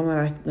 Par exemple,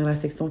 dans la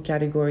section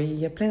category, il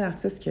y a plein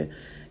d'artistes que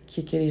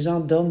les gens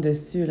dorment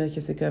dessus, là,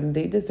 que c'est comme,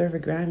 they deserve a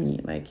Grammy.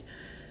 Like,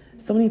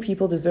 so many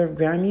people deserve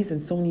Grammys and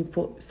so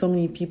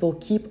many people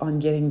keep on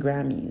getting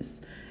Grammys.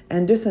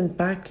 Anderson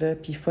 .Paak, là,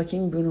 puis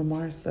fucking Bruno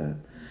Mars, là,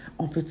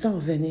 on peut-tu en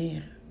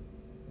revenir?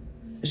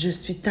 Je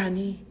suis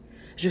tannée.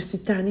 Je suis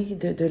tannée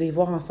de les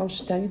voir ensemble. Je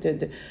suis tannée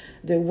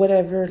de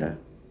whatever, là.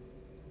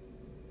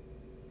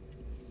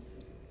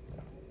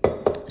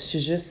 Je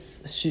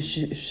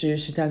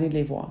suis tannée de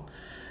les voir.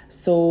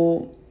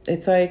 So,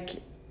 it's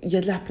like, il y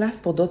a de la place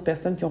pour d'autres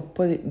personnes qui n'ont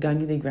pas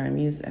gagné des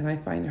Grammys. And I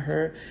find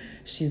her,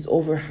 she's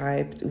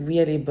overhyped. Oui,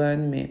 elle est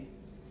bonne, mais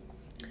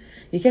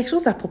il y a quelque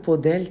chose à propos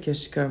d'elle que je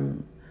suis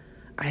comme,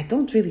 I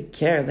don't really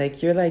care.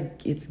 Like, you're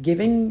like, it's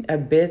giving a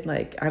bit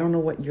like, I don't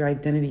know what your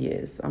identity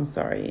is. I'm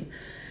sorry.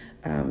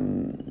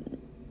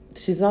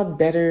 She's not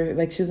better,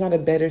 like, she's not a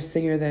better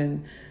singer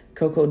than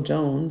Coco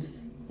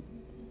Jones.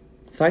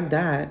 Fuck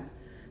that.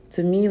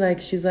 To me, like,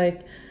 she's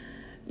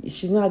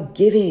not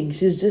giving.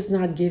 She's just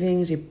not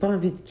giving. J'ai pas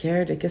envie de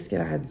care de qu'est-ce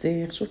qu'elle a à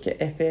dire. Je trouve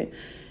qu'elle fait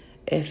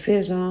Elle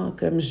fait genre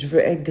comme je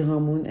veux être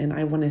grand moon and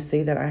I want to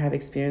say that I have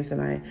experience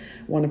and I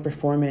want to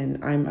perform and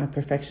I'm a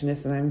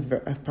perfectionist and I'm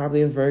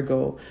probably a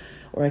Virgo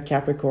or a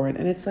Capricorn.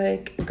 And it's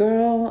like,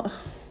 girl,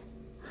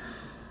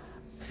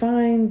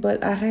 fine,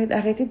 but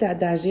arrêtez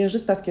d'agir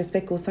juste parce que c'est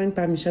fait co-sign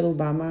par Michelle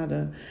Obama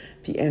là,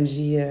 puis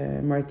Angie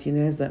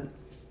Martinez.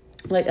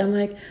 Like, I'm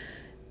like,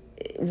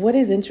 what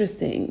is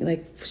interesting?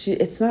 Like,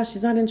 she's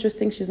not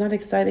interesting, she's not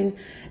exciting.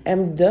 Elle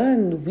me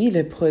donne, oui,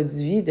 le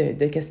produit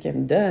de qu'est-ce qu'elle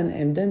me donne.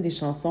 Elle me donne des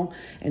chansons,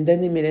 elle me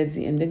donne des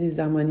mélodies, elle me donne des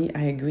harmonies,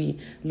 I agree.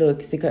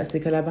 Look, ses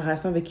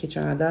collaborations avec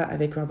K-Canada,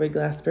 avec Robert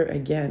Glasper,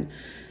 again.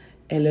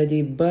 Elle a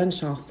des bonnes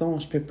chansons,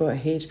 je peux pas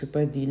hate, je peux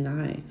pas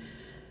deny.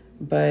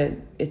 But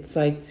it's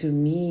like, to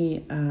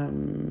me,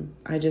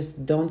 I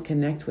just don't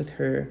connect with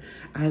her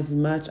as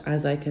much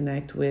as I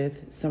connect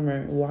with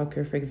Summer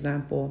Walker, for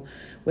example.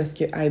 Où est-ce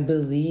que I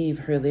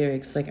believe her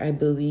lyrics, like I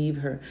believe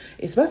her.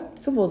 Et c'est pas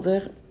pour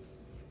dire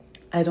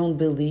I don't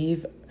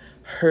believe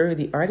her,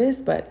 the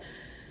artist, but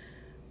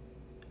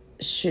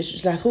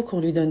je la trouve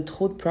qu'on lui donne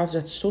trop de props.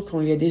 Je trouve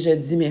qu'on lui a déjà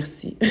dit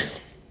merci.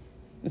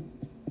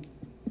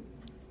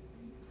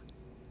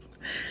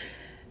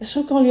 Je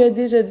trouve qu'on lui a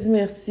déjà dit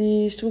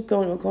merci. Je trouve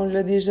qu'on lui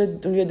a déjà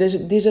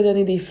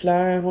donné des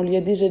fleurs. On lui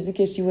a déjà dit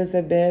que she was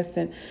the best.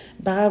 And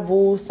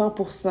bravo,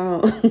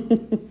 100%.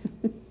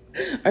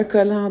 Un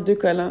collant, 2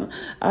 collants.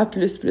 Ah,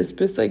 plus.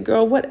 Like,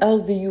 girl, what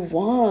else do you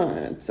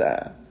want?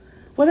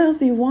 What else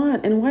do you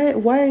want? And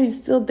why are you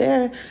still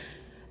there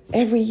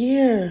every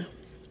year?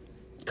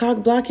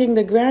 Cock blocking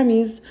the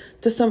Grammys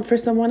for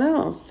someone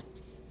else.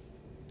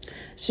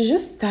 Je suis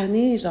juste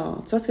tannée,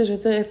 genre. Tu vois ce que je veux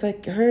dire? It's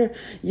like her,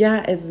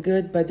 yeah, it's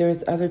good, but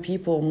there's other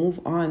people. Move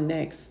on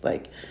next.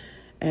 Like,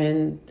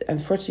 and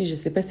unfortunately, je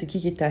sais pas c'est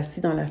qui est assis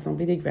dans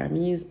l'Assemblée des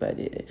Grammys, but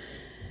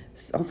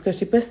en tout cas, je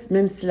sais pas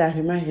même si la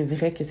rumeur est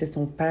vraie que c'est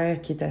son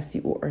père qui est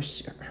assis, or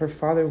her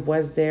father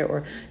was there,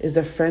 or is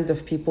a friend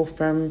of people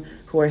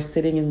who are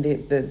sitting in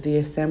the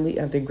assembly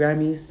of the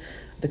Grammys,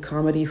 the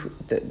comedy,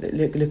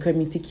 le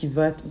comité qui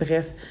vote.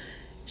 Bref.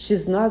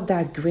 She's not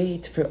that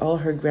great for all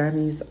her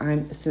Grammys.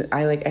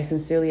 I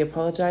sincerely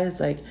apologize.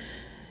 Like,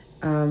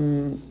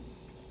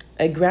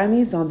 a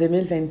Grammys en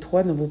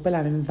 2023 ne vaut pas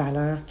la même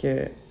valeur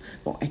que...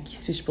 Bon, à qui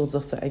suis-je pour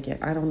dire ça? Again,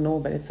 I don't know,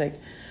 but it's like,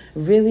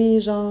 really,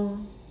 genre...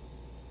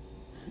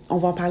 On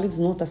va en parler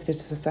d'une autre parce que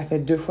ça fait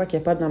 2 fois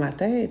qu'elle pop dans ma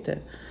tête.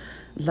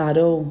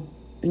 Lotto.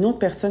 Une autre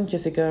personne que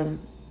c'est comme...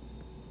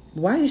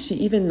 Why is she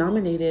even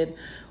nominated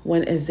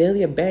when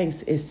Azealia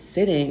Banks is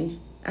sitting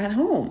at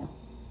home?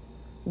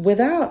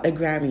 Without a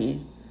Grammy.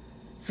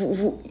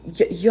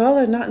 Y'all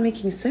are not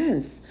making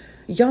sense.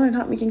 Y'all are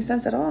not making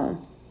sense at all.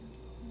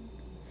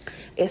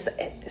 Et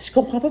je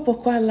comprends pas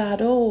pourquoi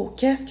Lotto,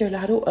 qu'est-ce que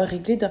Lotto a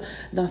réglé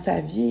dans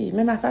sa vie.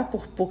 Même affaire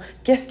pour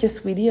qu'est-ce que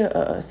Sweetie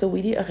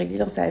a réglé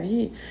dans sa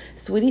vie.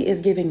 Sweetie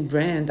is giving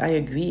brand, I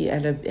agree.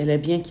 Elle a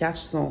bien catch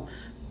son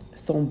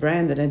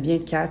brand. Elle a bien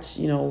catch,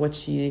 what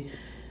she,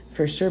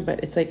 for sure.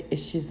 But it's like,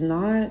 she's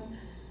not,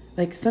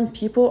 like, some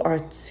people are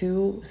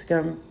too, c'est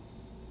comme,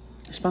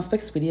 je pense pas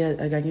que Sweetie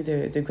a gagné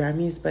de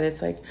Grammys, but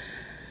it's like,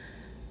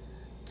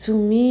 to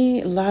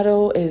me,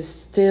 Lotto is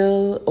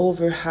still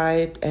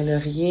overhyped. Elle a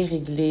rien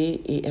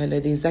réglé et elle a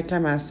des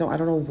acclamations. I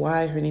don't know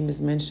why her name is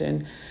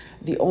mentioned.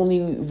 The only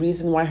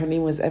reason why her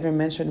name was ever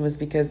mentioned was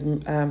because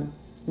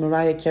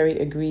Mariah Carey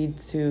agreed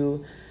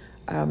to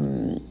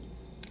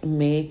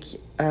make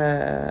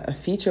a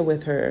feature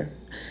with her.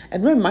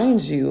 And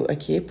remind you,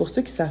 okay, pour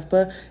ceux qui savent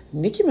pas,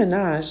 Nicki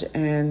Minaj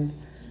and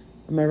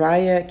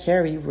Mariah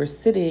Carey were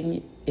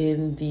sitting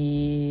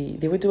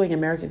they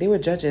were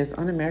judges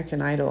on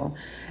American Idol.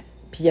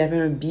 Puis il y avait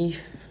un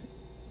beef.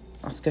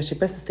 En tout cas, je sais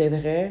pas si c'était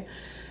vrai,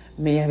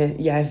 mais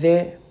il y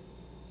avait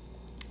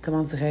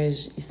comment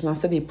dirais-je, il se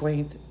lançait des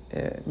pointes,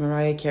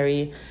 Mariah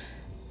Carey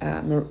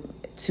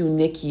to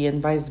Nicki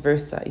and vice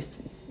versa. Ils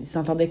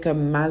s'entendaient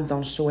comme mal dans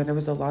le show, and there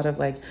was a lot of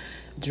like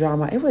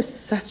drama. It was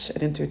such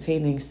an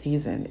entertaining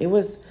season. It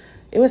was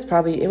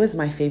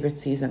my favorite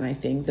season, I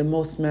think, the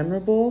most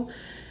memorable.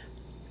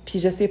 Puis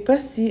je sais pas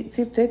si, tu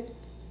sais, peut-être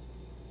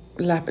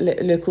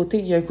le côté,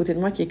 il y a un côté de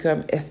moi qui est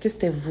comme, est-ce que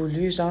c'était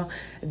voulu, genre,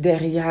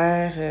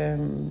 derrière...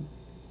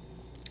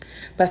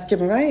 parce que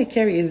Mariah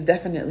Carey is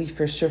definitely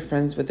for sure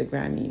friends with the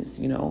Grammys,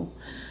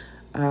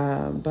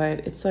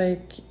 but it's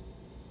like,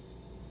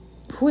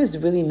 who is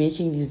really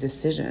making these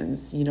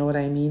decisions? You know what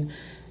I mean?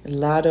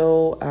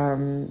 Lotto,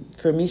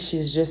 for me,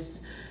 she's just...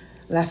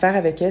 L'affaire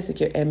avec elle, c'est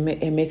qu'elle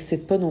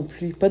m'excite pas non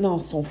plus, pas dans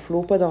son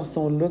flow, pas dans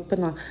son look, pas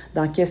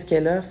dans qu'est-ce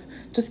qu'elle offre.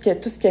 Tout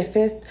ce qu'elle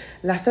fait,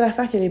 la seule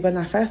affaire qu'elle est bonne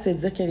à faire, c'est de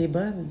dire qu'elle est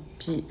bonne.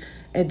 Puis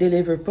elle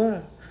deliver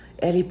pas.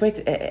 Elle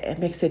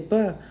m'excite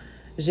pas.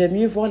 J'aime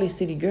mieux voir les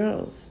City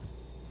Girls.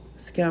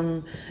 C'est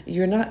comme,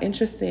 you're not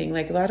interesting.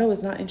 Like, Lotto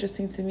is not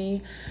interesting to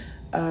me.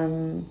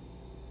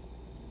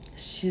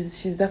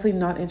 She's definitely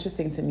not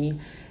interesting to me.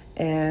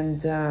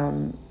 And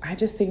I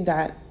just think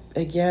that,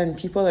 again,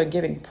 people are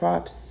giving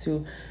props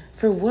to...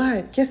 For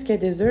what? Qu'est-ce qu'elle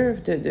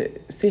deserve?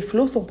 Ses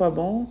flows sont pas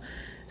bons.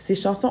 Ses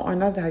chansons are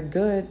not that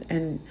good.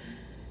 And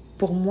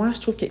pour moi,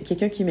 je trouve que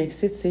quelqu'un qui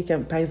m'excite, c'est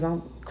comme, par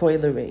exemple, Coi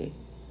Leray.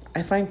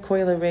 I find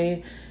Coi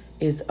Leray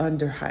is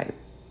underhyped.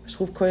 Je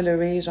trouve Coi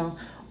Leray, genre,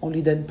 on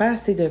lui donne pas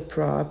assez de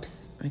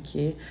props, OK?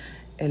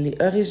 Elle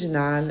est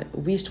originale.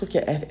 Oui, je trouve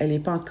qu'elle elle est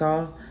pas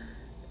encore...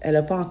 Elle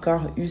a pas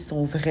encore eu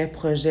son vrai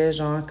projet,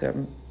 genre,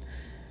 comme...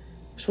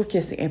 Je trouve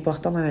que c'est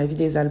important dans la vie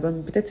des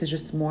albums. Peut-être c'est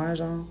juste moi,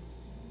 genre.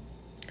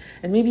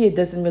 And maybe it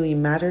doesn't really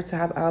matter to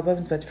have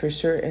albums, but for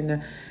sure, in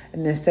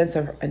the sense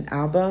of an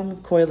album,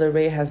 Coi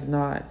Leray has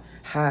not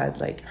had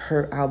like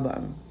her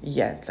album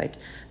yet. Like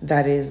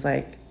that is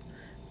like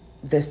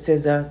the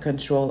SZA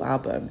Control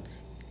album,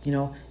 you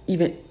know.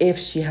 Even if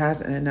she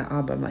has an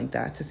album like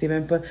that,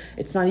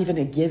 it's not even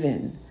a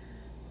given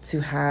to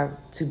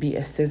be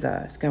a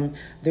SZA. It's comme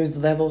there's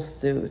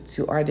levels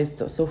to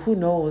artists. So who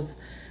knows?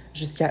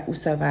 Jusqu'à où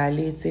ça va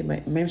aller, tu sais.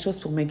 Même chose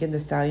pour Megan Thee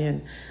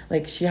Stallion.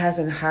 Like, she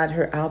hasn't had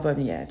her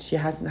album yet. She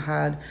hasn't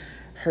had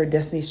her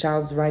Destiny's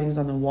Child's Writings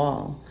on the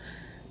Wall.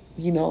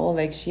 You know,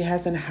 like, she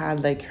hasn't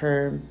had, like,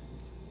 her...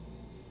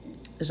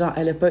 Genre,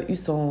 elle a pas eu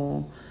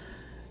son...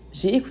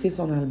 J'ai écouté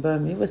son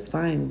album. It was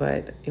fine,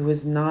 but it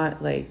was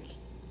not, like...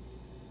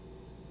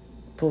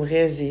 Pour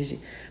vrai,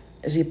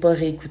 j'ai pas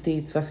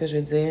réécouté, tu vois ce que je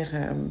veux dire?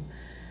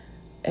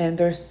 And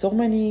there's so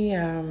many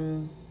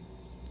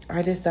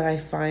artists that I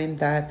find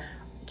that...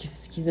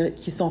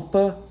 qui sont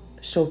pas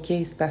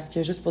showcased parce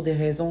que juste pour des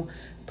raisons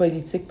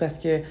politiques, parce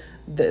que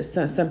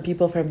some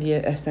people from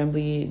the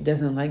assembly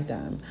doesn't like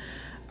them.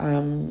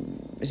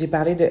 J'ai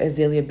parlé de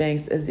Azealia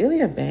Banks.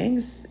 Azealia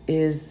Banks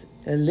is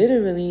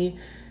literally,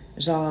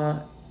 genre,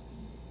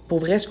 pour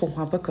vrai, je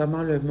comprends pas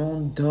comment le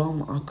monde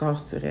dorme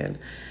encore sur elle.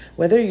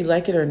 Whether you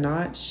like it or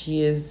not,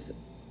 she is...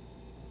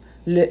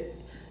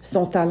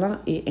 son talent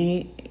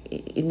n'est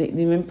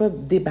même pas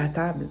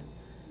débattable.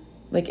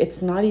 Like,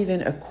 it's not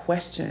even a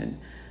question.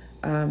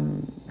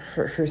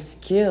 Her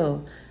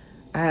skill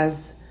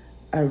as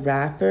a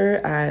rapper,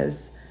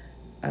 as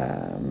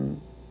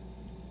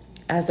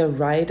a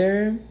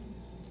writer,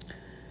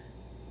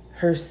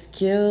 her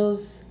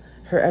skills,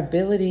 her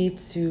ability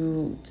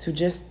to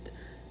just...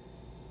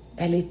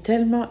 Elle est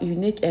tellement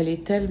unique,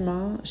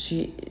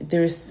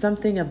 there is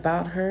something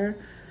about her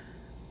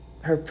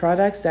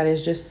products that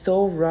is just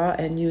so raw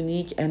and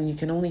unique, and you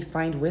can only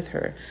find with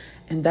her.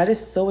 And that is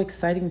so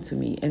exciting to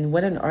me. And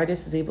when an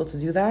artist is able to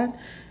do that,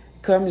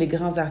 comme les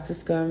grands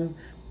artistes comme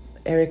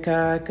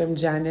Erika, comme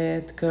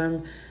Janet,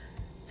 comme... Tu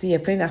sais, il y a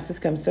plein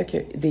d'artistes comme ça que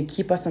they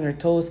keep us on our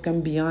toes,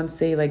 comme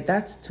Beyoncé. Like,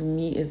 that, to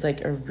me, is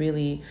like a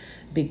really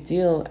big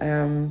deal.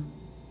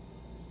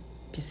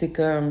 Puis c'est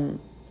comme...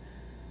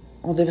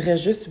 On devrait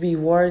juste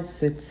reward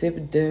ce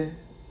type de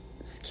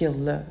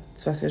skill-là.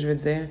 Tu vois ce que je veux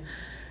dire?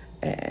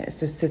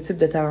 Ce type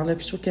de talent-là.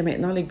 Puis je trouve que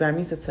maintenant, les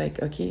Grammys, it's like,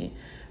 OK...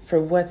 For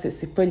what?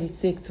 C'est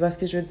politique, tu vois ce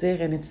que je veux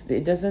dire? And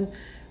it doesn't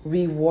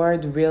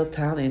reward real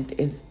talent.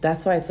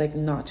 That's why it's like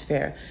not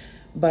fair.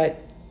 But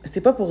c'est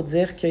pas pour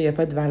dire qu'il y a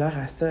pas de valeur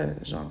à ça,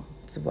 genre,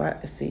 tu vois?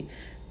 C'est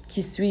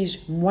qui suis-je?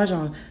 Moi,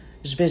 genre,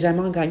 je vais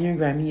jamais en gagner un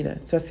Grammy, là.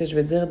 Tu vois ce que je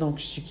veux dire? Donc,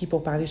 je suis qui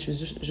pour parler? Je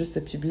suis juste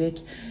le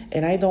public.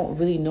 And I don't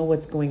really know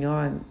what's going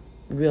on,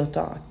 real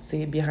talk, tu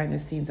sais, behind the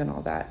scenes and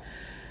all that.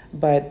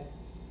 But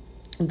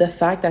the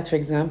fact that, for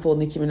example,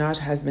 Nicki Minaj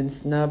has been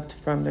snubbed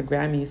from the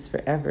Grammys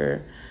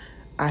forever...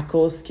 à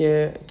cause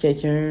que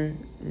quelqu'un...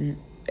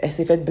 Elle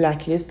s'est fait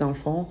blacklist, dans le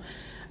fond.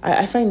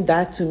 I find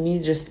that, to me,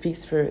 just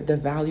speaks for the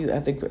value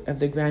of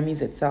the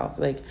Grammys itself.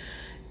 Like,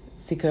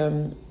 c'est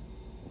comme...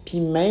 Puis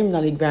même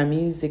dans les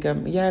Grammys, c'est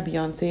comme... Yeah,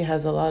 Beyoncé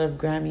has a lot of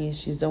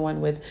Grammys. She's the one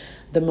with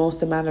the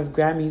most amount of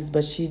Grammys.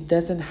 But she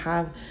doesn't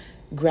have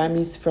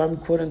Grammys from,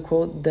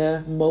 quote-unquote,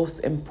 the most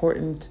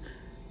important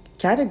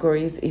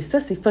categories. Et ça,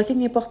 c'est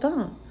fucking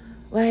important.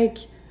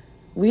 Like...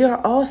 We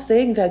are all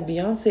saying that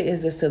Beyoncé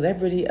is a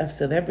celebrity of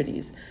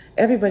celebrities.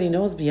 Everybody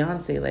knows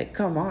Beyoncé. Like,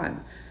 come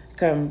on.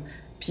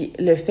 Puis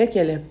le fait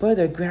qu'elle n'ait pas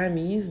de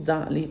Grammys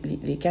dans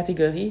les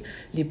catégories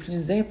les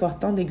plus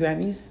importantes des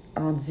Grammys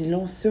en dit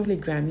long sur les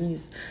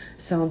Grammys.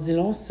 Ça en dit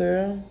long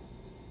sur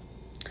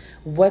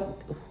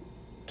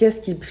qu'est-ce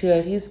qu'ils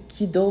priorisent,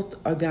 qui d'autre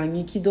a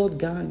gagné, qui d'autre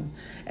gagne.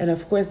 And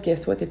of course,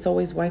 guess what? It's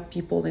always white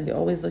people and they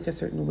always look a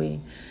certain way.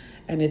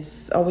 And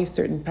it's always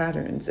certain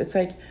patterns. It's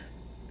like...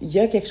 Il y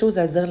a quelque chose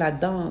à dire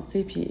là-dedans, tu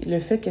sais, puis le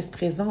fait qu'elle se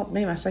présente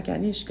même à chaque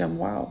année, je suis comme,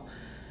 wow,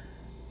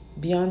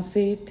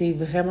 Beyoncé, t'es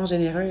vraiment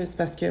généreuse,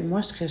 parce que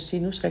moi, je serais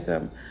chez nous, je serais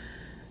comme,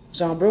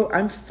 genre, bro,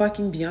 I'm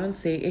fucking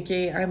Beyoncé,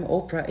 a.k.a. I'm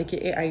Oprah,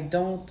 a.k.a. I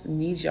don't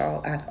need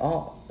y'all at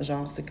all.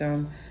 Genre, c'est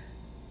comme,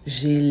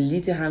 j'ai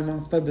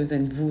littéralement pas besoin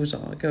de vous,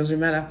 genre, quand je me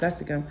mets à la place,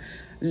 c'est comme,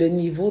 le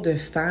niveau de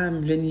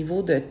femmes, le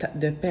niveau de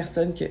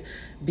personnes que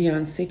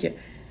Beyoncé, que,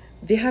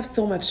 they have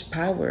so much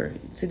power,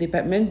 tu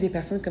sais, même des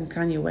personnes comme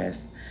Kanye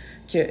West,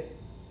 que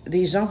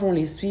les gens vont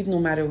les suivre no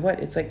matter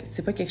what. It's like,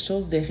 c'est pas quelque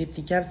chose de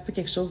réplicable, c'est pas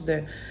quelque chose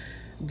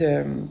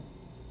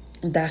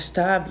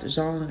d'achetable,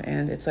 genre,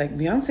 and it's like,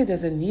 Beyoncé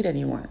doesn't need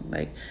anyone,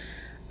 like,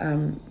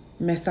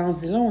 mais ça en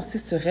dit long aussi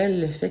sur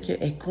elle, le fait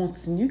qu'elle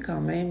continue quand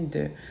même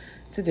de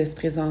se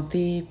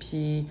présenter,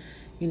 puis,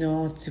 you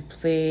know, to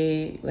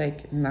play,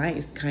 like,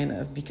 nice, kind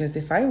of, because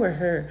if I were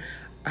her,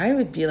 I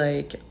would be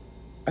like,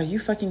 are you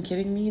fucking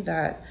kidding me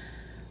that,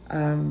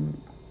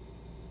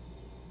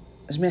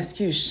 je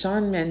m'excuse,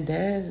 Shawn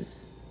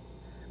Mendes,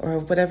 or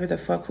whatever the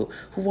fuck, who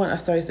won, oh,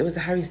 sorry, it was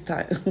Harry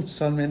Styles,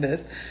 Shawn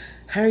Mendes,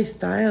 Harry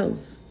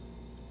Styles.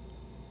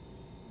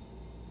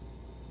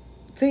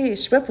 Tu sais, je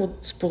suis pas pour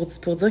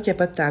dire qu'il n'y a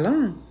pas de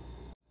talent.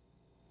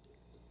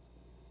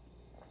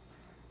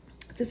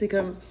 Tu sais, c'est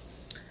comme,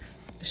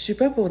 je suis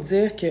pas pour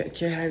dire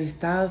que Harry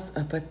Styles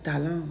a pas de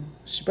talent.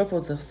 Je suis pas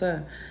pour dire ça.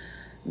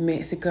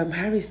 Mais c'est comme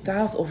Harry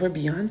Styles over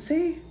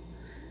Beyoncé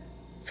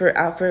for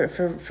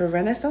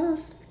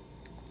Renaissance.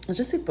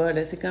 Je sais pas,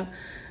 là, c'est comme,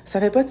 ça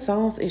fait pas de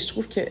sens et je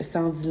trouve que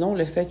ça en dit long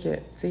le fait que,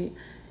 tu sais,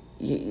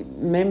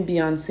 même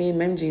Beyoncé,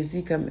 même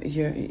Jay-Z, comme,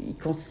 il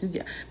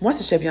continue. Moi, si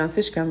je suis Beyoncé,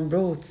 je suis comme,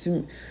 bro,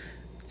 tu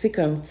sais,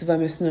 comme, tu vas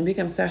me snobber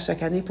comme ça à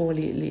chaque année pour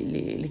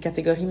les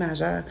catégories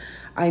majeures.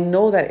 I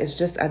know that it's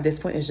just, at this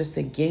point, it's just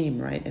a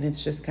game, right? And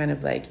it's just kind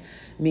of like,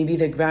 maybe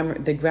the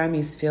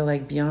Grammys feel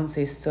like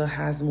Beyoncé still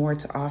has more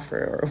to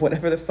offer or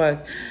whatever the fuck.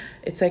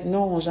 It's like,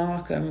 non,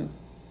 genre, comme,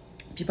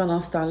 puis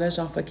pendant ce temps-là,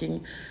 genre,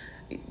 fucking,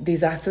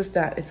 des artistes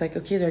that, it's like,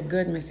 okay, they're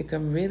good, mais c'est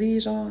comme, really,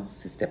 genre,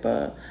 si c'était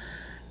pas...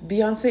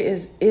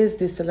 Beyoncé is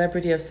the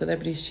celebrity of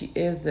celebrities. She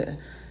is the,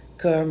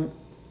 comme,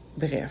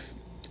 bref.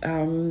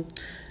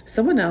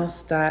 Someone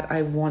else that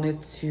I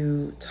wanted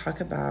to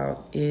talk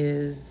about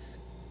is...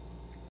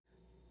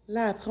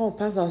 Là, après, on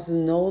passe dans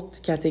une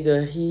autre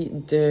catégorie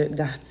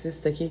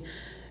d'artistes, OK?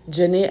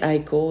 Jhené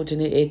Aiko,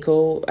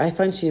 I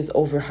find she is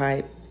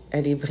overhyped.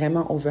 Elle est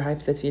vraiment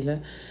overhyped, cette fille-là.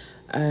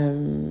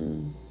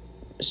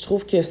 Je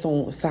trouve que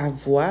sa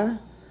voix,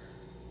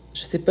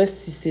 je sais pas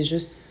si c'est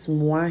juste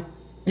moi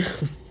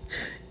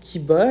qui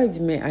bug,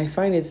 mais I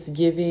find it's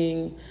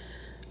giving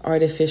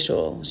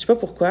artificial. Je sais pas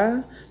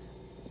pourquoi,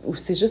 ou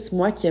c'est juste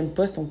moi qui aime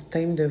pas son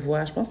thème de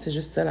voix. Je pense que c'est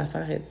juste ça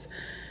l'affaire.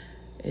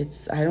 I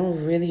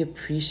don't really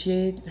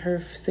appreciate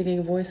her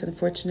singing voice,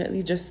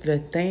 unfortunately. Just le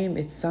thème,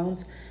 it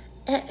sounds...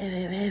 It's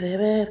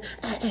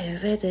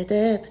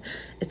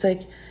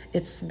like,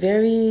 it's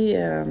very...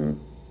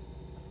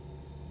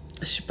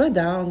 je suis pas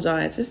down,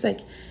 genre, it's just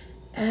like...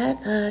 I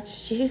thought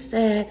she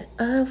said,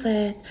 oh,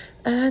 but...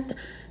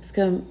 It's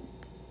comme...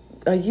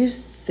 Are you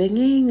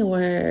singing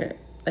or...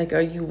 Like,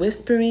 are you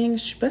whispering?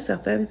 Je suis pas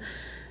certaine.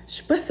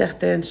 Je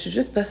suis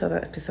juste pas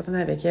certaine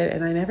avec elle.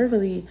 And I never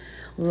really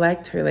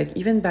liked her. Like,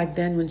 even back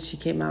then when she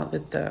came out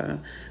with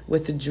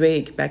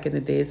Drake back in the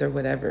days or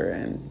whatever,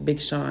 and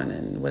Big Sean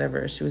and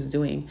whatever she was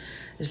doing,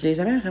 je l'ai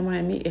jamais vraiment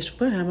aimée. Et je trouve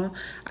pas vraiment...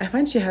 I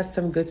find she has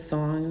some good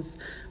songs,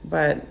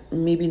 but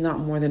maybe not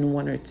more than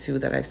one or two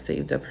that I've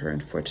saved of her,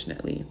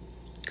 unfortunately.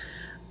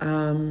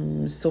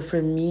 So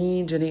for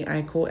me, Jhené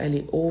Aiko, elle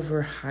est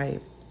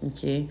overhyped,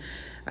 okay?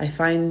 I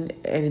find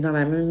elle est dans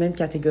la même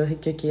catégorie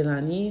que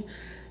Kehlani.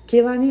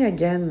 Kehlani,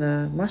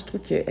 again, moi, je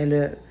trouve qu'elle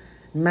a,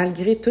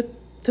 malgré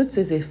tous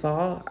ses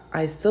efforts,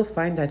 I still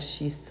find that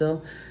she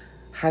still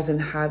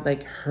hasn't had,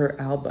 like, her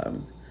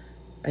album.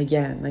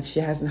 Again, like, she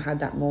hasn't had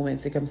that moment.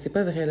 C'est comme, c'est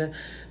pas vrai, là.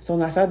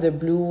 Son affaire de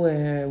Blue,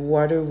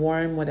 Water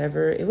Warm,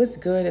 whatever, it was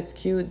good, it's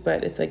cute,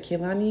 but it's like,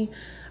 Kehlani,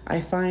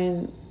 I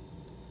find,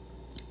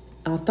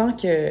 en tant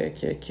que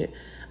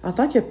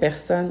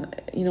personne,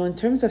 you know, in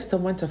terms of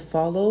someone to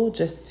follow,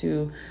 just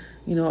to...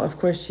 You know, of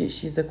course,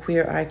 she's a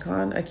queer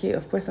icon. Okay,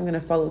 of course, I'm going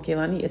to follow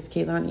Kehlani. It's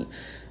Kehlani.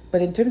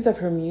 But in terms of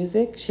her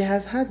music, she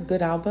has had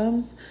good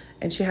albums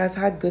and she has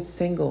had good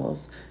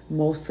singles,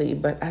 mostly.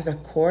 But as a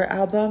core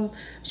album,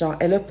 genre,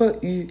 elle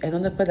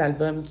n'en a pas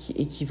d'album qui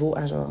équivaut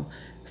à, genre,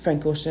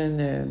 Frank Ocean,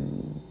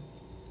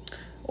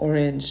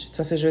 Orange. Tu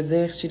vois ce que je veux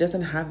dire? She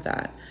doesn't have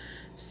that.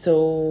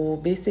 So,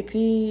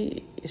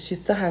 basically, she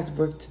still has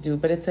work to do.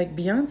 But it's like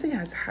Beyoncé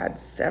has had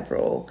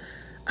several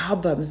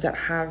albums that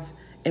have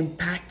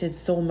impacted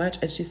so much,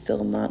 and she's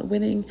still not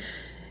winning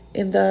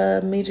in the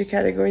major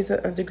categories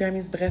of the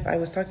Grammys. Bref, I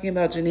was talking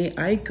about Jhené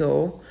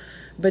Aiko,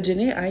 but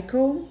Jhené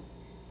Aiko,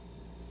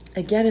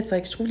 again, it's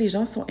like, je trouve les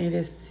gens sont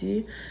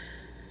investis.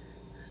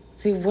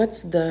 See,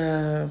 what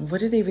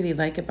do they really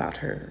like about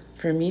her?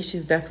 For me,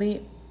 she's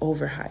definitely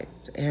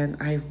overhyped, and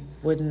I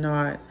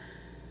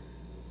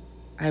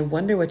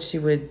wonder what she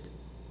would...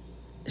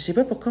 Je sais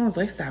pas pourquoi on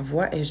dirait que sa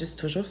voix est juste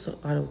toujours sur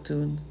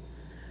auto-tune.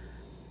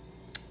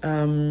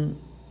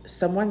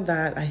 Someone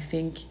that I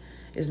think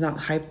is not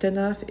hyped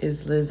enough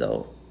is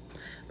Lizzo.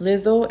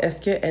 Lizzo,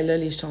 est-ce qu'elle a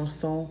les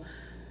chansons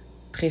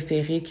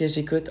préférées que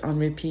j'écoute on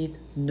repeat?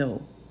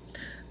 No.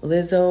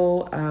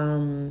 Lizzo,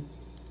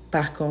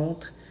 par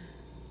contre,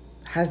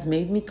 has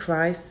made me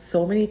cry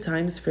so many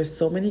times for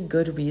so many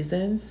good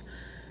reasons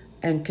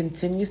and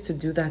continues to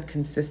do that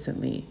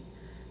consistently.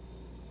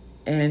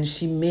 And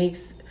she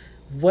makes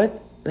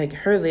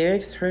her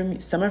lyrics,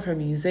 some of her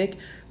music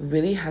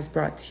really has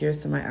brought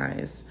tears to my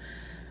eyes.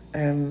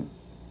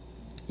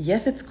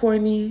 Yes, it's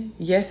corny.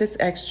 Yes, it's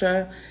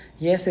extra.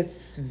 Yes,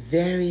 it's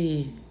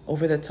very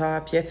over the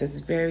top. Yes, it's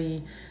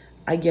very...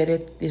 I get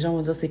it. Les gens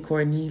vont dire c'est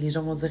corny. Les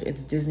gens vont dire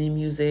it's Disney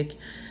music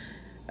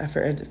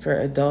for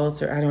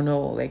adults, or I don't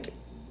know. Like,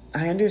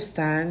 I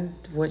understand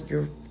what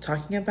you're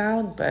talking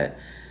about, but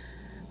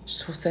je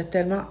trouve ça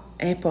tellement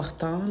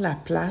important, la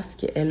place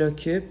qu'elle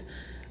occupe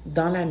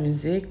dans la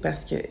musique,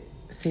 parce que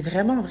c'est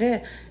vraiment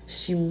vrai.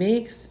 She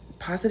makes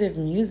positive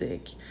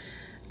music.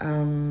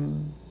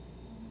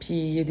 Puis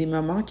il y a des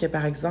moments que,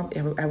 par exemple,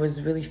 I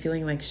was really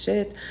feeling like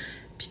shit,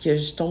 puis que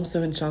je tombe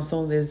sur une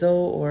chanson de Lizzo,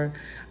 or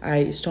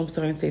je tombe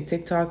sur un de ses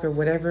TikTok, or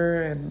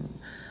whatever, and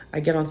I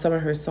get on some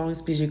of her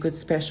songs, puis j'écoute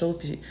Special,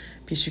 puis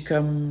je suis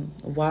comme,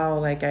 wow,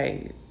 like,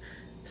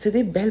 c'est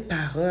des belles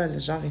paroles,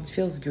 genre, it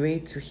feels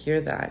great to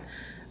hear that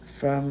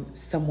from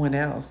someone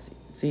else.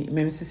 T'sais,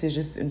 même si c'est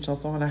juste une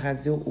chanson à la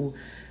radio ou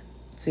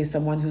c'est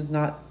someone who's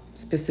not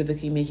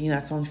specifically making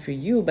that song for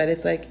you, but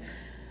it's like,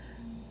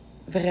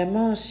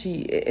 vraiment,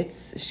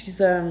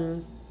 she's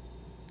a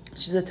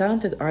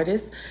talented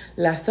artist.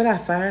 La seule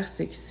affaire,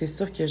 c'est que c'est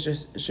sûr que je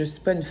suis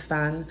pas une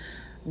fan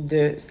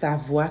de sa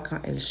voix quand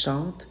elle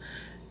chante.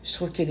 Je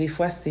trouve que des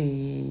fois,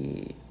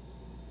 je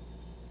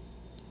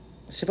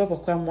sais pas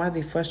pourquoi, moi,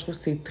 des fois, je trouve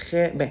que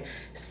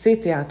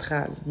c'est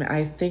théâtral. Mais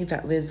I think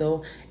that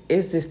Lizzo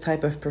is this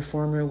type of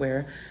performer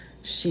where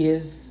she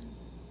is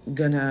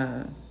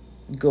gonna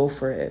go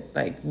for it.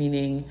 Like,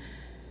 meaning,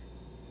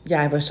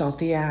 yeah, elle va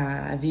chanter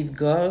à vive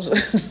gorge.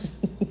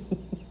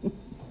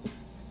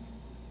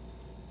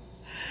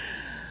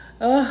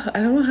 Oh, I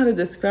don't know how to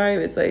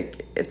describe. It's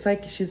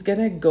like she's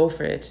gonna go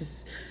for it.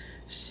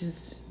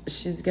 She's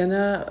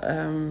gonna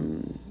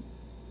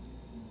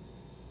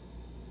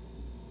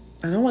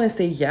I don't want to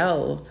say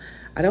yell.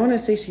 I don't want to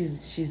say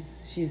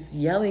she's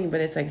yelling,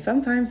 but it's like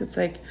sometimes it's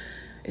like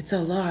it's a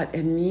lot.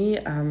 And me,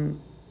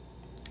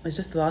 it's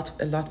just a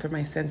lot for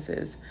my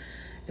senses.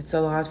 It's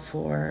a lot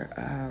for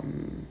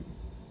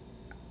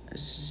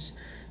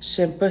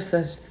j'aime pas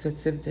ce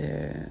type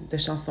de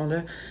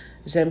chansons-là.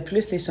 J'aime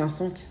plus les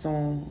chansons qui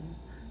sont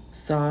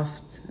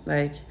soft.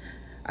 Like,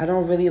 I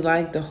don't really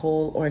like the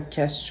whole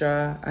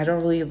orchestra. I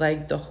don't really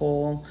like the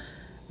whole...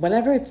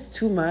 Whenever it's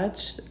too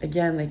much,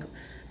 again, like...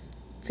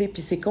 Tu sais,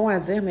 puis c'est con à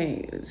dire,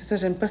 mais c'est ça,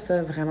 j'aime pas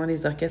ça, vraiment,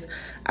 les orchestres.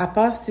 À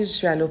part si je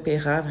suis à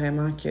l'opéra,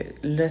 vraiment, que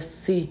là,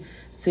 c'est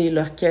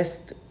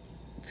l'orchestre,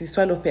 c'est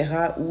soit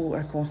l'opéra ou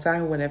un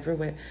concert ou whatever,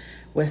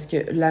 où est-ce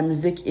que la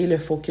musique est le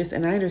focus.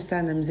 And I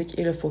understand la musique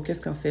est le focus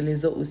quand c'est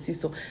les autres aussi.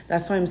 So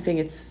that's why I'm saying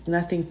it's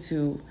nothing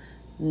to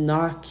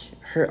knock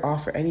her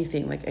off or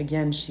anything. Like,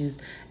 again, she's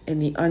in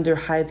the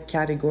underhyped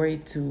category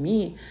to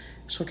me.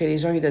 Je trouve que les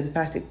gens lui donnent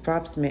pas assez de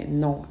props, mais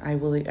non, I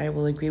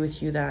will agree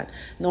with you that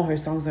no, her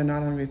songs are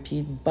not on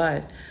repeat,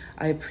 but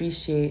I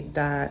appreciate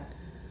that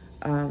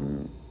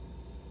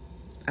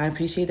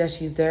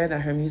she's there,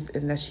 that her music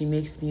and that she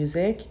makes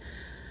music.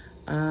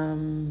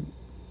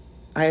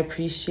 I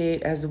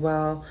appreciate as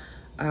well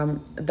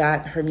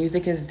that her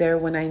music is there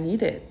when I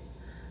need it.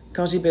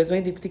 Quand j'ai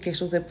besoin d'écouter quelque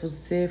chose de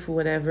positif ou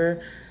whatever,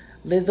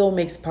 Lizzo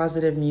makes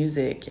positive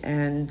music.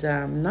 And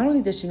not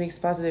only does she make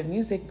positive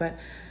music, but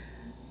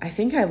I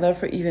think I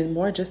love her even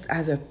more just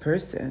as a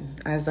person,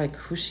 as like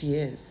who she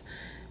is,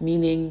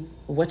 meaning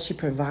what she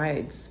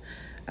provides.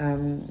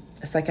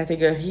 Sa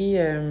catégorie,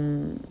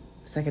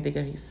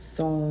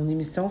 son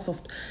émission,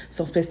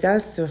 son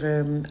spécial sur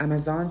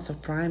Amazon, sur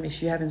Prime,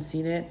 if you haven't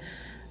seen it,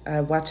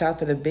 Watch Out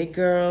for the Big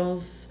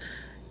Girls,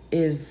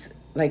 is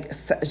like,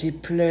 j'ai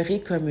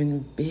pleuré comme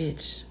une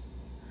bitch.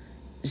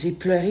 J'ai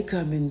pleuré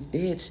comme une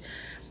bitch.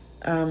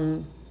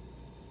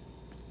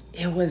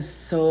 It was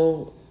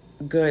so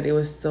good. It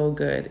was so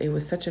good. It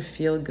was such a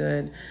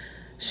feel-good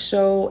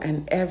show,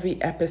 and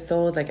every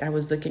episode, like, I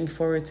was looking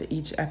forward to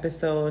each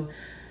episode.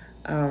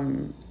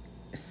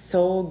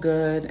 So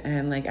good,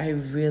 and like, I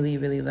really,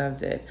 really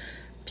loved it.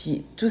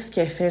 Puis tout ce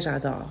qu'elle fait,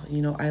 j'adore.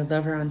 You know, I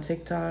love her on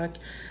TikTok.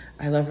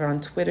 I love her on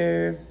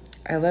Twitter.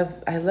 I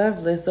love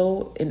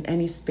Lizzo in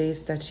any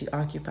space that she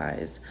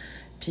occupies.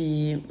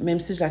 Puis même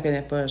si je la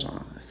connais pas,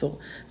 genre. So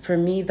for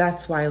me,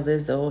 that's why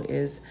Lizzo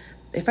is,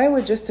 if I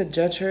were just to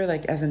judge her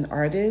like as an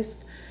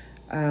artist,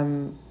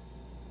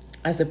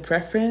 as a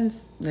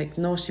preference, like,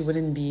 no, she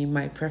wouldn't be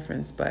my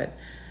preference, but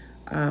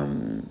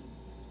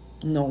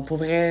no, pour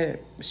vrai,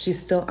 she's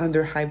still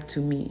underhyped to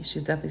me.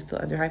 She's definitely still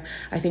underhyped.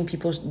 I think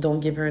people don't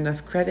give her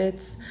enough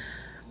credit,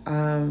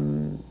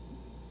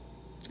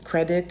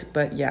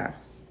 but yeah.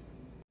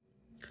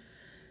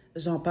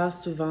 J'en parle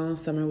souvent,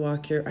 Summer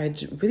Walker. I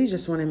really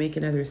just want to make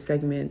another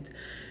segment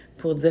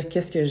pour dire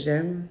qu'est-ce que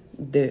j'aime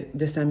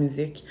de sa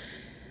musique.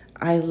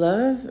 I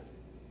love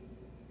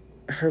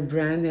her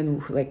brand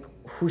and like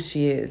who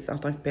she is en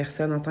tant que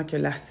personne, en tant que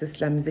l'artiste,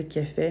 la musique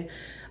qu'elle fait.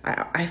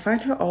 I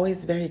find her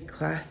always very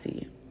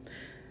classy.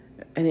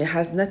 And it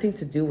has nothing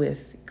to do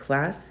with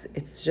class.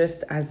 It's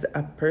just as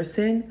a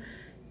person,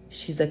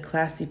 she's a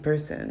classy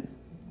person.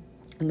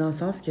 Dans le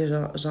sens que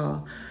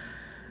genre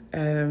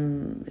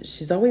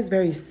she's always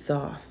very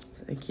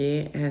soft,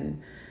 okay, and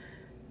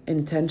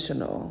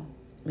intentional.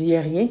 Mais il n'y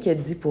a rien qu'elle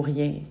dit pour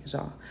rien.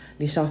 Genre,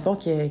 les chansons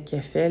qu'elle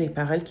fait, les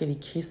paroles qu'elle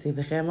écrit, c'est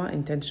vraiment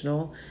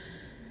intentional.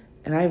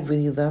 And I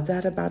really love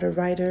that about a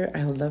writer.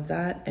 I love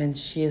that, and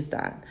she is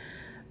that.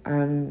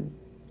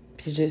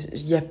 Puis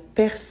il n'y a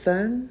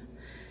personne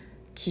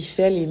qui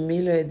fait les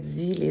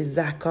mélodies, les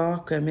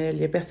accords comme elle. Il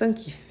n'y a personne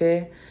qui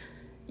fait,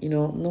 you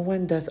know, no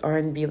one does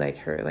R&B like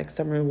her, like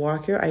Summer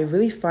Walker. I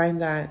really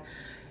find that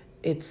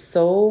it's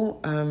so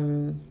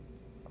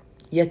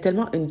il y a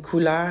tellement une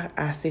couleur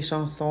à ses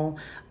chansons,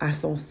 à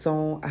son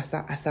son,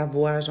 à sa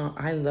voix. Genre,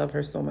 I love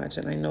her so much.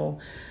 And I know,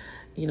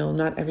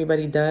 not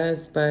everybody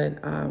does,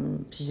 but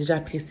puis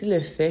j'apprécie le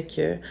fait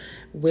que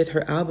with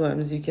her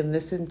albums, you can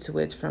listen to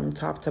it from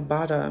top to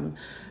bottom,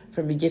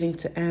 from beginning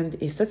to end.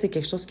 Et ça, c'est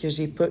quelque chose que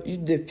j'ai pas eu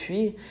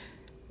depuis.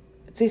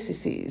 Tu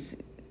sais,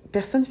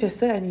 personne fait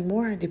ça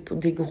anymore,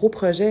 des gros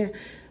projets.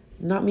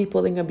 Not me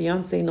pulling a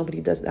Beyonce,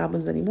 nobody does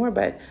albums anymore,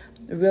 but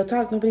real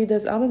talk, nobody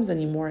does albums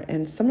anymore.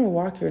 And Summer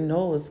Walker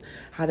knows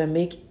how to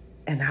make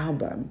an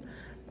album.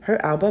 Her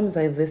albums,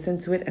 I listen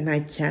to it and I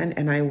can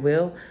and I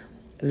will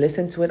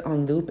listen to it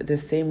on loop the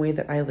same way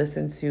that I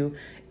listen to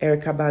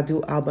Erykah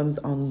Badu albums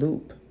on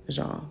loop,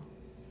 genre.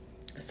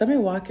 Summer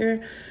Walker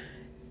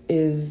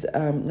is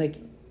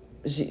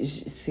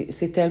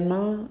c'est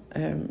tellement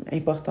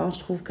important, je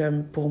trouve,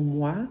 comme pour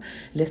moi,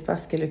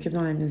 l'espace qu'elle occupe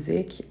dans la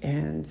musique.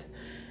 And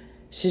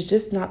she's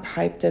just not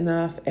hyped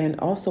enough. And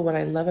also what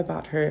I love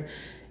about her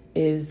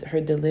is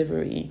her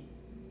delivery,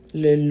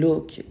 le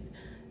look,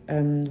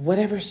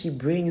 whatever she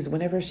brings,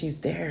 whenever she's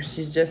there,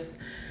 she's just...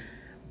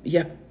 Il y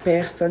a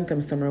personne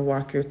comme Summer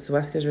Walker, tu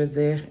vois ce que je veux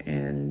dire?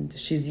 And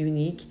she's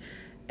unique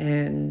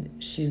and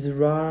she's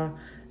raw.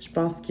 Je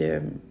pense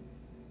que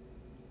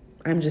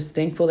I'm just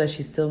thankful that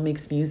she still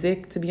makes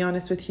music, to be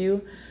honest with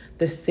you.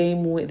 The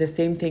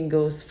same thing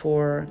goes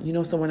for,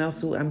 someone else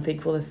who I'm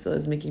thankful that still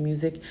is making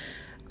music,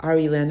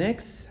 Ari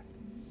Lennox.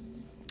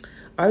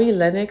 Ari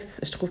Lennox,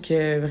 je trouve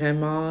que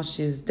vraiment,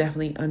 she's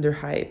definitely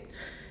underhyped.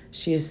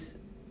 She is,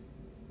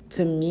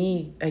 to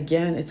me,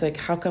 again, it's like,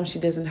 how come she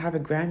doesn't have a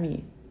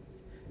Grammy?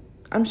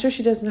 I'm sure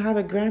she doesn't have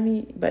a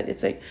Grammy, but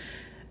it's like,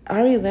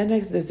 Ari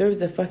Lennox deserves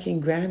a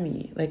fucking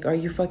Grammy. Like, are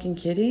you fucking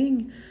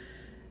kidding?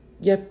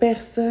 Il y a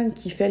personne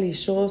qui fait les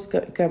choses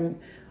comme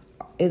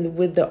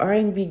with the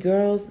R&B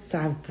girls,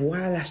 sa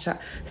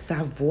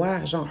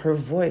voix, genre her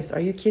voice. Are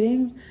you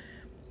kidding?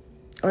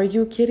 Are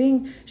you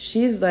kidding?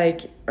 She's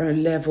like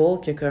un level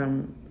que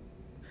comme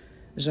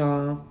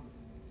genre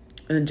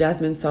un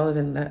Jasmine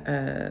Sullivan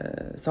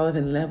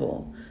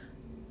level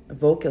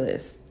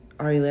vocalist,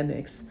 Ari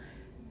Lennox.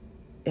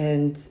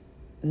 And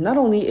not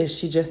only is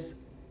she just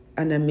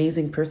an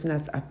amazing person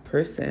as a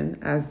person,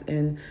 as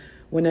in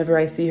whenever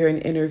I see her in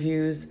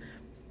interviews,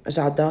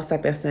 j'adore sa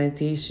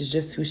personnalité. She's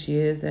just who she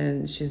is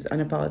and she's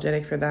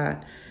unapologetic for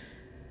that.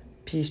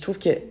 Puis je trouve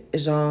que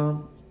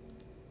genre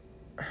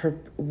her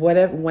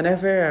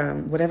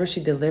whatever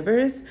she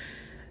delivers,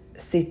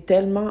 c'est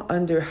tellement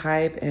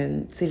underhype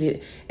and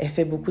elle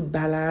fait beaucoup de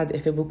ballades,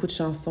 elle fait beaucoup de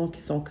chansons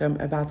qui sont comme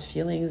about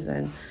feelings,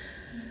 and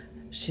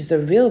she's a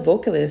real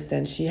vocalist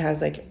and she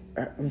has like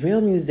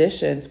real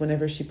musicians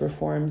whenever she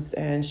performs,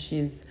 and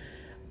she's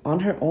on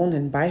her own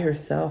and by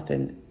herself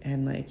and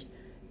like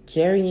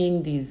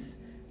carrying these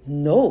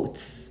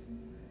notes.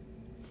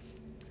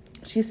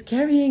 She's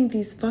carrying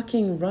these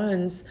fucking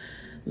runs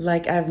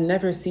like I've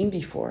never seen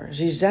before.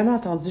 J'ai jamais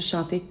entendu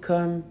chanter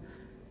comme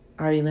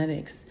Ari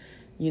Lennox.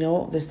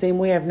 The same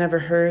way I've never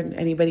heard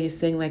anybody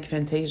sing like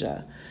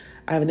Fantasia.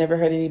 I've never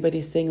heard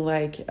anybody sing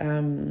like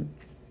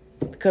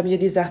comme il y a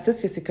des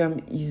artistes que c'est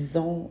comme ils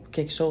ont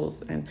quelque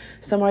chose. And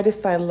some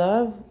artists I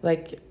love,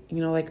 like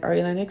like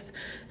Ari Lennox.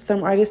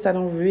 Some artists I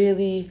don't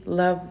really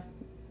love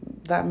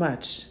that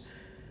much.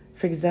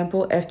 For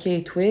example,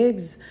 FKA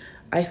Twigs,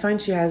 I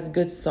find she has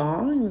good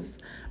songs,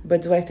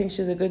 but do I think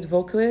she's a good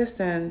vocalist?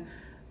 And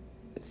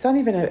it's not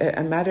even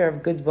a matter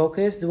of good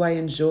vocalist. Do I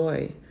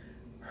enjoy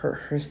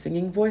her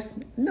singing voice?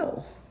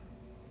 No.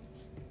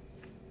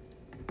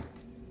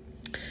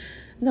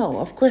 No,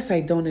 of course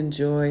I don't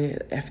enjoy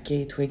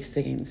FKA Twigs'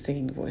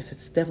 singing voice.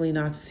 It's definitely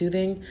not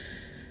soothing.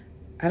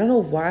 I don't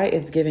know why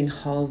it's giving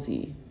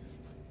Halsey.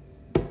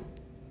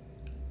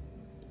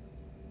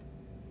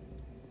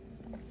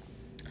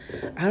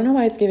 I don't know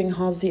why it's giving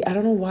Halsey. I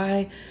don't know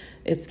why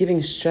it's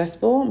giving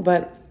stressful,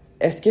 but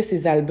est-ce que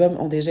ses albums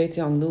ont déjà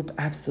été en loop?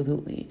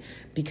 Absolutely.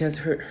 Because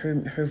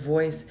her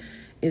voice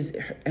is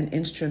an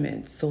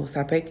instrument. So,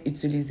 ça peut être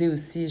utilisé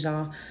aussi,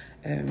 genre,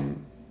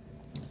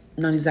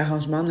 dans les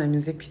arrangements de la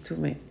musique puis tout,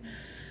 mais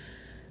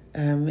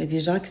il y a des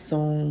gens qui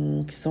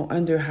sont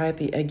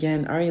underhyped. Et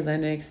again, Ari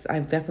Lennox,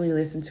 I've definitely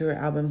listened to her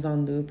albums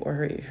on loop or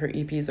her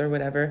EPs or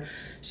whatever.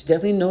 She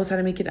definitely knows how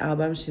to make an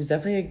album. She's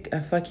definitely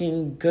a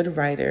fucking good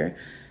writer.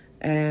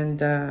 And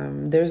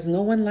there's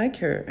no one like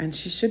her. And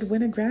she should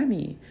win a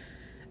Grammy.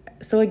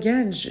 So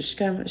again, je suis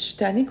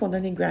tannée qu'on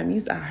donne les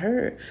Grammys à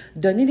her.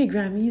 Donner les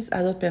Grammys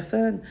à d'autres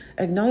personnes.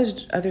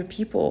 Acknowledge other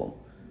people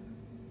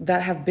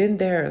that have been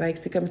there. Like,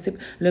 c'est comme...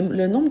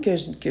 le monde que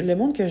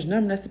je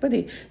nomme, là, c'est pas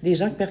des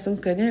gens que personne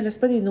connaît. Là, c'est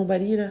pas des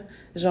nobody, là.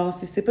 Genre,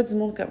 c'est pas du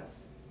monde comme...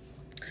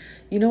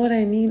 You know what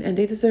I mean? And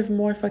they deserve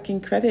more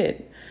fucking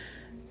credit.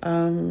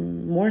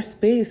 More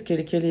space que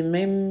les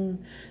mêmes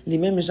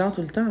gens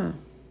tout le temps.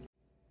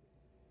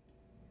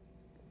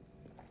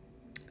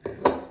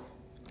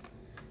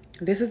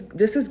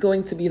 This is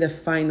going to be the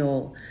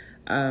final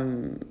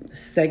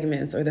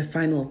segments or the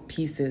final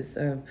pieces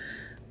of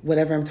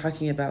whatever I'm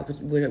talking about,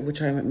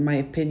 which are my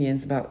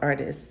opinions about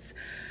artists.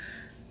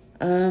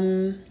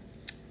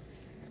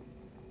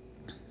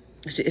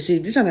 J'ai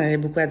dit j'en avais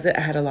beaucoup à dire.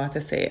 I had a lot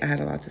to say. I had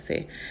a lot to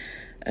say.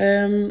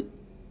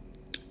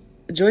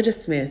 Georgia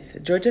Smith.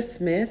 Georgia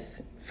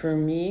Smith, for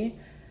me,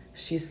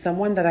 she's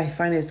someone that I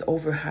find is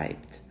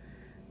overhyped.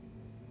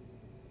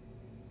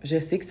 Je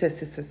sais que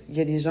il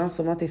y a des gens,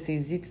 sûrement t'es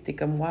saisi, t'es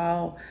comme,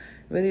 wow,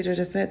 really,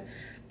 Georgia Smith?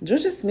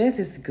 Georgia Smith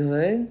is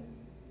good,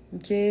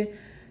 OK?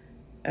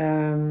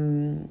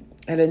 Elle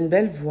a une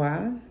belle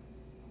voix,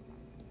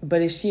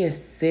 but is she a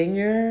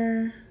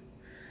singer?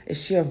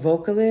 Is she a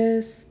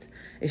vocalist?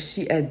 Is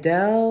she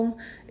Adele?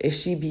 Is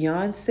she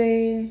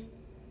Beyonce?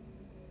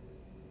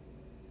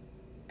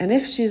 And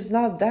if she's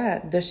not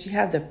that, does she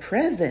have the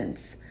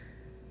presence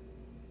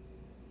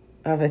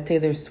of a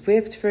Taylor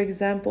Swift, for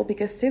example?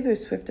 Because Taylor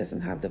Swift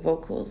doesn't have the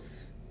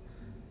vocals.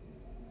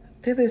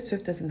 Taylor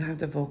Swift doesn't have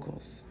the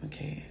vocals,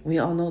 okay? We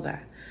all know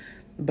that.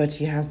 But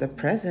she has the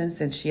presence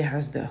and she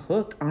has the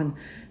hook on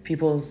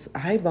people's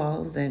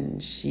eyeballs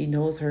and she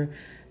knows her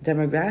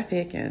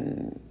demographic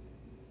and,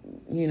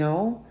 you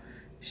know,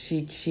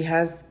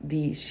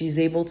 she's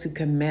able to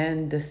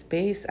command the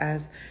space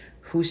as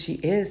who she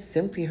is,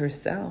 simply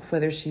herself,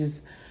 whether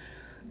she's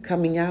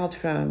coming out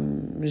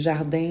from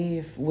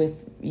Jardin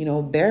with, you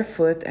know,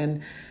 barefoot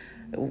and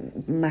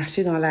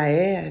marcher dans la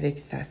haie avec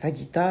sa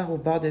guitare au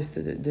bord de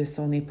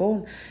son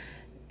épaule.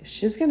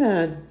 She's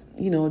gonna,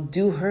 you know,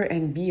 do her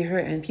and be her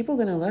and people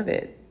are gonna love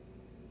it.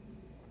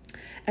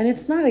 And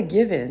it's not a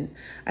given.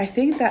 I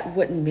think that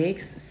what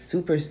makes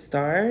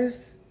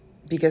superstars,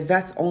 because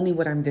that's only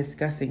what I'm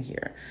discussing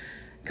here.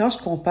 Quand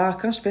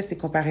je fais ces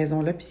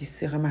comparaisons-là, puis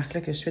ces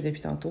remarques-là que je fais depuis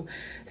tantôt,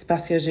 c'est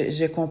parce que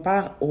je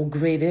compare aux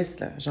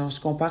greatest, là. Genre,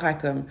 je compare à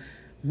comme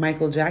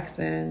Michael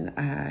Jackson,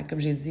 à, comme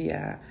j'ai dit,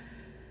 à,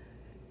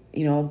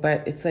 you know,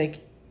 but it's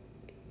like,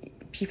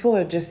 people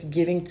are just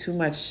giving too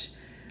much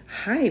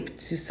hype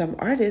to some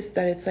artists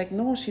that it's like,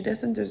 no, she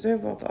doesn't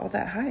deserve all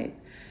that hype.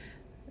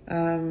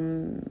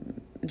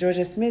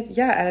 Georgia Smith,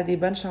 yeah, elle a des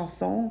bonnes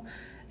chansons.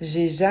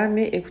 J'ai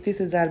jamais écouté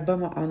ses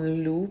albums en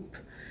loop.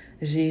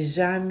 J'ai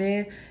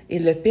jamais... Et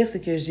le pire, c'est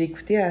que j'ai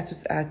écouté à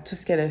tout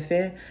ce qu'elle a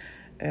fait.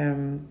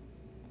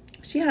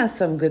 She has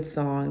some good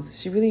songs.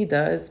 She really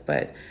does,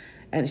 but...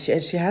 And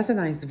she has a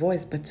nice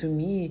voice, but to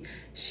me,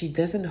 she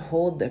doesn't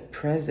hold the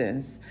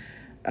presence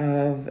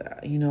of,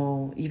 you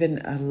know,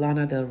 even a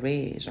Lana Del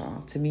Rey,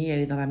 genre. To me, elle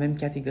est dans la même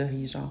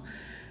catégorie, genre.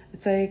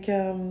 It's like...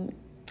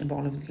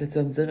 bon, là, tu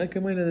vas me dire,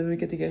 comment elle est dans la même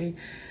catégorie?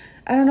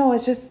 I don't know,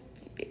 it's just...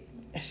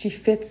 She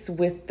fits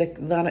with the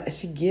Lana,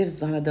 she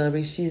gives Lana Del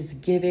Rey, she's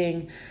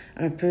giving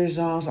un peu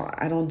genre,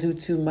 I don't do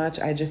too much,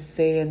 I just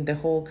say, and the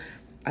whole,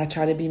 I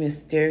try to be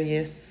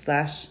mysterious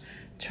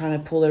 / trying to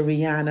pull a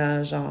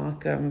Rihanna, genre,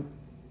 comme,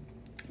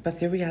 parce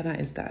que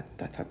Rihanna is that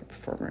type of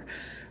performer.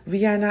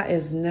 Rihanna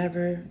is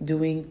never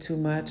doing too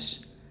much,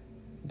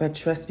 but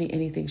trust me,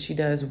 anything she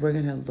does, we're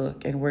gonna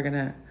look and we're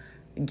gonna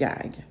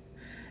gag.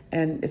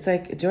 And it's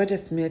like, Georgia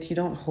Smith, you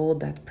don't hold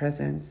that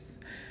presence.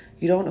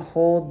 You don't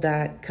hold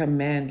that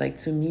command. Like,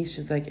 to me,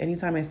 she's like,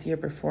 anytime I see her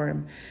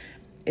perform,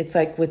 it's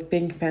like with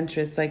Pink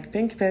Pinterest. Like,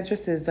 Pink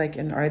Pinterest is like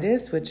an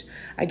artist, which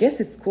I guess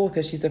it's cool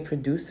because she's a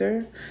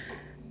producer.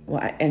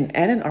 Well, and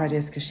an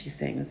artist because she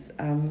sings.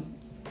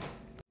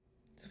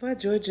 Tu vois,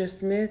 Georgia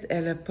Smith,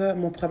 elle a pas...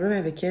 Mon problème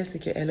avec elle, c'est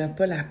qu'elle a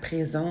pas la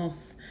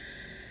présence.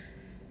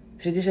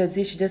 J'ai déjà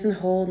dit, she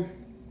doesn't hold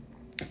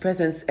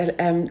presence.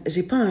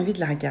 J'ai pas envie de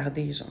la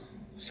regarder, genre.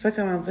 Je sais pas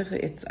comment dire.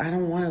 I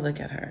don't want to look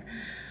at her.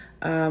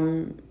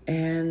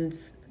 And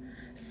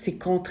c'est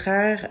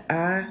contraire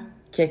à,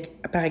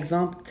 par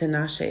exemple,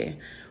 Tinashe,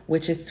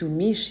 which is, to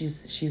me,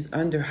 she's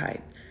underhyped.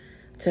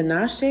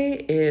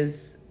 Tinashe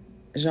is,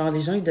 genre,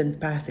 les gens lui donnent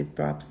pas assez de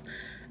props.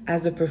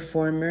 As a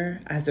performer,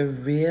 as a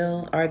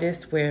real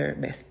artist,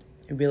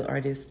 real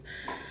artist,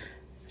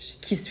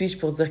 qui suis-je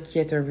pour dire qui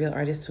est un real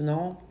artist ou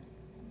non?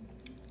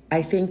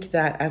 I think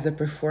that as a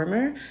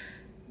performer,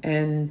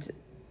 and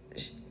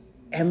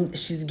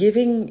she's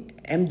giving,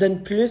 elle me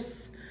donne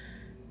plus...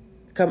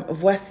 Comme,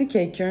 voici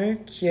quelqu'un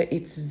qui a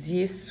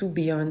étudié sous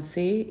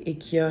Beyoncé et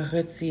qui a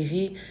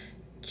retiré,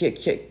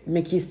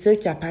 mais qui est still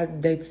capable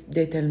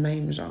d'être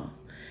elle-même, genre.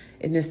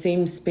 In the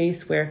same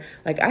space where,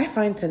 like, I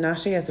find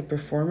Tinashe as a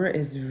performer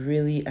is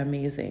really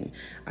amazing.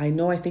 I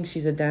think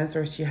she's a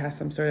dancer. She has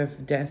some sort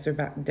of dance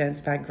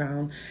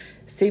background.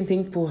 Same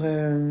thing pour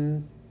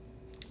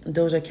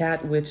Doja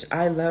Cat, which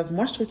I love.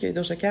 Moi, je trouve que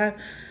Doja Cat,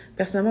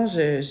 personnellement,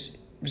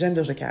 j'aime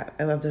Doja Cat.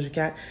 I love Doja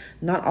Cat.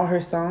 Not all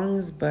her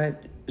songs,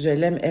 but... Je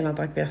l'aime, elle, en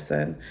tant que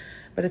personne.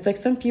 But it's like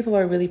some people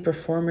are really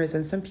performers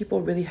and some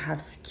people really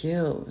have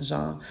skill,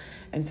 genre.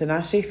 And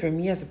Tinashe, for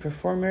me, as a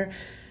performer,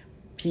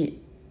 puis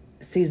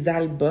ses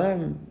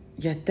albums,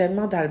 il y a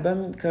tellement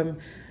d'albums comme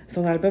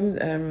son album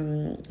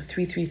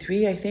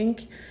 333, I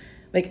think.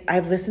 Like,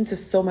 I've listened to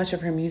so much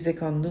of her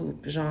music on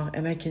loop, genre,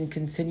 and I can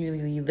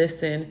continually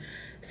listen.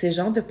 C'est le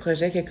genre de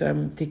projet que,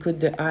 comme, t'écoutes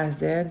de A à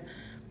Z,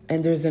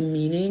 and there's a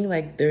meaning,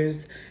 like,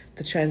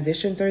 the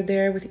transitions are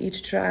there with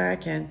each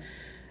track, and...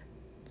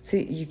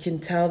 See, you can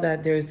tell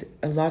that there's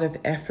a lot of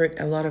effort,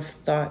 a lot of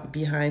thought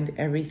behind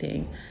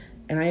everything.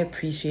 And I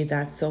appreciate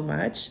that so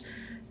much.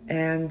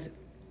 And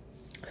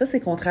Ça, c'est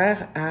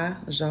contraire à,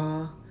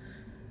 genre,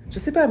 je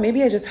sais pas, maybe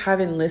I just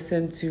haven't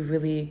listened to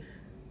really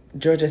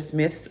Georgia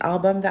Smith's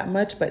album that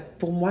much, but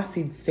pour moi,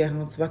 c'est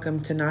différent. Tu vois,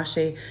 comme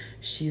Tinashe,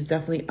 she's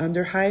definitely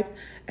underhyped,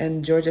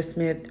 and Georgia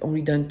Smith, on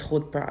lui donne trop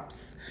de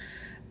props.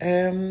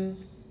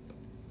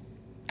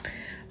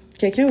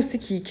 Quelqu'un aussi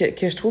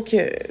que je trouve que,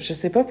 je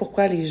sais pas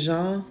pourquoi les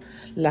gens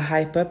la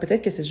hype up,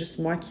 peut-être que c'est juste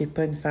moi qui est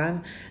pas une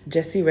fan,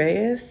 Jessie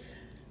Reyes.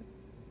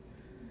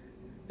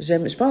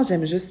 Je pense que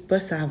j'aime juste pas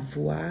sa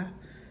voix.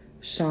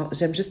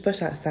 J'aime juste pas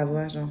sa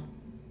voix, genre.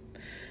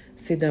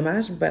 C'est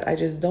dommage, but I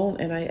just don't.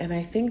 And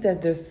I think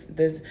that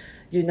il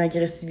y a une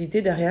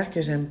agressivité derrière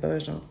que j'aime pas,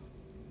 genre.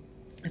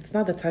 It's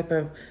not the type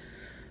of,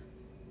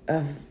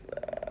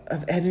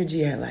 of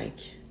energy I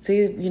like.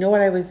 See, you know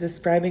what I was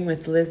describing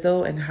with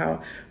Lizzo and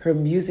how her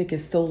music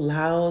is so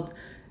loud?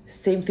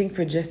 Same thing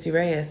for Jessie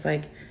Reyes,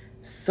 like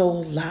so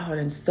loud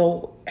and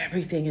so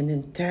everything and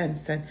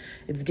intense, and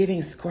it's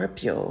giving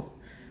Scorpio.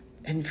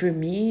 And for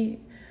me,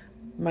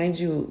 mind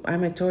you,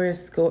 I'm a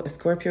Taurus,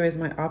 Scorpio is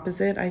my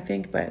opposite, I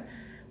think, but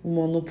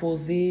mon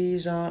opposé,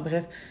 genre,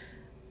 bref.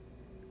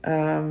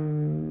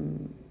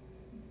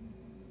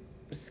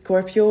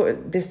 Scorpio,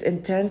 this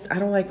intense, I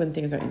don't like when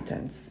things are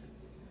intense.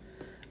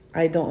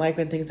 I don't like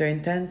when things are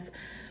intense.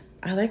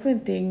 I like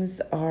when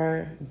things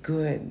are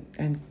good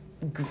and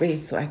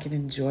great so I can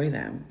enjoy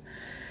them.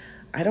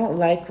 I don't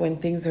like when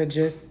things are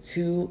just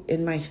too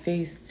in my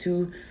face,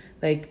 too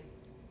like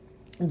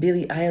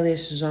Billie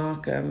Eilish, genre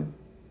comme...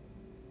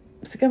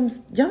 C'est comme,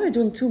 y'all are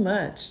doing too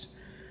much.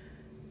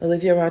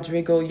 Olivia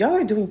Rodrigo, y'all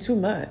are doing too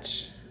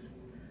much.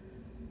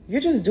 You're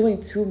just doing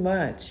too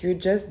much. You're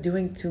just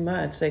doing too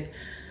much. Like,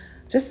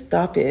 just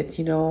stop it,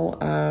 you know.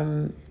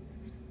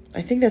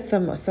 I think that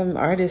some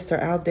artists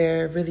are out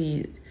there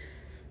really,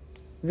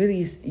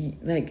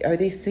 like, are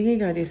they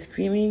singing? Are they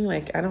screaming?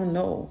 Like, I don't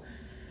know.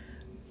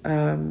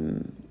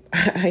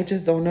 I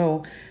just don't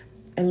know.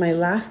 And my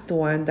last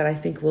one that I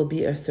think will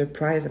be a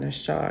surprise and a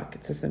shock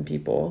to some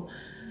people,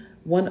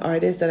 one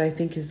artist that I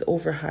think is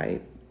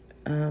overhyped,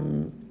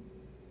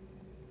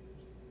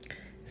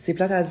 c'est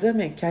plate à dire,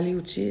 mais Kali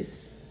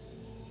Uchis.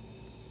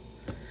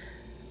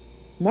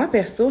 Moi,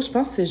 perso, je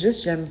pense que c'est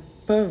juste, j'aime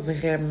pas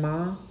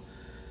vraiment,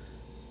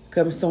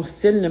 comme son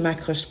style ne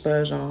m'accroche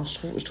pas, genre,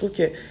 je trouve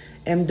que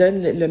elle me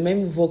donne le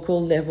même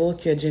vocal level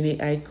que Jenny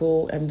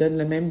Aiko, elle me donne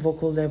le même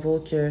vocal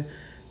level que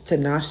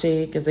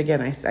Tinashe, because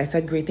again, I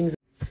said great things.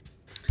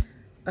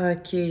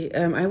 Okay,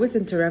 I was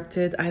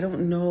interrupted. I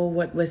don't know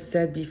what was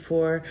said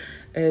before.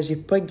 J'ai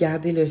pas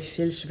gardé le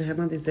fil. Je suis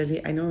vraiment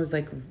désolée. I know I was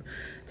like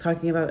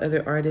talking about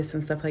other artists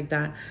and stuff like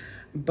that.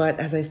 But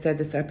as I said,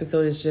 this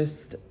episode is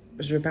just...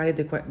 Je veux parler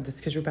de quoi? De ce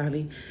que je veux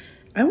parler.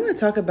 I want to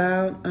talk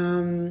about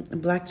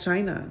Black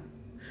China,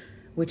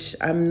 which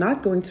I'm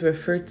not going to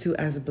refer to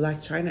as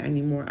Black China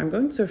anymore. I'm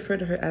going to refer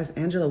to her as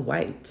Angela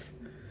White.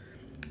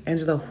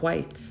 Angela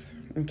White,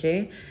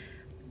 okay?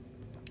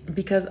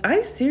 Because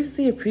I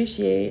seriously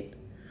appreciate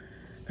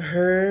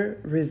her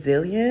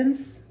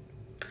resilience,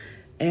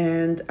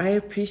 and I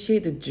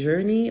appreciate the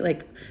journey.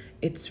 Like,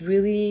 it's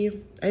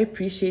really, I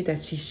appreciate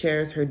that she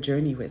shares her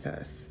journey with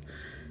us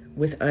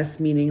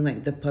meaning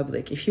like the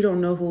public. If you don't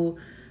know who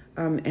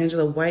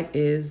Angela White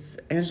is,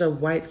 Angela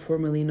White,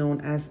 formerly known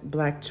as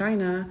Black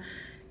China,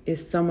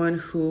 is someone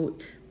who,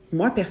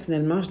 moi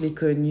personnellement, je l'ai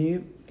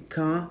connue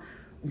quand,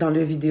 dans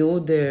le vidéo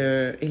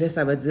de, et là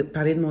ça va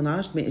parler de mon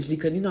âge, mais je l'ai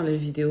connue dans le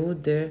vidéo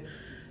de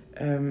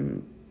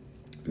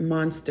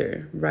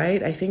Monster,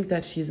 right? I think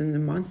that she's in the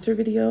Monster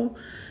video,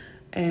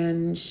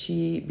 and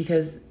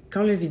because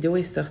quand le vidéo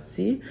est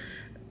sorti,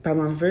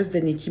 pendant le verse de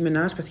Nicki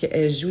Minaj, parce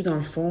qu'elle joue dans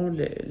le fond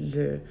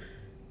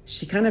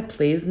she kind of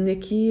plays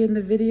Nicki in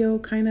the video,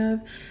 kind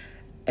of,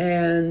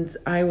 and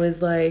I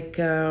was like,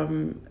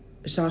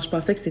 genre, je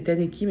pensais que c'était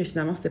Nicki, mais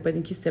finalement c'était pas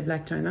Nicki, c'était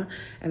Black China.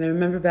 And I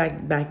remember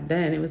back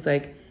then, it was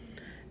like,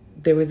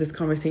 there was this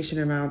conversation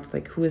around,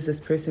 like, who is this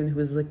person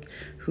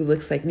who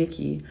looks like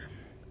Nicki,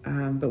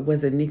 but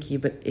wasn't Nicki,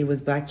 but it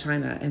was Black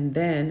China. And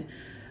then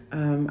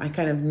I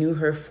kind of knew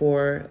her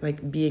for,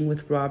 like, being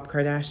with Rob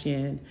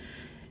Kardashian,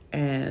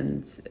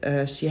 and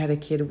she had a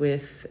kid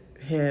with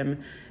him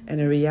and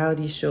a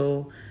reality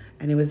show,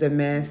 and it was a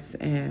mess.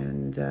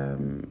 And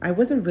I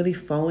wasn't really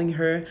following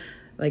her,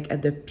 like,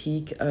 at the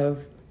peak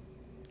of,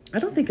 I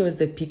don't think it was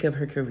the peak of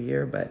her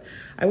career, but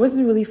I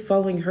wasn't really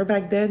following her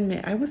back then.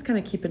 I was kind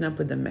of keeping up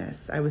with the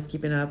mess. I was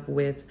keeping up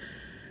with,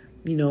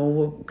 you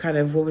know, kind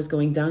of what was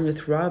going down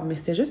with Rob, mais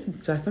c'était juste une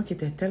situation qui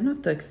était tellement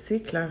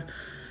toxique,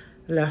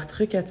 leur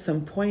truc at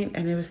some point,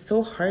 and it was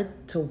so hard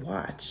to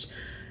watch.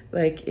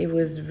 Like, it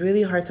was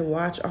really hard to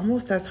watch,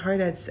 almost as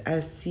hard as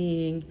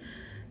seeing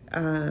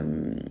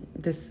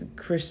this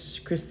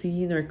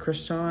Christine or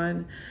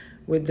Krishan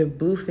with the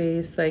blue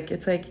face. Like,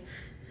 it's like,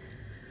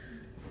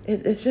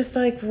 it's just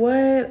like,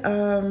 what?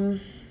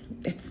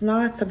 It's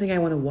not something I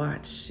want to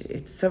watch.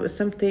 It's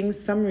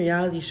some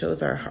reality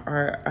shows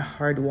are a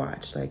hard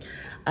watch. Like,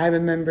 I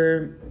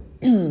remember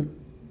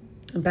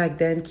back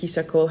then,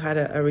 Keisha Cole had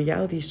a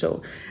reality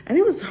show, and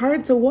it was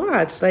hard to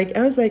watch. Like,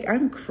 I was like,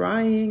 I'm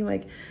crying.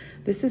 Like,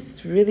 this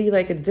is really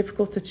like a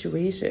difficult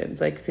situation.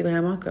 Like, c'est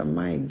vraiment comme,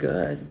 my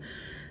God.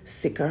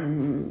 C'est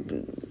comme,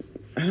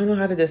 I don't know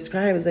how to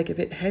describe. It's like a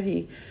bit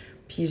heavy.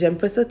 Puis j'aime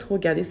pas ça trop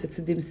regarder ce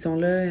type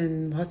d'émission-là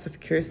and lots of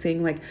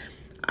cursing. Like,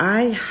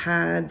 I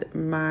had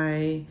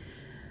my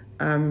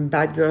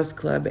Bad Girls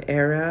Club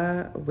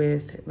era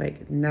with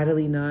like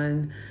Natalie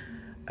Nunn.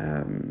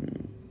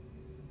 And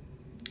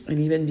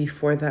even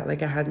before that,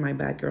 like I had my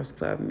Bad Girls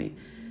Club. Mais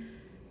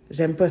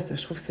j'aime pas ça.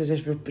 Je trouve que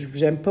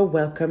j'aime pas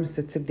welcome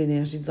ce type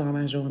d'énergie durant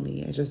ma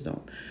journée. I just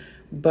don't.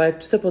 But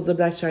tout ça pour dire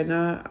Black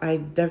China,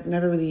 I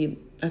never really,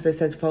 as I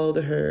said,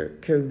 followed her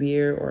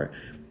career or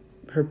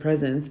her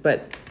presence.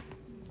 But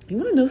you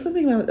want to know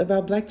something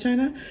about Black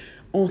China?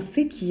 On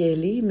sait qui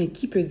elle est, mais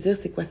qui peut dire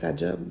c'est quoi sa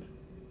job?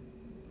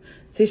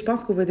 Tu sais, je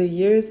pense qu'over the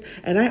years,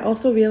 and I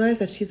also realized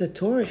that she's a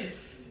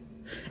Taurus.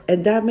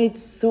 And that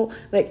makes so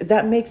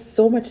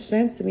much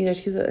sense to me that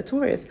she's a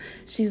Taurus.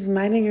 She's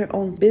minding her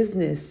own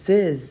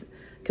businesses.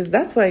 Because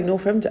that's what I know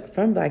from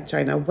Black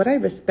China. What I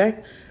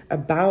respect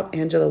about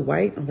Angela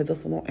White, on va dire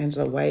son nom,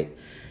 Angela White,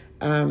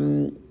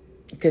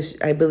 because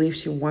I believe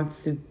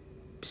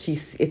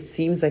it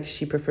seems like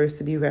she prefers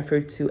to be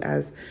referred to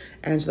as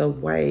Angela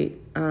White.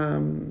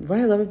 What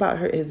I love about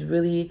her is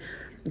really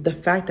the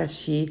fact that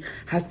she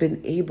has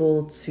been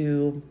able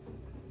to,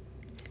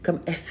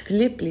 comme elle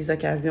flippe les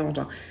occasions,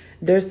 genre,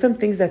 there's some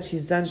things that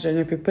she's done, je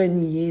ne peux pas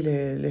nier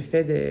le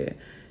fait de,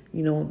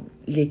 you know,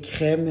 les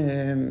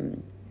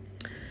crèmes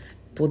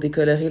pour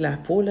décolorer la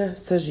peau, là.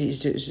 Ça,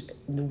 je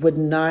would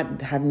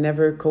not have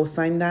never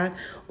co-signed that.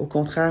 Au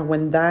contraire,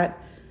 when that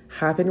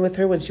happened with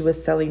her, when she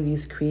was selling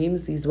these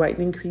creams, these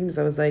whitening creams,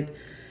 I was like,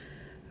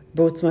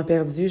 bro, tu m'as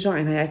perdu, genre,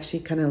 and I actually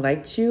kind of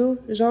liked you,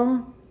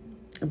 genre.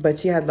 But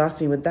she had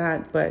lost me with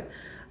that. But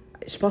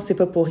je pense que c'est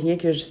pas pour rien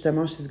que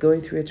justement she's going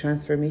through a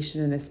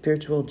transformation and a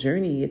spiritual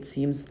journey, it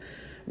seems,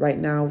 right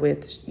now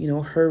with, you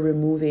know, her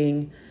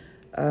removing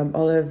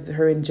all of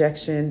her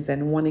injections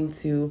and wanting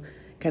to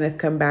kind of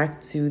come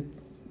back to,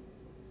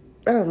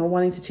 I don't know,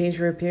 wanting to change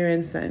her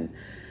appearance and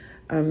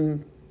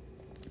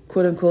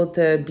quote unquote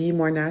be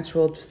more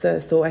natural, tout ça.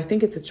 So I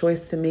think it's a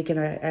choice to make, and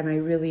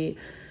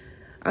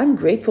I'm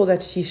grateful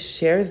that she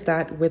shares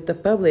that with the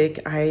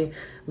public. I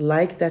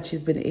like that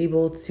she's been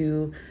able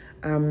to,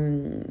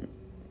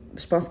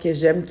 je pense que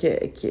j'aime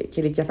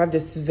qu'elle est capable de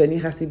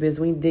subvenir à ses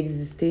besoins,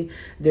 d'exister,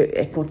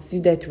 elle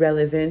continue d'être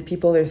relevant.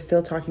 People are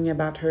still talking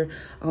about her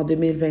en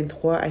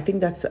 2023. I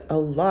think that's a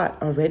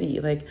lot already.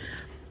 Like,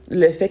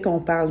 le fait qu'on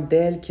parle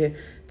d'elle, que, tu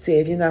sais,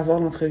 elle vient d'avoir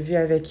l'entrevue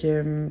avec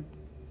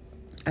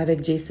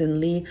Jason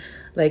Lee,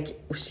 like,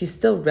 she's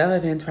still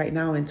relevant right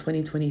now in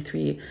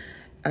 2023.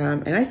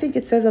 And I think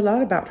it says a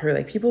lot about her.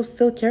 Like, people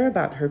still care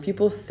about her.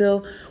 People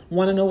still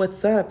want to know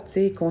what's up, tu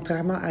sais,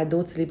 contrairement à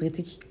d'autres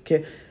célébrités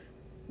que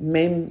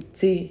même, tu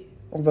sais,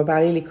 on va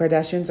parler, les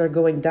Kardashians are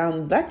going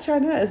down. Black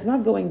China is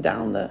not going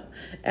down.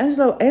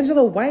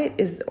 Angela White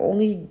is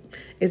only,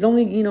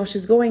 you know,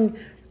 she's going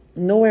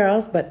nowhere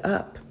else but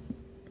up.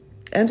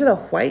 Angela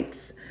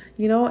White's,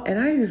 you know, and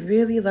I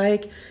really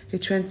like her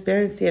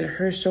transparency and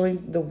her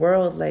showing the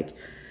world, like,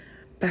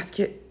 parce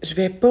que je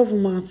vais pas vous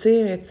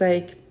mentir, it's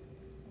like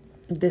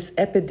this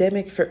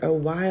epidemic for a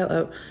while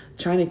of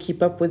trying to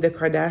keep up with the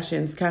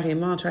Kardashians,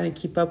 carrément trying to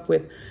keep up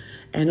with,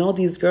 and all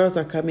these girls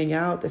are coming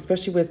out,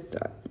 especially with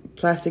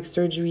plastic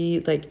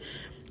surgery, like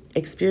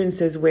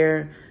experiences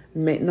where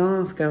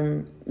maintenant, c'est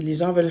comme, les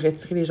gens veulent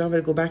retirer, les gens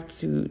veulent go back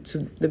to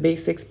the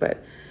basics,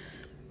 but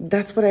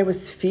that's what I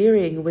was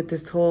fearing with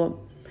this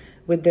whole,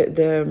 with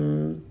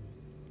the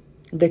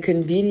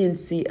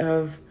conveniency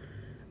of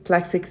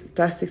plastic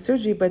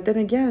surgery. But then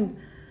again,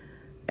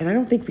 and I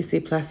don't think we say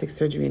plastic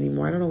surgery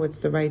anymore. I don't know what's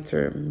the right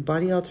term.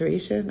 Body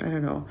alteration? I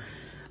don't know.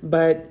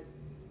 But,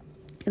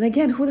 and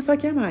again, who the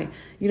fuck am I?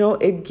 You know,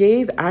 it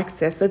gave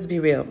access. Let's be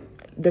real.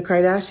 The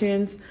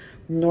Kardashians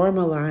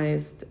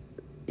normalized,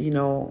 you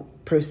know,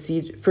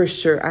 procedure. For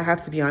sure, I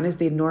have to be honest,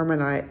 they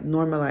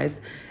normalized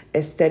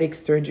aesthetic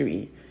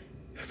surgery.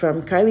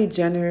 From Kylie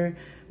Jenner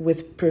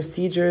with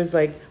procedures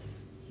like,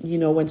 you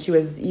know, when she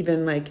was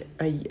even like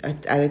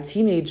a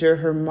teenager,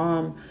 her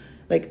mom,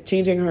 like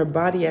changing her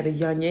body at a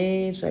young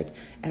age, like,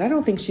 and I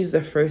don't think she's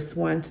the first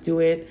one to do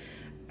it.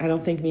 I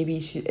don't think maybe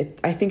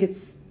I think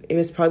it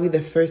was probably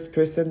the first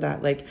person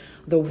that like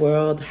the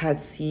world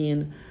had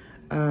seen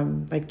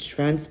like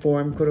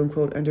transform, quote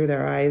unquote, under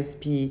their eyes.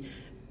 Puis,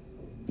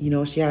 you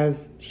know, she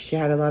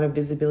had a lot of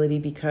visibility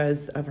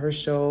because of her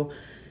show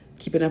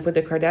Keeping Up with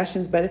the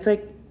Kardashians. But it's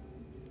like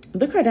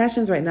the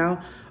Kardashians right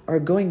now are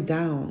going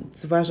down.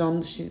 Tu vois,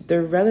 genre,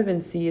 their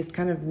relevancy is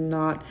kind of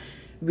not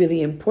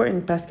really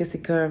important parce que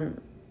c'est comme,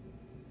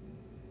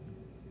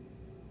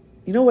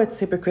 you know what's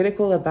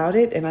hypocritical about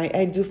it? And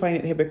I do find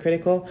it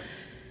hypocritical.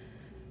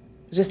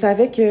 Je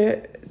savais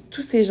que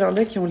tous ces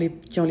gens-là qui ont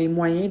les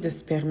moyens de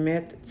se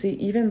permettre, tu sais,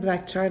 even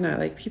Black China,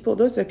 like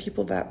those are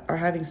people that are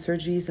having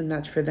surgeries and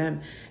that for them,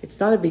 it's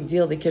not a big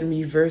deal. They can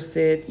reverse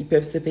it. Ils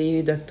peuvent se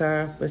payer les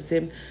docteurs,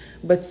 possible.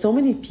 But so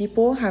many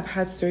people have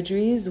had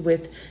surgeries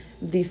with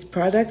these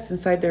products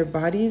inside their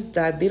bodies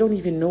that they don't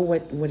even know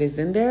what is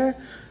in there,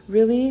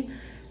 really.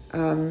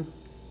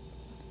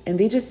 and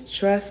they just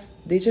trust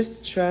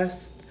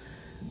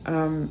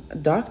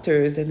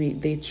doctors,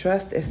 and they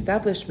trust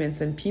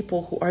establishments and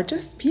people who are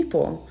just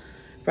people,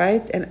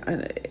 right?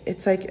 And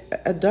it's like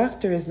a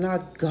doctor is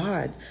not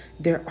God.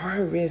 There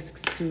are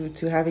risks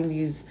to having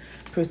these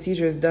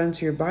procedures done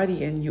to your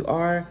body, and you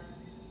are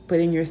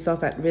putting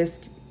yourself at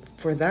risk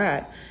for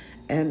that.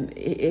 And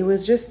it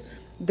was just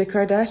the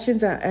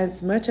Kardashians,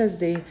 as much as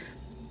they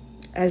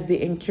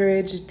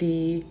encourage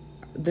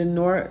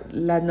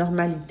la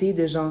normalité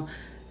de genre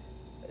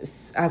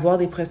avoir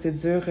des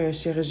procédures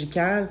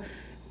chirurgicales.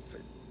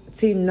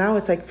 See, now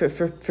it's like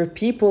for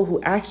people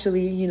who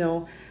actually, you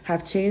know,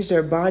 have changed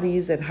their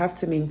bodies and have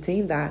to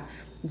maintain that,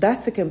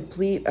 that's a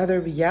complete other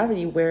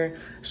reality where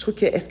je trouve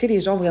que, est-ce que les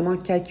gens vraiment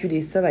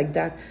calculent ça like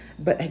that?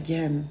 But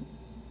again,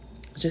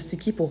 je suis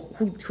qui pour,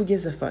 who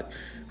gives a fuck?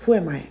 Who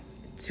am I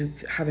to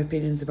have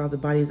opinions about the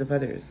bodies of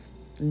others?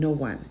 No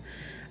one.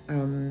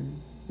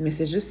 Mais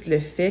c'est juste le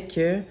fait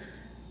que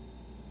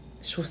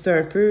je trouve ça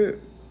un peu,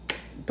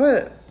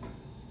 but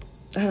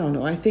I don't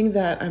know. I think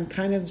that I'm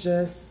kind of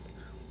just,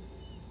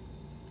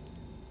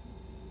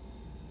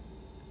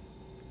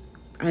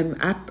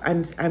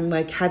 I'm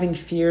like having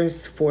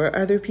fears for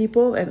other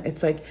people, and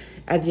it's like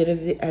at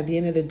the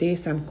end of the day,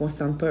 ça me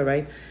concerne pas,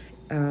 right?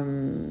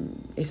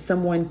 If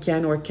someone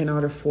can or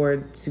cannot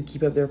afford to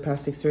keep up their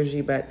plastic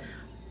surgery, but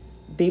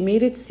they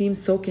made it seem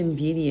so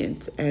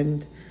convenient.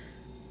 And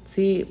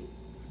see,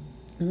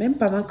 même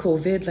pendant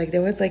COVID, like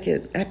there was like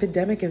an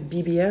epidemic of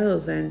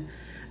BBLs, and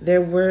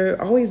there were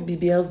always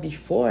BBLs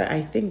before,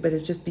 I think, but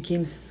it just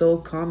became so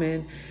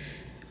common.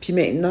 Puis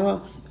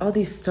maintenant, all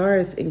these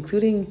stars,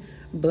 including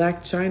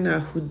Black China,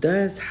 who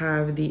does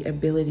have the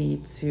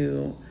ability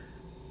to,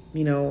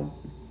 you know,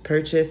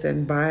 purchase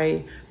and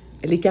buy,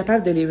 elle est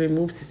capable de les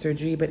remove ces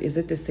surgery, but is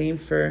it the same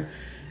for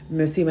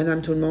Monsieur et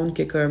Madame Tout le Monde,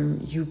 que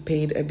comme you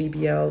paid a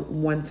BBL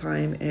one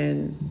time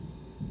and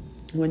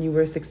when you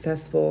were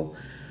successful?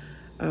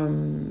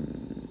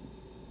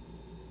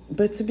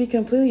 But to be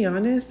completely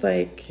honest,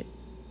 like,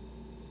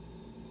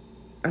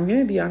 I'm going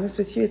to be honest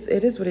with you,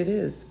 it is what it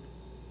is.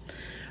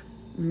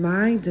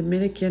 My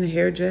Dominican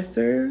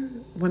hairdresser,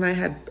 when I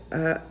had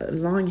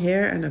long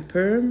hair and a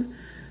perm,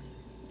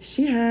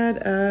 she had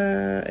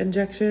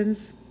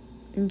injections,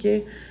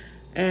 okay?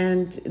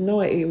 And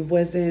no, it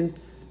wasn't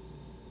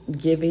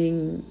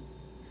giving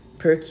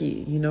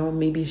perky, you know?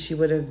 Maybe she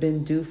would have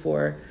been due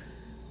for,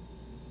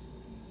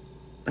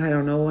 I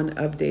don't know, an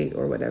update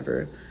or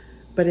whatever.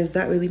 But is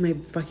that really my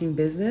fucking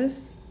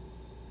business?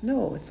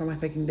 No, it's not my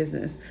fucking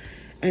business.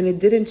 And it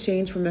didn't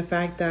change from the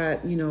fact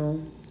that, you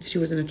know, she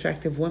was an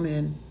attractive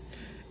woman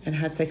and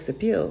had sex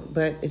appeal.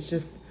 But it's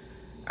just,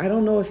 I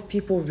don't know if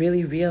people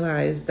really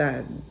realize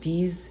that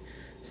these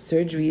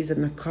surgeries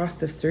and the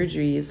cost of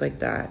surgeries like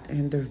that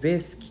and the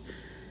risk,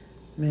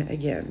 man,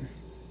 again,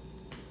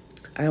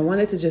 I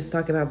wanted to just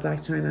talk about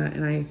Black China,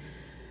 and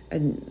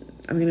I'm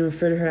going to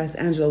refer to her as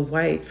Angela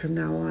White from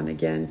now on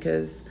again,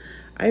 because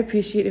I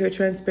appreciate her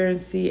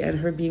transparency and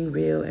her being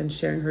real and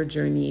sharing her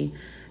journey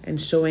and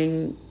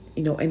showing,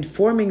 you know,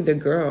 informing the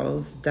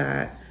girls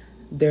that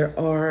there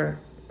are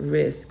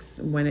risks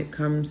when it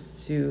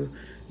comes to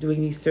doing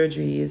these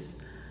surgeries,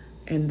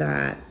 and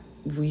that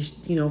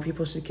you know,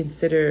 people should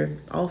consider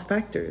all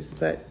factors.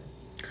 But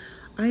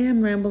I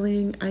am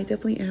rambling. I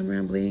definitely am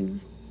rambling.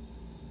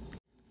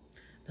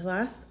 The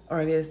last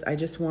artist I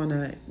just want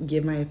to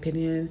give my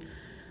opinion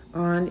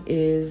on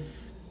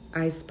is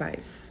Ice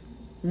Spice.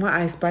 Moi,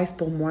 Ice Spice,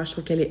 pour moi, je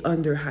trouve qu'elle est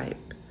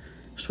underhype.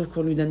 Je trouve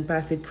qu'on lui donne pas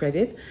assez de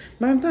credit.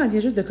 Mais en même temps, elle vient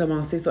juste de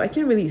commencer. So I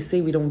can't really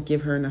say we don't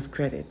give her enough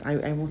credit.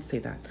 I won't say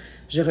that.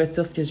 Je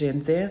retire ce que je viens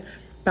de dire.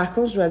 Par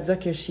contre, je dois dire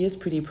que she is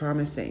pretty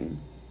promising.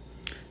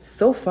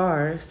 So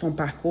far, son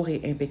parcours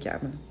est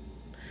impeccable.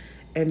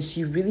 And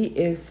she really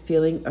is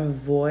filling a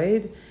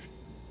void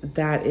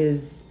that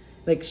is,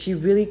 like, she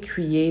really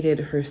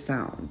created her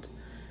sound.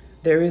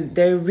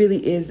 There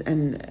really is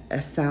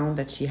a sound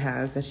that she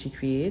has, that she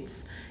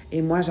creates.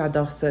 Et moi,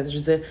 j'adore ça. Je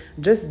veux dire,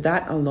 just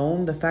that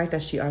alone, the fact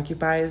that she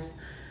occupies,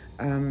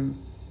 tu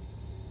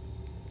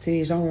sais,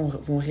 les gens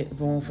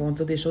vont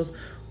dire des choses.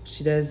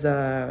 She does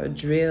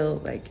drill,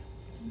 like,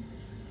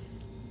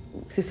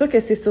 c'est sûr que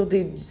c'est sur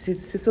des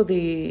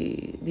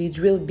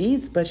drill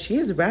beats, but she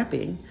is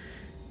rapping.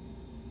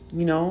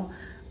 You know,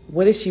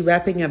 what is she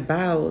rapping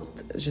about?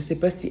 Je sais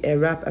pas si elle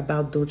rappe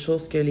about d'autres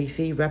choses que les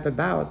filles rap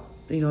about.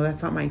 You know,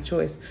 that's not my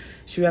choice.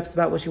 She raps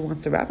about what she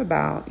wants to rap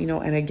about, you know,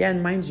 and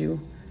again, mind you,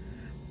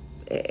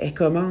 elle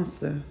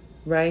commence,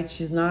 right?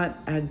 She's not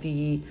at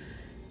the,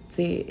 tu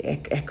sais,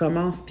 elle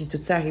commence, puis tout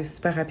ça arrive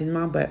super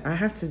rapidement, but I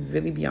have to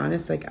really be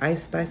honest, like,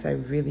 Ice Spice, I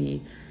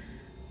really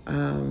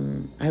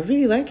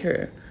like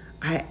her.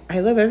 I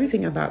love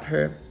everything about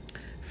her,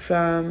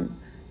 from,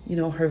 you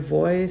know, her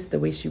voice, the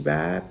way she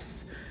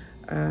raps,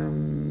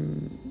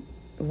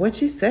 what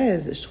she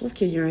says. Je trouve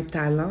qu'il y a un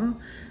talent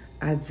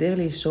à dire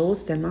les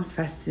choses tellement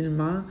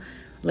facilement.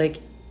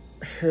 Like,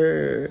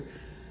 her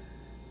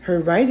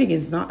writing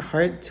is not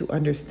hard to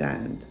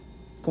understand,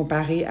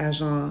 comparé à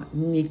genre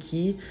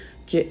Nicki,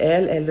 que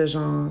elle a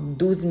genre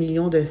 12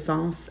 millions de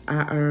sens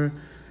à un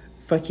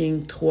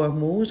fucking 3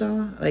 mots,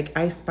 genre. Like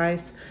Ice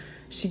Spice,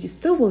 she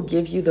still will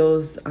give you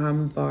those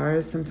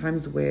bars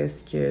sometimes where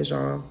est-ce que,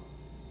 genre,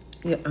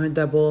 il y a un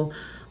double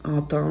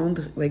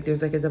entendre. Like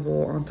there's like a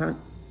double entendre.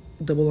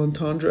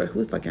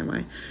 Who the fuck am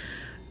I?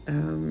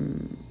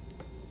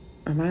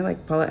 Am I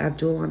like Paula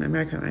Abdul on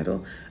American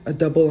Idol? A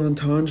double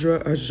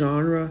entendre, a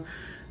genre.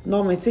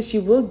 Non, mais tu sais, she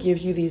will give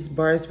you these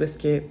bars parce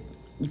que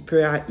il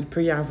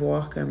peut y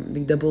avoir comme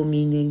des double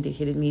meaning, des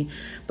hidden meaning.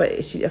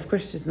 But she, of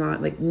course, she's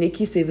not. Like,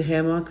 Nicki, c'est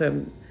vraiment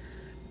comme...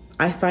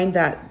 I find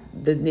that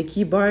the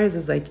Nicki bars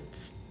is like...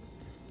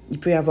 Il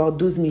peut y avoir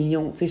 12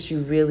 millions. Tu sais, she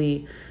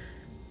really...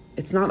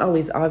 It's not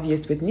always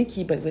obvious with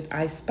Nicki, but with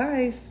Ice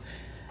Spice,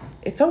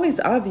 it's always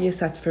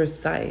obvious at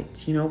first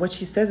sight. You know, what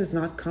she says is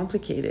not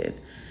complicated.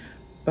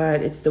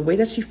 But it's the way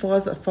that she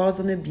falls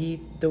on the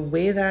beat, the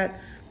way that...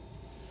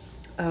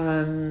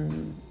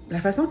 la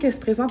façon qu'elle se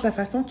présente, la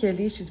façon qu'elle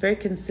est, she's very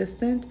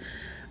consistent.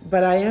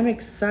 But I am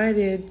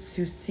excited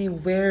to see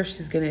where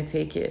she's going to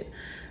take it.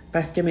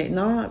 Parce que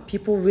maintenant,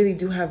 people really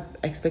do have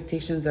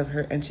expectations of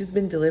her. And she's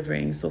been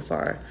delivering so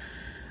far.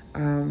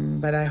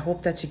 But I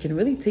hope that she can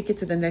really take it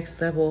to the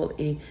next level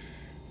et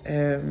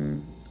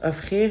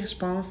offrir, je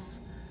pense,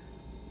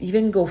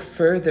 even go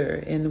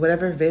further in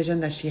whatever vision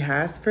that she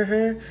has for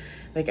her.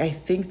 Like, I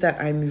think that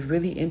I'm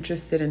really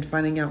interested in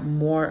finding out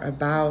more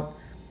about,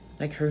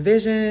 like, her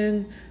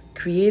vision,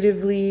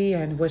 creatively,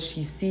 and what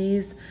she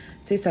sees.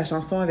 Tu sais, sa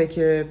chanson avec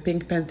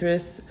Pink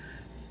Panthers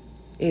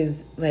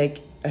is,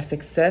 like, a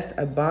success,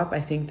 a bop.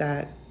 I think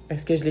that,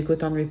 est-ce que je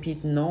l'écoute on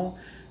repeat? No.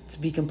 To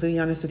be completely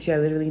honest with you, I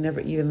literally never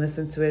even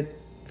listened to it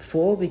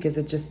full because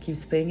it just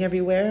keeps playing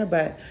everywhere.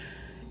 But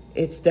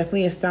it's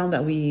definitely a sound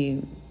that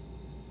we...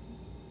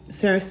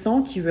 C'est un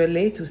son qui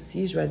relate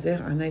aussi, je dois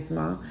dire,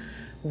 honnêtement,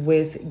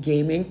 with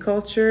gaming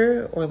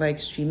culture or like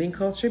streaming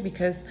culture,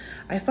 because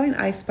I find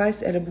Ice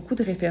Spice, elle a beaucoup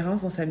de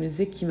références dans sa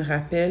musique qui me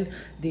rappellent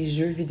des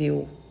jeux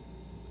vidéo.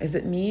 Is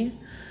it me?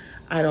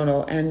 I don't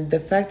know. And the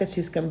fact that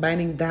she's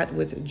combining that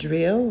with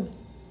drill,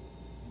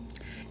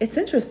 it's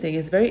interesting.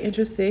 It's very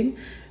interesting.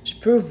 Je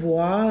peux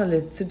voir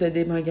le type de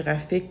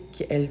démographique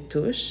qu'elle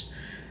touche.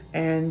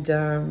 And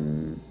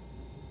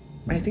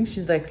I think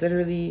she's like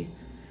literally,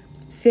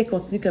 si elle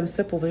continue comme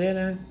ça pour vrai,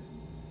 là,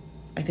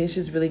 I think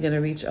she's really going to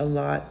reach a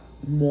lot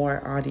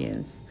more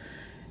audience.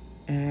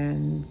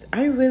 And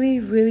I really,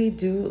 really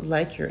do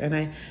like her. And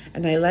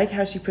I like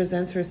how she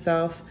presents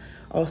herself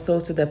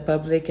also to the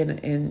public and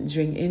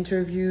during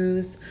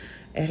interviews.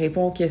 Elle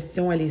répond aux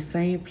questions, elle est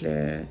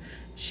simple.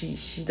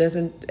 She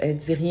doesn't, elle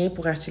dit rien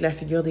pour acheter la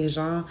figure des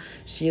gens.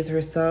 She is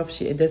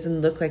herself. It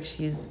doesn't look like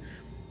she's,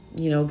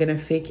 you know, gonna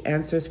fake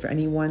answers for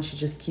anyone. She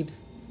just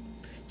keeps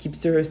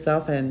to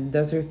herself and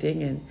does her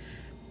thing, and,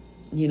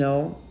 you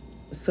know.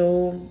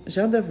 So,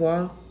 j'ai hâte de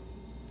voir.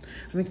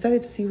 I'm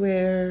excited to see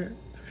where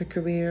her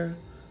career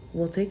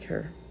will take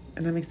her,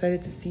 and I'm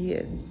excited to see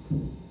it.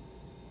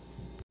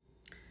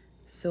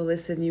 So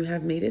listen, you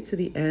have made it to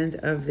the end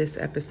of this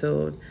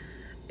episode.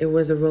 It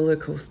was a roller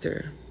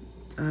coaster.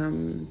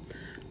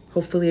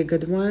 Hopefully a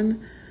good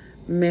one.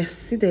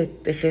 Merci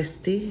d'être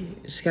resté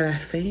jusqu'à la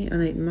fin,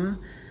 honnêtement.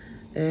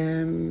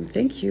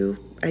 Thank you.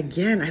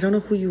 Again, I don't know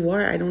who you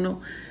are. I don't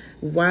know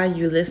why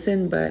you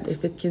listen, but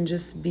if it can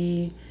just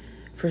be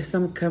for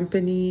some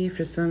company,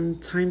 for some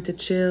time to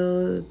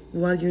chill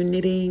while you're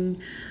knitting,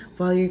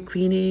 while you're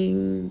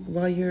cleaning,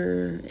 while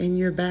you're in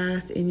your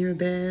bath, in your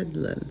bed.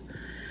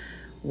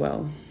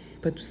 Well,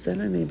 pas tout ça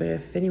là, mais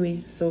bref.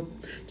 Anyway, so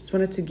just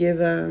wanted to give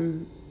a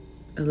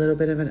little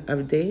bit of an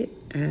update,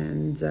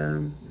 and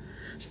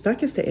j'espère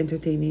que c'était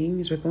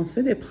entertaining. Je vais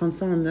continuer de prendre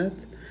ça en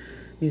note,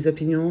 mes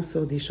opinions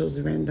sur des choses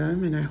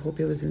random, and I hope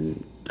it was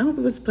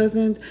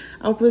pleasant.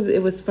 I hope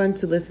it was fun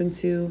to listen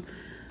to.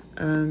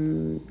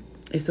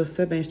 Et sur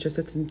ça, ben, je te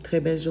souhaite une très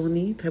belle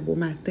journée, très beau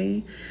matin,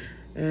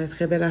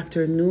 très belle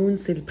afternoon.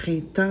 C'est le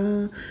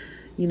printemps.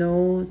 You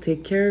know,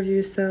 take care of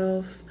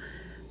yourself.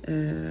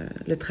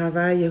 Le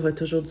travail, il y aura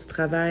toujours du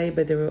travail,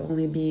 but there will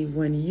only be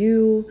one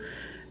you.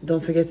 Don't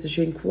forget to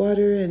drink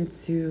water and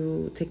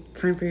to take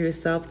time for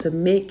yourself, to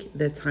make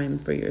the time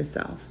for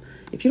yourself.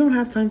 If you don't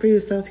have time for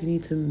yourself, you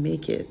need to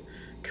make it,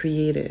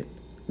 create it,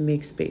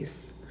 make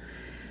space.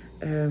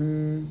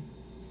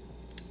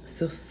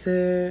 Sur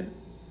ce,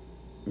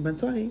 bonne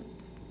soirée.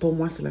 Pour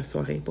moi, c'est la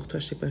soirée. Pour toi,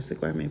 je sais pas c'est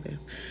quoi, mais bref.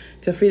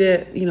 Feel free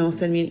to, you know,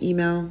 send me an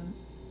email,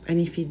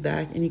 any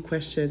feedback, any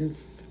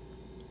questions.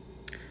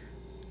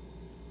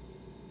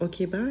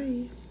 Okay,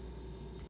 bye.